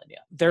they're telling you.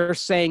 They're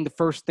saying the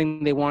first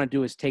thing they want to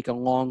do is take a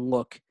long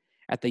look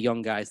at the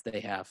young guys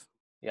they have.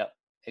 Yep,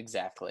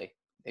 exactly.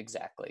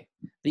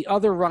 The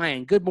other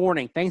Ryan, good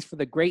morning. Thanks for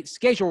the great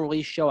schedule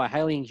release show. I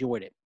highly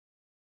enjoyed it.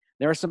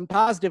 There are some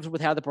positives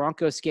with how the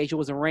Broncos schedule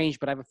was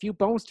arranged, but I have a few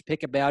bones to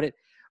pick about it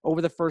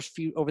over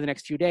the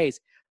next few days.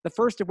 The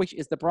first of which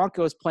is the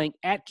Broncos playing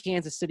at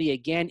Kansas City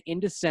again in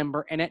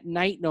December and at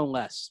night, no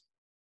less.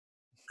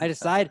 I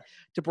decided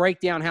to break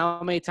down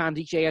how many times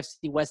each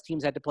AFC West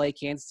teams had to play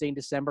Kansas City in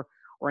December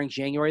or in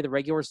January, the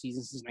regular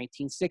season since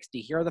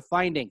 1960. Here are the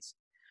findings.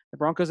 The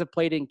Broncos have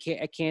played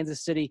at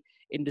Kansas City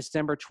in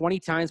December 20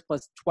 times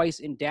plus twice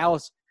in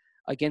Dallas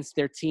against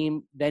their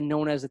team then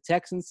known as the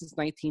Texans since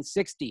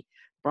 1960.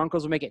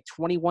 Broncos will make it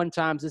 21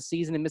 times this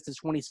season and missed the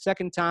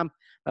 22nd time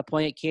by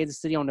playing at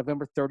Kansas City on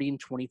November 30 in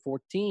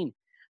 2014.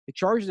 The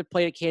Chargers have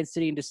played at Kansas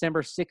City in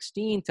December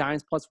 16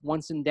 times plus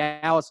once in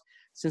Dallas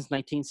since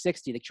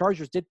 1960. The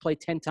Chargers did play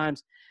 10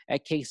 times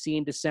at KC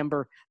in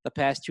December the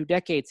past 2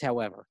 decades,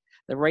 however.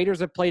 The Raiders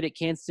have played at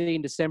Kansas City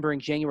in December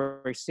and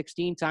January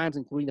 16 times,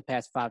 including the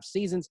past 5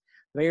 seasons.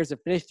 The Raiders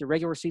have finished the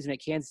regular season at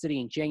Kansas City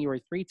in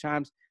January 3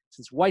 times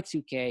since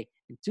Y2K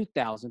in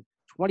 2000,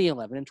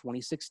 2011, and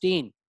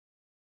 2016.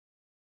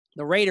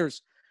 The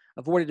Raiders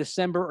avoided a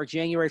December or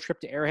January trip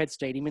to Arrowhead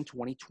Stadium in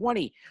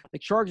 2020. The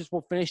Chargers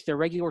will finish their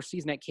regular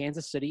season at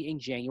Kansas City in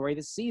January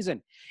this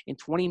season. In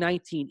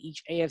 2019,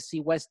 each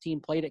AFC West team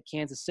played at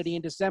Kansas City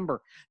in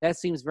December. That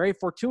seems very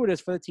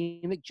fortuitous for the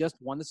team that just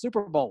won the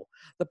Super Bowl.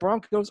 The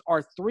Broncos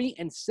are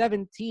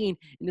 3-17 in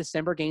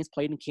December games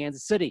played in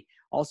Kansas City.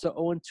 Also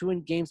 0-2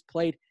 in games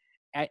played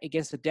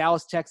against the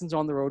Dallas Texans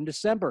on the road in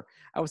December.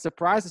 I was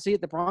surprised to see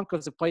that the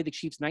Broncos have played the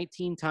Chiefs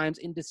 19 times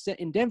in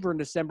Denver in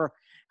December.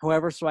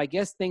 However, so I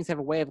guess things have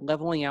a way of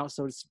leveling out,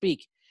 so to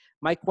speak.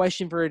 My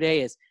question for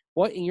today is,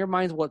 what in your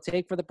minds will it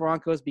take for the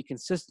Broncos to be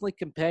consistently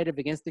competitive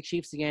against the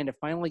Chiefs again to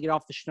finally get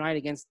off the schneid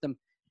against them?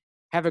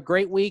 Have a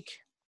great week.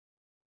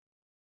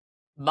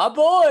 My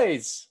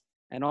boys!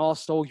 And all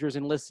soldiers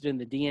enlisted in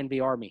the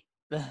DNV Army.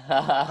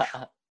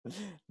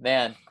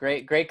 Man,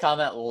 great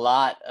comment.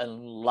 A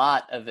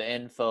lot of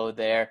info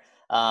there.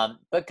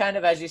 But kind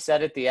of as you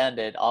said at the end,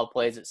 it all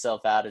plays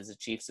itself out as the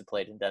Chiefs have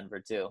played in Denver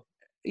too.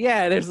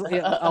 Yeah, there's a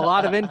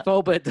lot of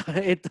info, but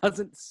it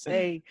doesn't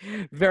say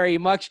very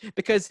much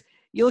because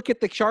you look at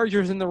the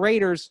Chargers and the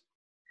Raiders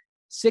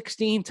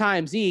 16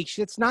 times each.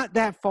 It's not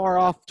that far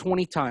off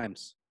 20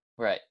 times.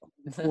 Right.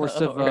 Course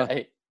of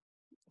a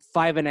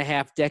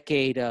 5.5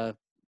 decade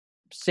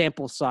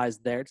sample size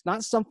there. It's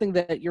not something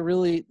that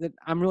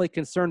I'm really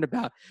concerned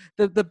about.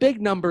 The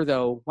big number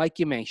though, like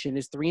you mentioned,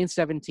 is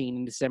 3-17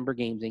 in December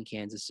games in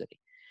Kansas City.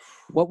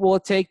 What will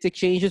it take to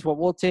change this? What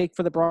will it take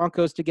for the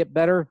Broncos to get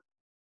better?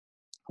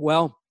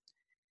 Well,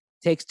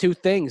 it takes two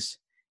things,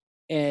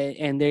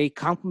 and they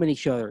complement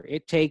each other.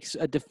 It takes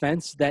a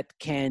defense that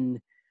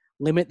can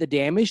limit the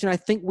damage, and I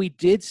think we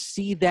did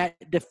see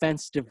that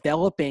defense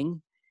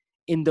developing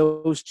in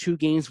those two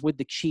games with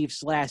the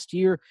Chiefs last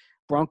year.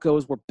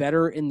 Broncos were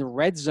better in the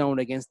red zone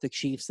against the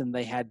Chiefs than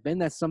they had been.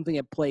 That's something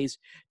that plays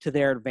to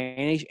their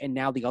advantage, and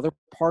now the other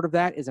part of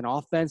that is an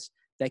offense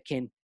that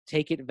can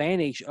take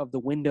advantage of the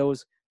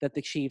windows that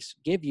the Chiefs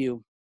give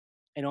you,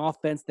 an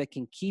offense that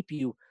can keep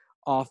you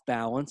off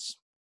balance.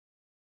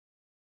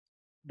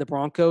 The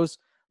Broncos,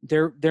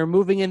 they're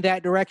moving in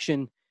that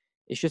direction.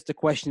 It's just a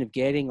question of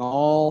getting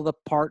all the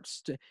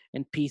parts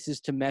and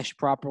pieces to mesh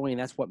properly, and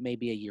that's what may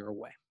be a year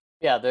away.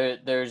 Yeah,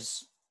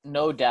 there's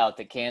no doubt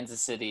that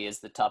Kansas City is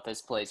the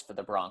toughest place for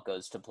the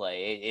Broncos to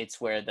play.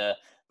 It's where the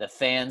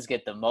fans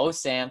get the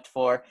most amped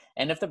for.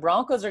 And if the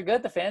Broncos are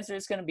good, the fans are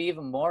just going to be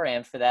even more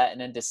amped for that.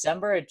 And in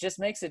December, it just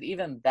makes it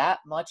even that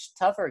much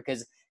tougher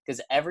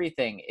because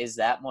everything is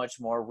that much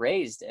more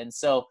raised. And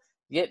so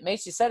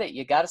Mace, you said it.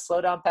 You got to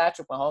slow down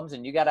Patrick Mahomes,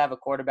 and you got to have a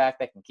quarterback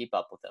that can keep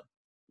up with him.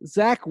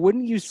 Zach,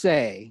 wouldn't you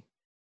say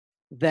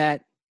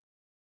that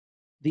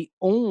the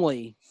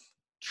only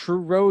true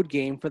road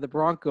game for the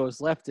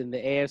Broncos left in the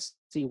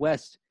AFC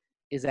West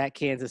is at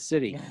Kansas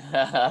City?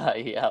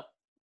 Yep.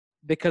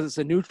 Because it's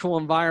a neutral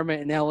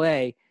environment in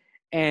LA,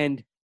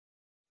 and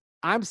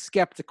I'm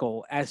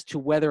skeptical as to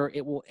whether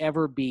it will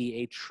ever be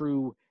a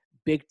true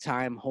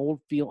big-time home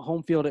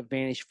field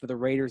advantage for the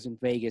Raiders in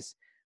Vegas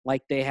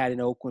like they had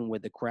in Oakland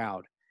with the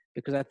crowd,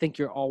 because I think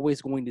you're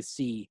always going to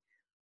see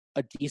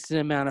a decent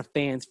amount of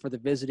fans for the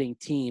visiting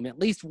team, at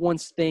least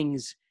once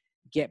things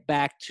get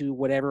back to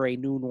whatever a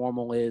new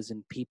normal is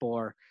and people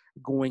are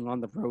going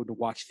on the road to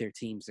watch their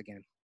teams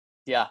again.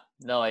 Yeah,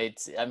 no,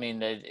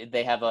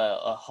 they have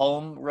a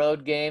home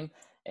road game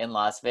in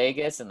Las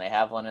Vegas, and they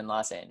have one in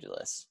Los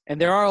Angeles. And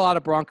there are a lot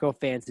of Bronco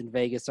fans in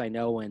Vegas, I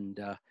know, and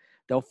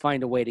they'll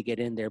find a way to get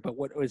in there. But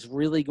what is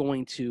really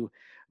going to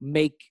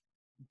make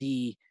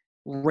the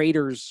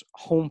Raiders'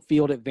 home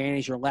field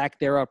advantage or lack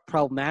thereof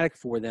problematic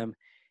for them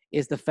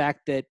is the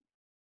fact that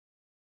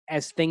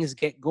as things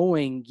get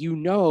going, you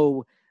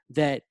know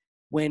that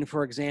when,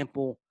 for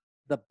example,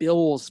 the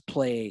Bills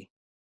play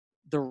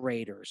the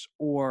Raiders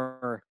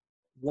or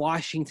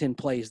Washington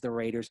plays the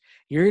Raiders,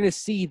 you're going to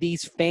see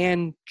these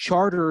fan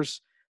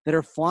charters that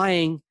are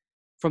flying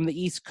from the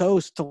East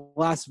Coast to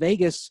Las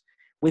Vegas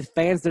with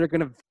fans that are going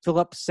to fill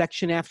up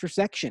section after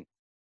section.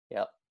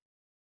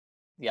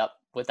 Yep.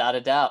 Without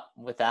a doubt.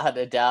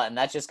 And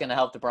that's just going to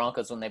help the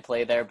Broncos when they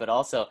play there, but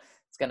also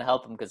it's going to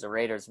help them because the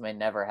Raiders may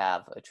never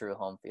have a true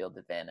home field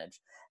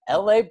advantage.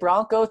 LA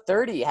Bronco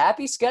 30,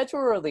 happy schedule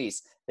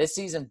release. This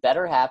season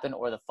better happen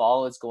or the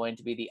fall is going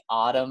to be the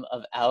autumn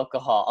of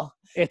alcohol.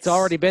 It's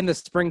already been the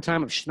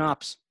springtime of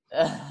schnapps.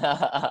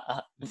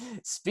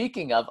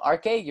 Speaking of,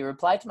 RK, you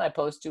replied to my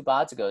post 2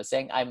 bots ago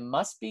saying I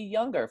must be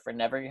younger for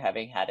never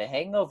having had a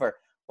hangover.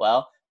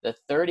 Well, the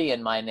 30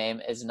 in my name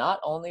is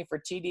not only for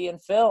TD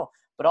and Phil,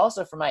 but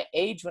also for my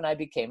age when I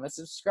became a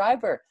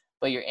subscriber.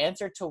 But your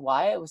answer to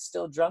why I was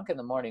still drunk in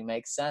the morning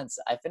makes sense.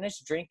 I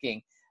finished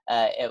drinking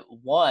at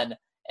 1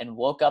 and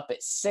woke up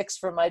at 6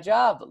 for my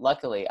job.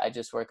 Luckily, I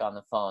just work on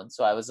the phone,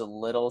 so I was a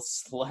little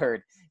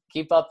slurred.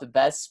 Keep up the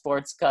best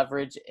sports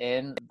coverage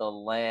in the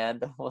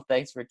land. Well,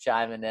 thanks for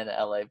chiming in,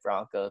 LA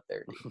Bronco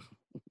 30.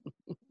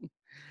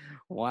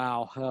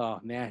 Wow. Oh,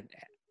 man.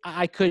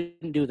 I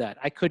couldn't do that.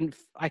 I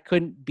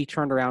couldn't be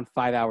turned around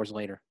 5 hours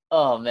later.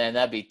 Oh, man,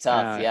 that'd be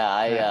tough.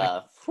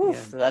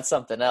 That's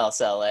something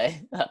else, LA.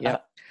 Yeah.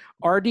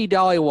 RD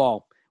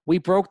Dollywall, we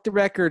broke the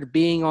record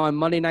being on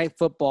Monday Night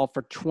Football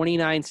for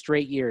 29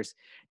 straight years.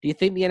 Do you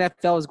think the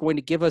NFL is going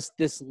to give us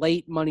this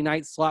late Monday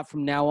night slot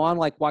from now on,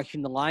 like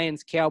watching the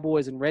Lions,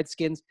 Cowboys, and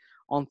Redskins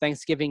on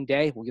Thanksgiving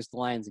Day? Well, just the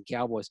Lions and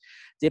Cowboys.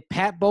 Did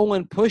Pat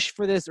Bowlen push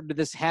for this, or did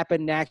this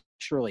happen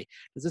naturally?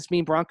 Does this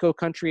mean Bronco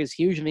Country is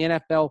huge and the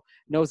NFL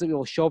knows that we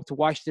will show up to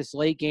watch this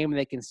late game and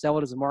they can sell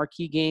it as a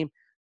marquee game?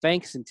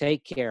 Thanks and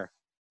take care.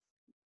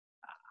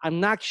 I'm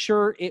not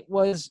sure it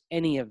was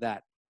any of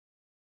that.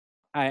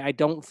 I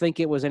don't think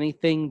it was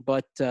anything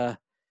but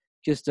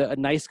just a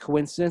nice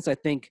coincidence. I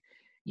think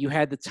you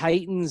had the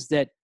Titans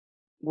that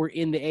were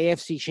in the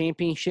AFC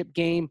Championship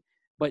game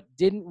but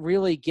didn't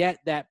really get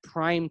that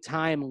prime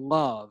time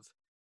love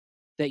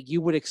that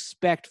you would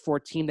expect for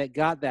a team that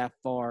got that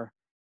far.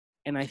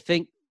 And I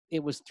think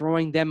it was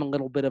throwing them a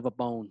little bit of a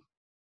bone.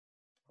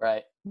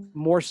 Right.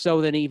 More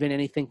so than even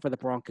anything for the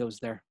Broncos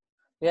there.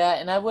 Yeah,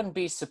 and I wouldn't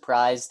be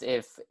surprised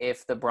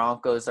if the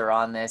Broncos are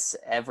on this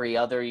every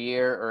other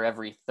year or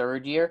every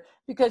third year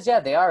because, yeah,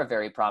 they are a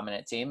very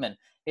prominent team, and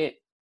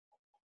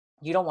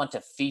you don't want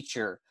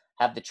to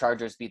have the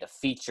Chargers be the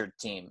featured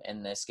team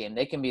in this game.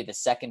 They can be the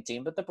second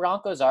team, but the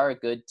Broncos are a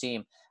good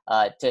team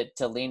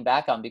to lean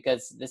back on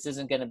because this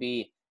isn't going to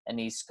be an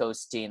East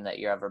Coast team that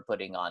you're ever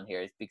putting on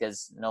here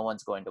because no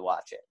one's going to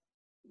watch it.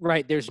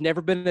 Right. There's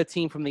never been a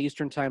team from the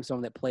Eastern time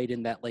zone that played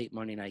in that late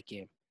Monday night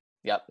game.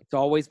 Yep. It's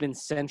always been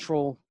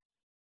Central,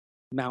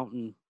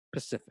 Mountain,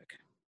 Pacific.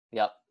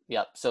 Yep.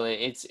 Yep. So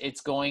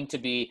it's going to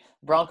be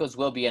Broncos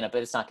will be in it,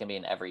 but it's not going to be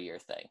an every year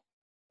thing.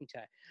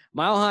 Okay.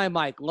 Mile High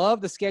Mike, love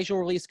the schedule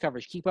release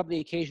coverage. Keep up the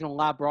occasional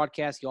live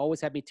broadcast. You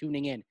always have me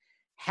tuning in.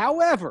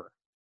 However,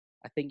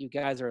 I think you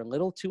guys are a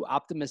little too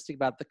optimistic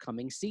about the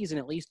coming season,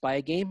 at least by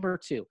a game or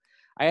two.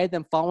 I had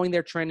them following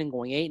their trend and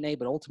going 8-8,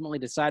 but ultimately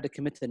decided to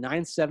commit to the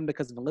 9-7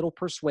 because of a little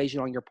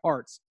persuasion on your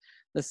parts.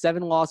 The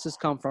 7 losses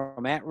come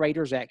from at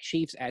Raiders, at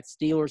Chiefs, at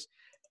Steelers,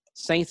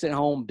 Saints at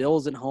home,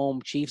 Bills at home,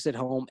 Chiefs at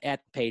home,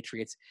 at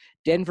Patriots.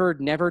 Denver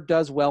never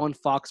does well in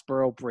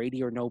Foxborough,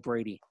 Brady or no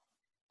Brady.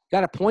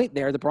 Got a point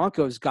there. The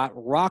Broncos got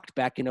rocked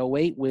back in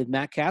 2008 with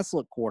Matt Castle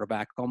at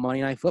quarterback on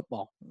Monday Night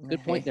Football.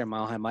 Good point there,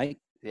 Mile High Mike.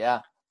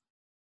 Yeah.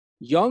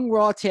 Young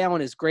raw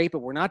talent is great, but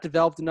we're not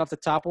developed enough to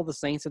topple the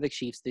Saints or the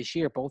Chiefs this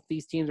year. Both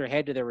these teams are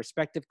headed to their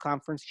respective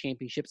conference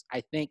championships.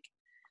 I think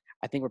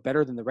we're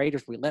better than the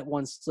Raiders. We let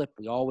one slip.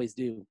 We always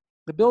do.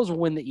 The Bills will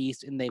win the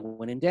East, and they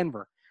win in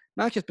Denver.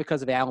 Not just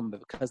because of Allen,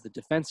 but because the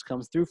defense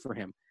comes through for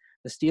him.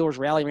 The Steelers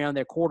rally around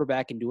their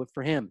quarterback and do it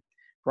for him.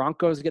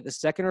 Broncos get the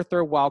second or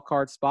third wild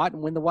card spot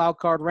and win the wild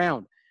card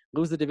round.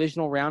 Lose the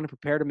divisional round and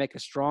prepare to make a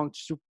strong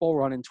Super Bowl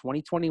run in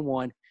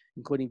 2021,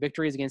 including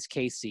victories against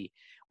KC.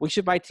 Which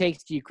of my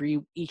takes do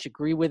you each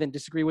agree with and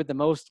disagree with the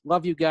most?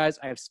 Love you guys.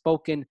 I have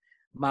spoken.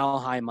 Mile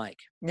High Mike.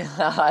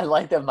 I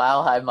like that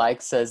Mile High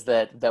Mike says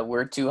that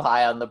we're too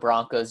high on the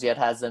Broncos, yet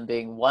has them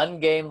being one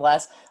game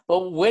less,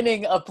 but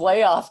winning a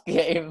playoff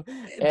game.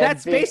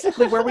 That's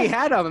basically where we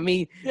had them. I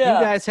mean, yeah.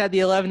 You guys had the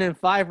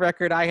 11-5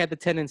 record. I had the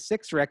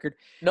 10-6 record.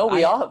 No,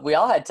 we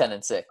all had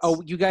 10-6.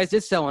 Oh, you guys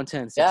did sell on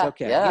 10-6. Yeah,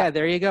 okay. Yeah,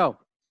 there you go.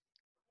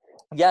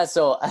 Yeah,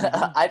 so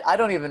I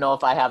don't even know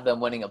if I have them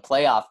winning a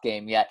playoff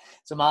game yet.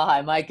 So, Mile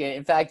High Mike,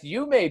 in fact,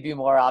 you may be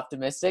more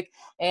optimistic.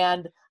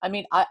 And, I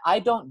mean, I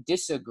don't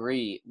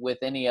disagree with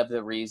any of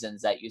the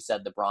reasons that you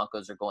said the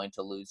Broncos are going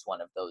to lose one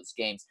of those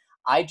games.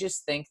 I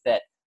just think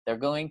that they're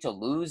going to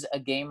lose a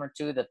game or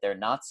two that they're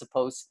not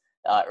supposed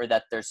or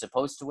that they're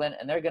supposed to win,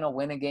 and they're going to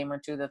win a game or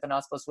two that they're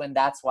not supposed to win.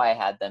 That's why I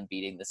had them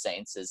beating the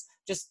Saints.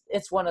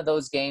 It's one of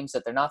those games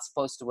that they're not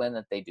supposed to win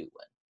that they do win.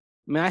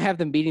 I mean, I have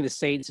them beating the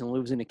Saints and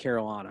losing to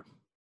Carolina.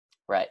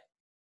 Right.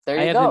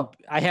 There you go.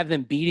 I have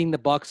them beating the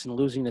Bucs and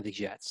losing to the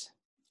Jets.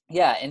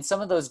 Yeah, and some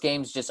of those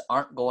games just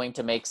aren't going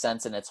to make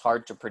sense, and it's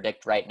hard to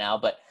predict right now.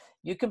 But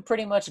you can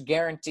pretty much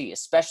guarantee,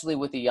 especially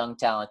with a young,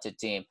 talented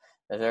team,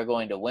 that they're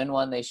going to win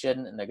one they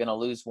shouldn't, and they're going to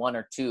lose one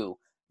or two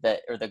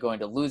that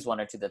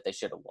they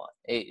should have won.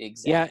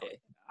 Exactly. Yeah,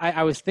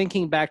 I was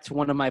thinking back to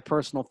one of my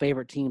personal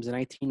favorite teams, the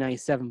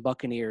 1997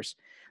 Buccaneers.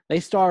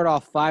 They started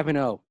off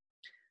 5-0.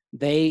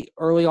 They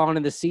early on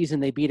in the season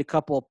they beat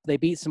some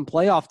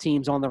playoff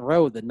teams on the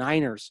road, the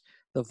Niners,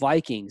 the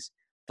Vikings,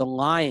 the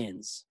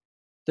Lions,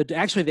 the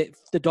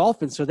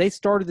Dolphins. So they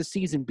started the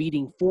season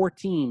beating 4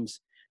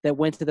 teams that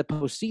went to the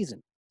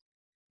postseason.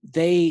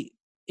 They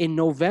in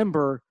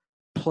November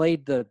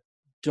played the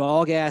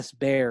dog-ass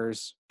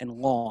Bears and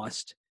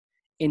lost.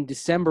 In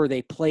December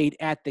they played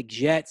at the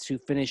Jets, who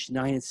finished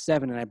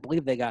 9-7, and I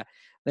believe they got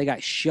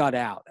shut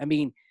out. I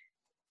mean,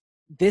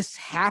 this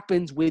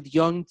happens with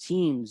young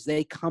teams.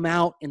 They come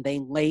out and they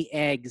lay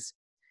eggs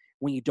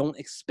when you don't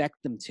expect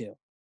them to.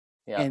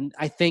 Yeah. And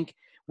I think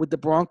with the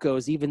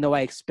Broncos, even though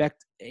I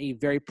expect a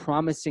very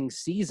promising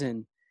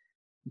season,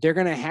 they're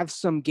going to have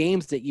some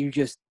games that you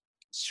just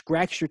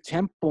scratch your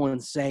temple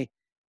and say,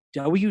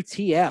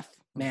 WTF,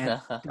 man.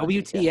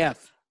 WTF.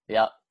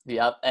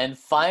 Yep. And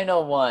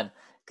final one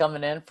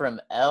coming in from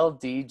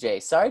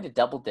LDJ. Sorry to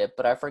double dip,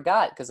 but I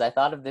forgot because I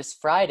thought of this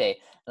Friday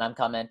and I'm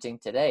commenting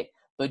today.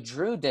 But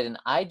Drew did an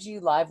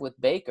IG Live with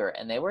Baker,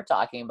 and they were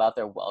talking about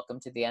their welcome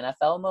to the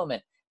NFL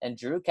moment. And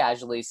Drew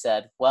casually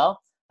said,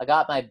 well, I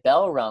got my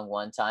bell rung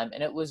one time,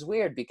 and it was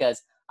weird because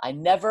I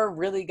never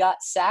really got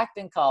sacked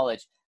in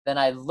college. Then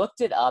I looked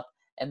it up,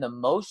 and the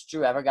most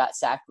Drew ever got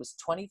sacked was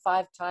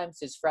 25 times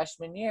his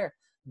freshman year.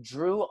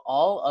 Drew,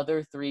 all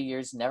other 3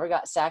 years, never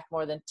got sacked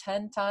more than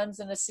 10 times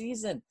in a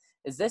season.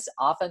 Is this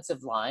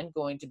offensive line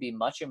going to be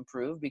much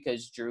improved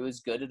because Drew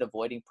is good at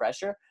avoiding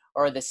pressure,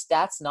 or are the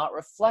stats not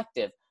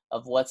reflective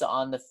of what's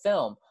on the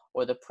film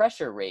or the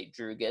pressure rate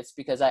Drew gets?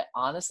 Because I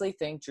honestly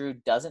think Drew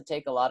doesn't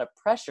take a lot of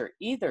pressure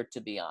either, to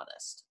be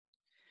honest.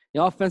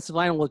 The offensive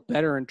line will look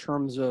better in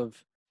terms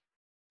of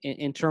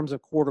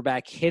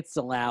quarterback hits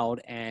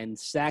allowed and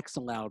sacks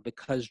allowed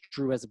because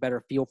Drew has a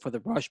better feel for the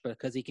rush,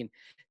 because he can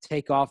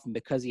take off and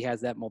because he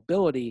has that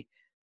mobility,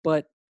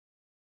 but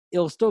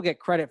he'll still get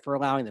credit for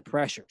allowing the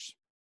pressures.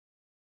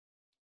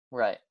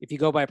 Right. If you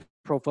go by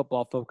Pro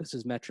Football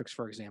Focus's metrics,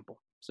 for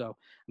example. So, I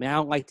mean, I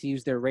don't like to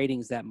use their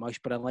ratings that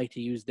much, but I like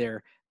to use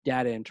their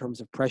data in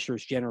terms of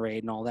pressures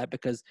generated and all that,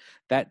 because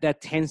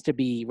that tends to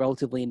be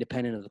relatively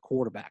independent of the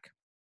quarterback.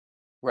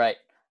 Right.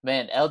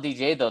 Man,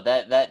 LDJ, though,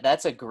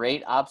 that's a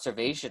great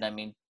observation. I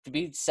mean, to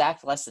be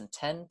sacked less than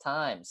 10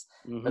 times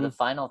for the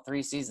final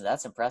 3 seasons,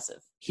 that's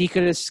impressive. He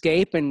could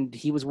escape, and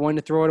he was willing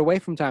to throw it away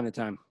from time to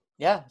time.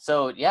 Yeah,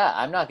 so, yeah,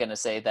 I'm not going to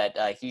say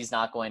that he's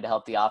not going to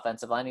help the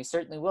offensive line. He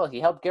certainly will. He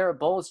helped Garrett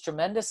Bowles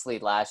tremendously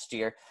last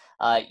year.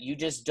 You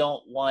just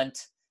don't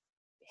want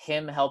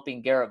him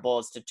helping Garrett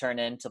Bowles to turn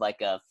into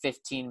like a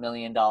 $15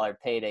 million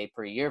payday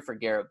per year for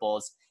Garrett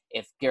Bowles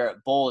if Garrett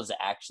Bowles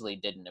actually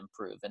didn't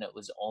improve and it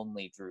was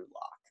only Drew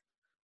Lock.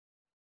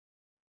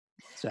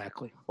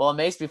 Exactly. Well,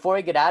 Mace, before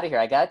we get out of here,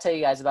 I got to tell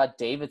you guys about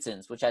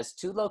Davidson's, which has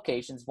 2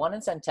 locations, one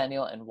in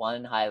Centennial and one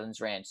in Highlands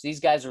Ranch. These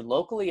guys are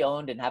locally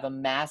owned and have a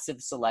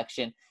massive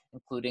selection,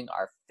 including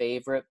our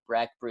favorite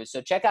Breck brews.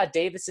 So check out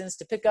Davidson's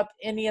to pick up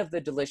any of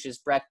the delicious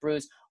Breck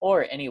brews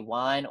or any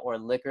wine or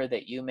liquor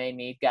that you may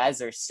need. Guys,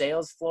 their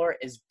sales floor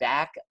is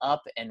back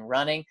up and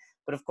running,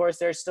 but of course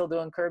they're still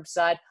doing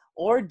curbside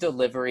or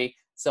delivery.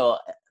 So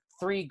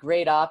 3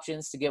 great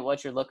options to get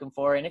what you're looking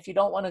for. And if you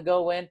don't want to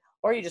go in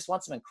or you just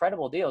want some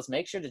incredible deals,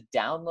 make sure to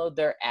download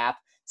their app,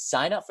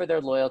 sign up for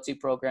their loyalty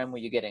program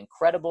where you get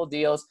incredible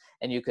deals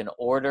and you can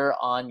order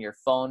on your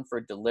phone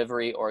for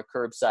delivery or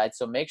curbside.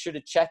 So make sure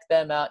to check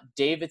them out,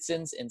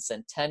 Davidson's in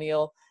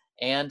Centennial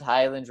and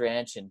Highland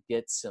Ranch, and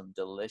get some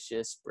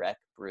delicious Breck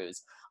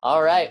brews.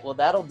 All right, well,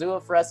 that'll do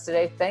it for us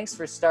today. Thanks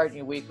for starting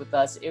your week with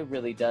us. It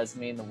really does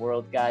mean the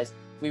world, guys.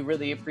 We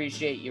really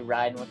appreciate you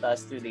riding with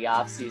us through the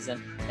off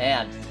season,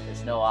 and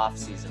there's no off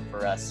season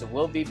for us. So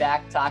we'll be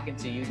back talking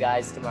to you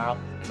guys tomorrow.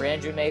 For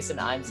Andrew Mason,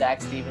 I'm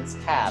Zach Stevens.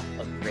 Have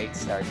a great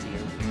start to your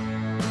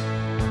week.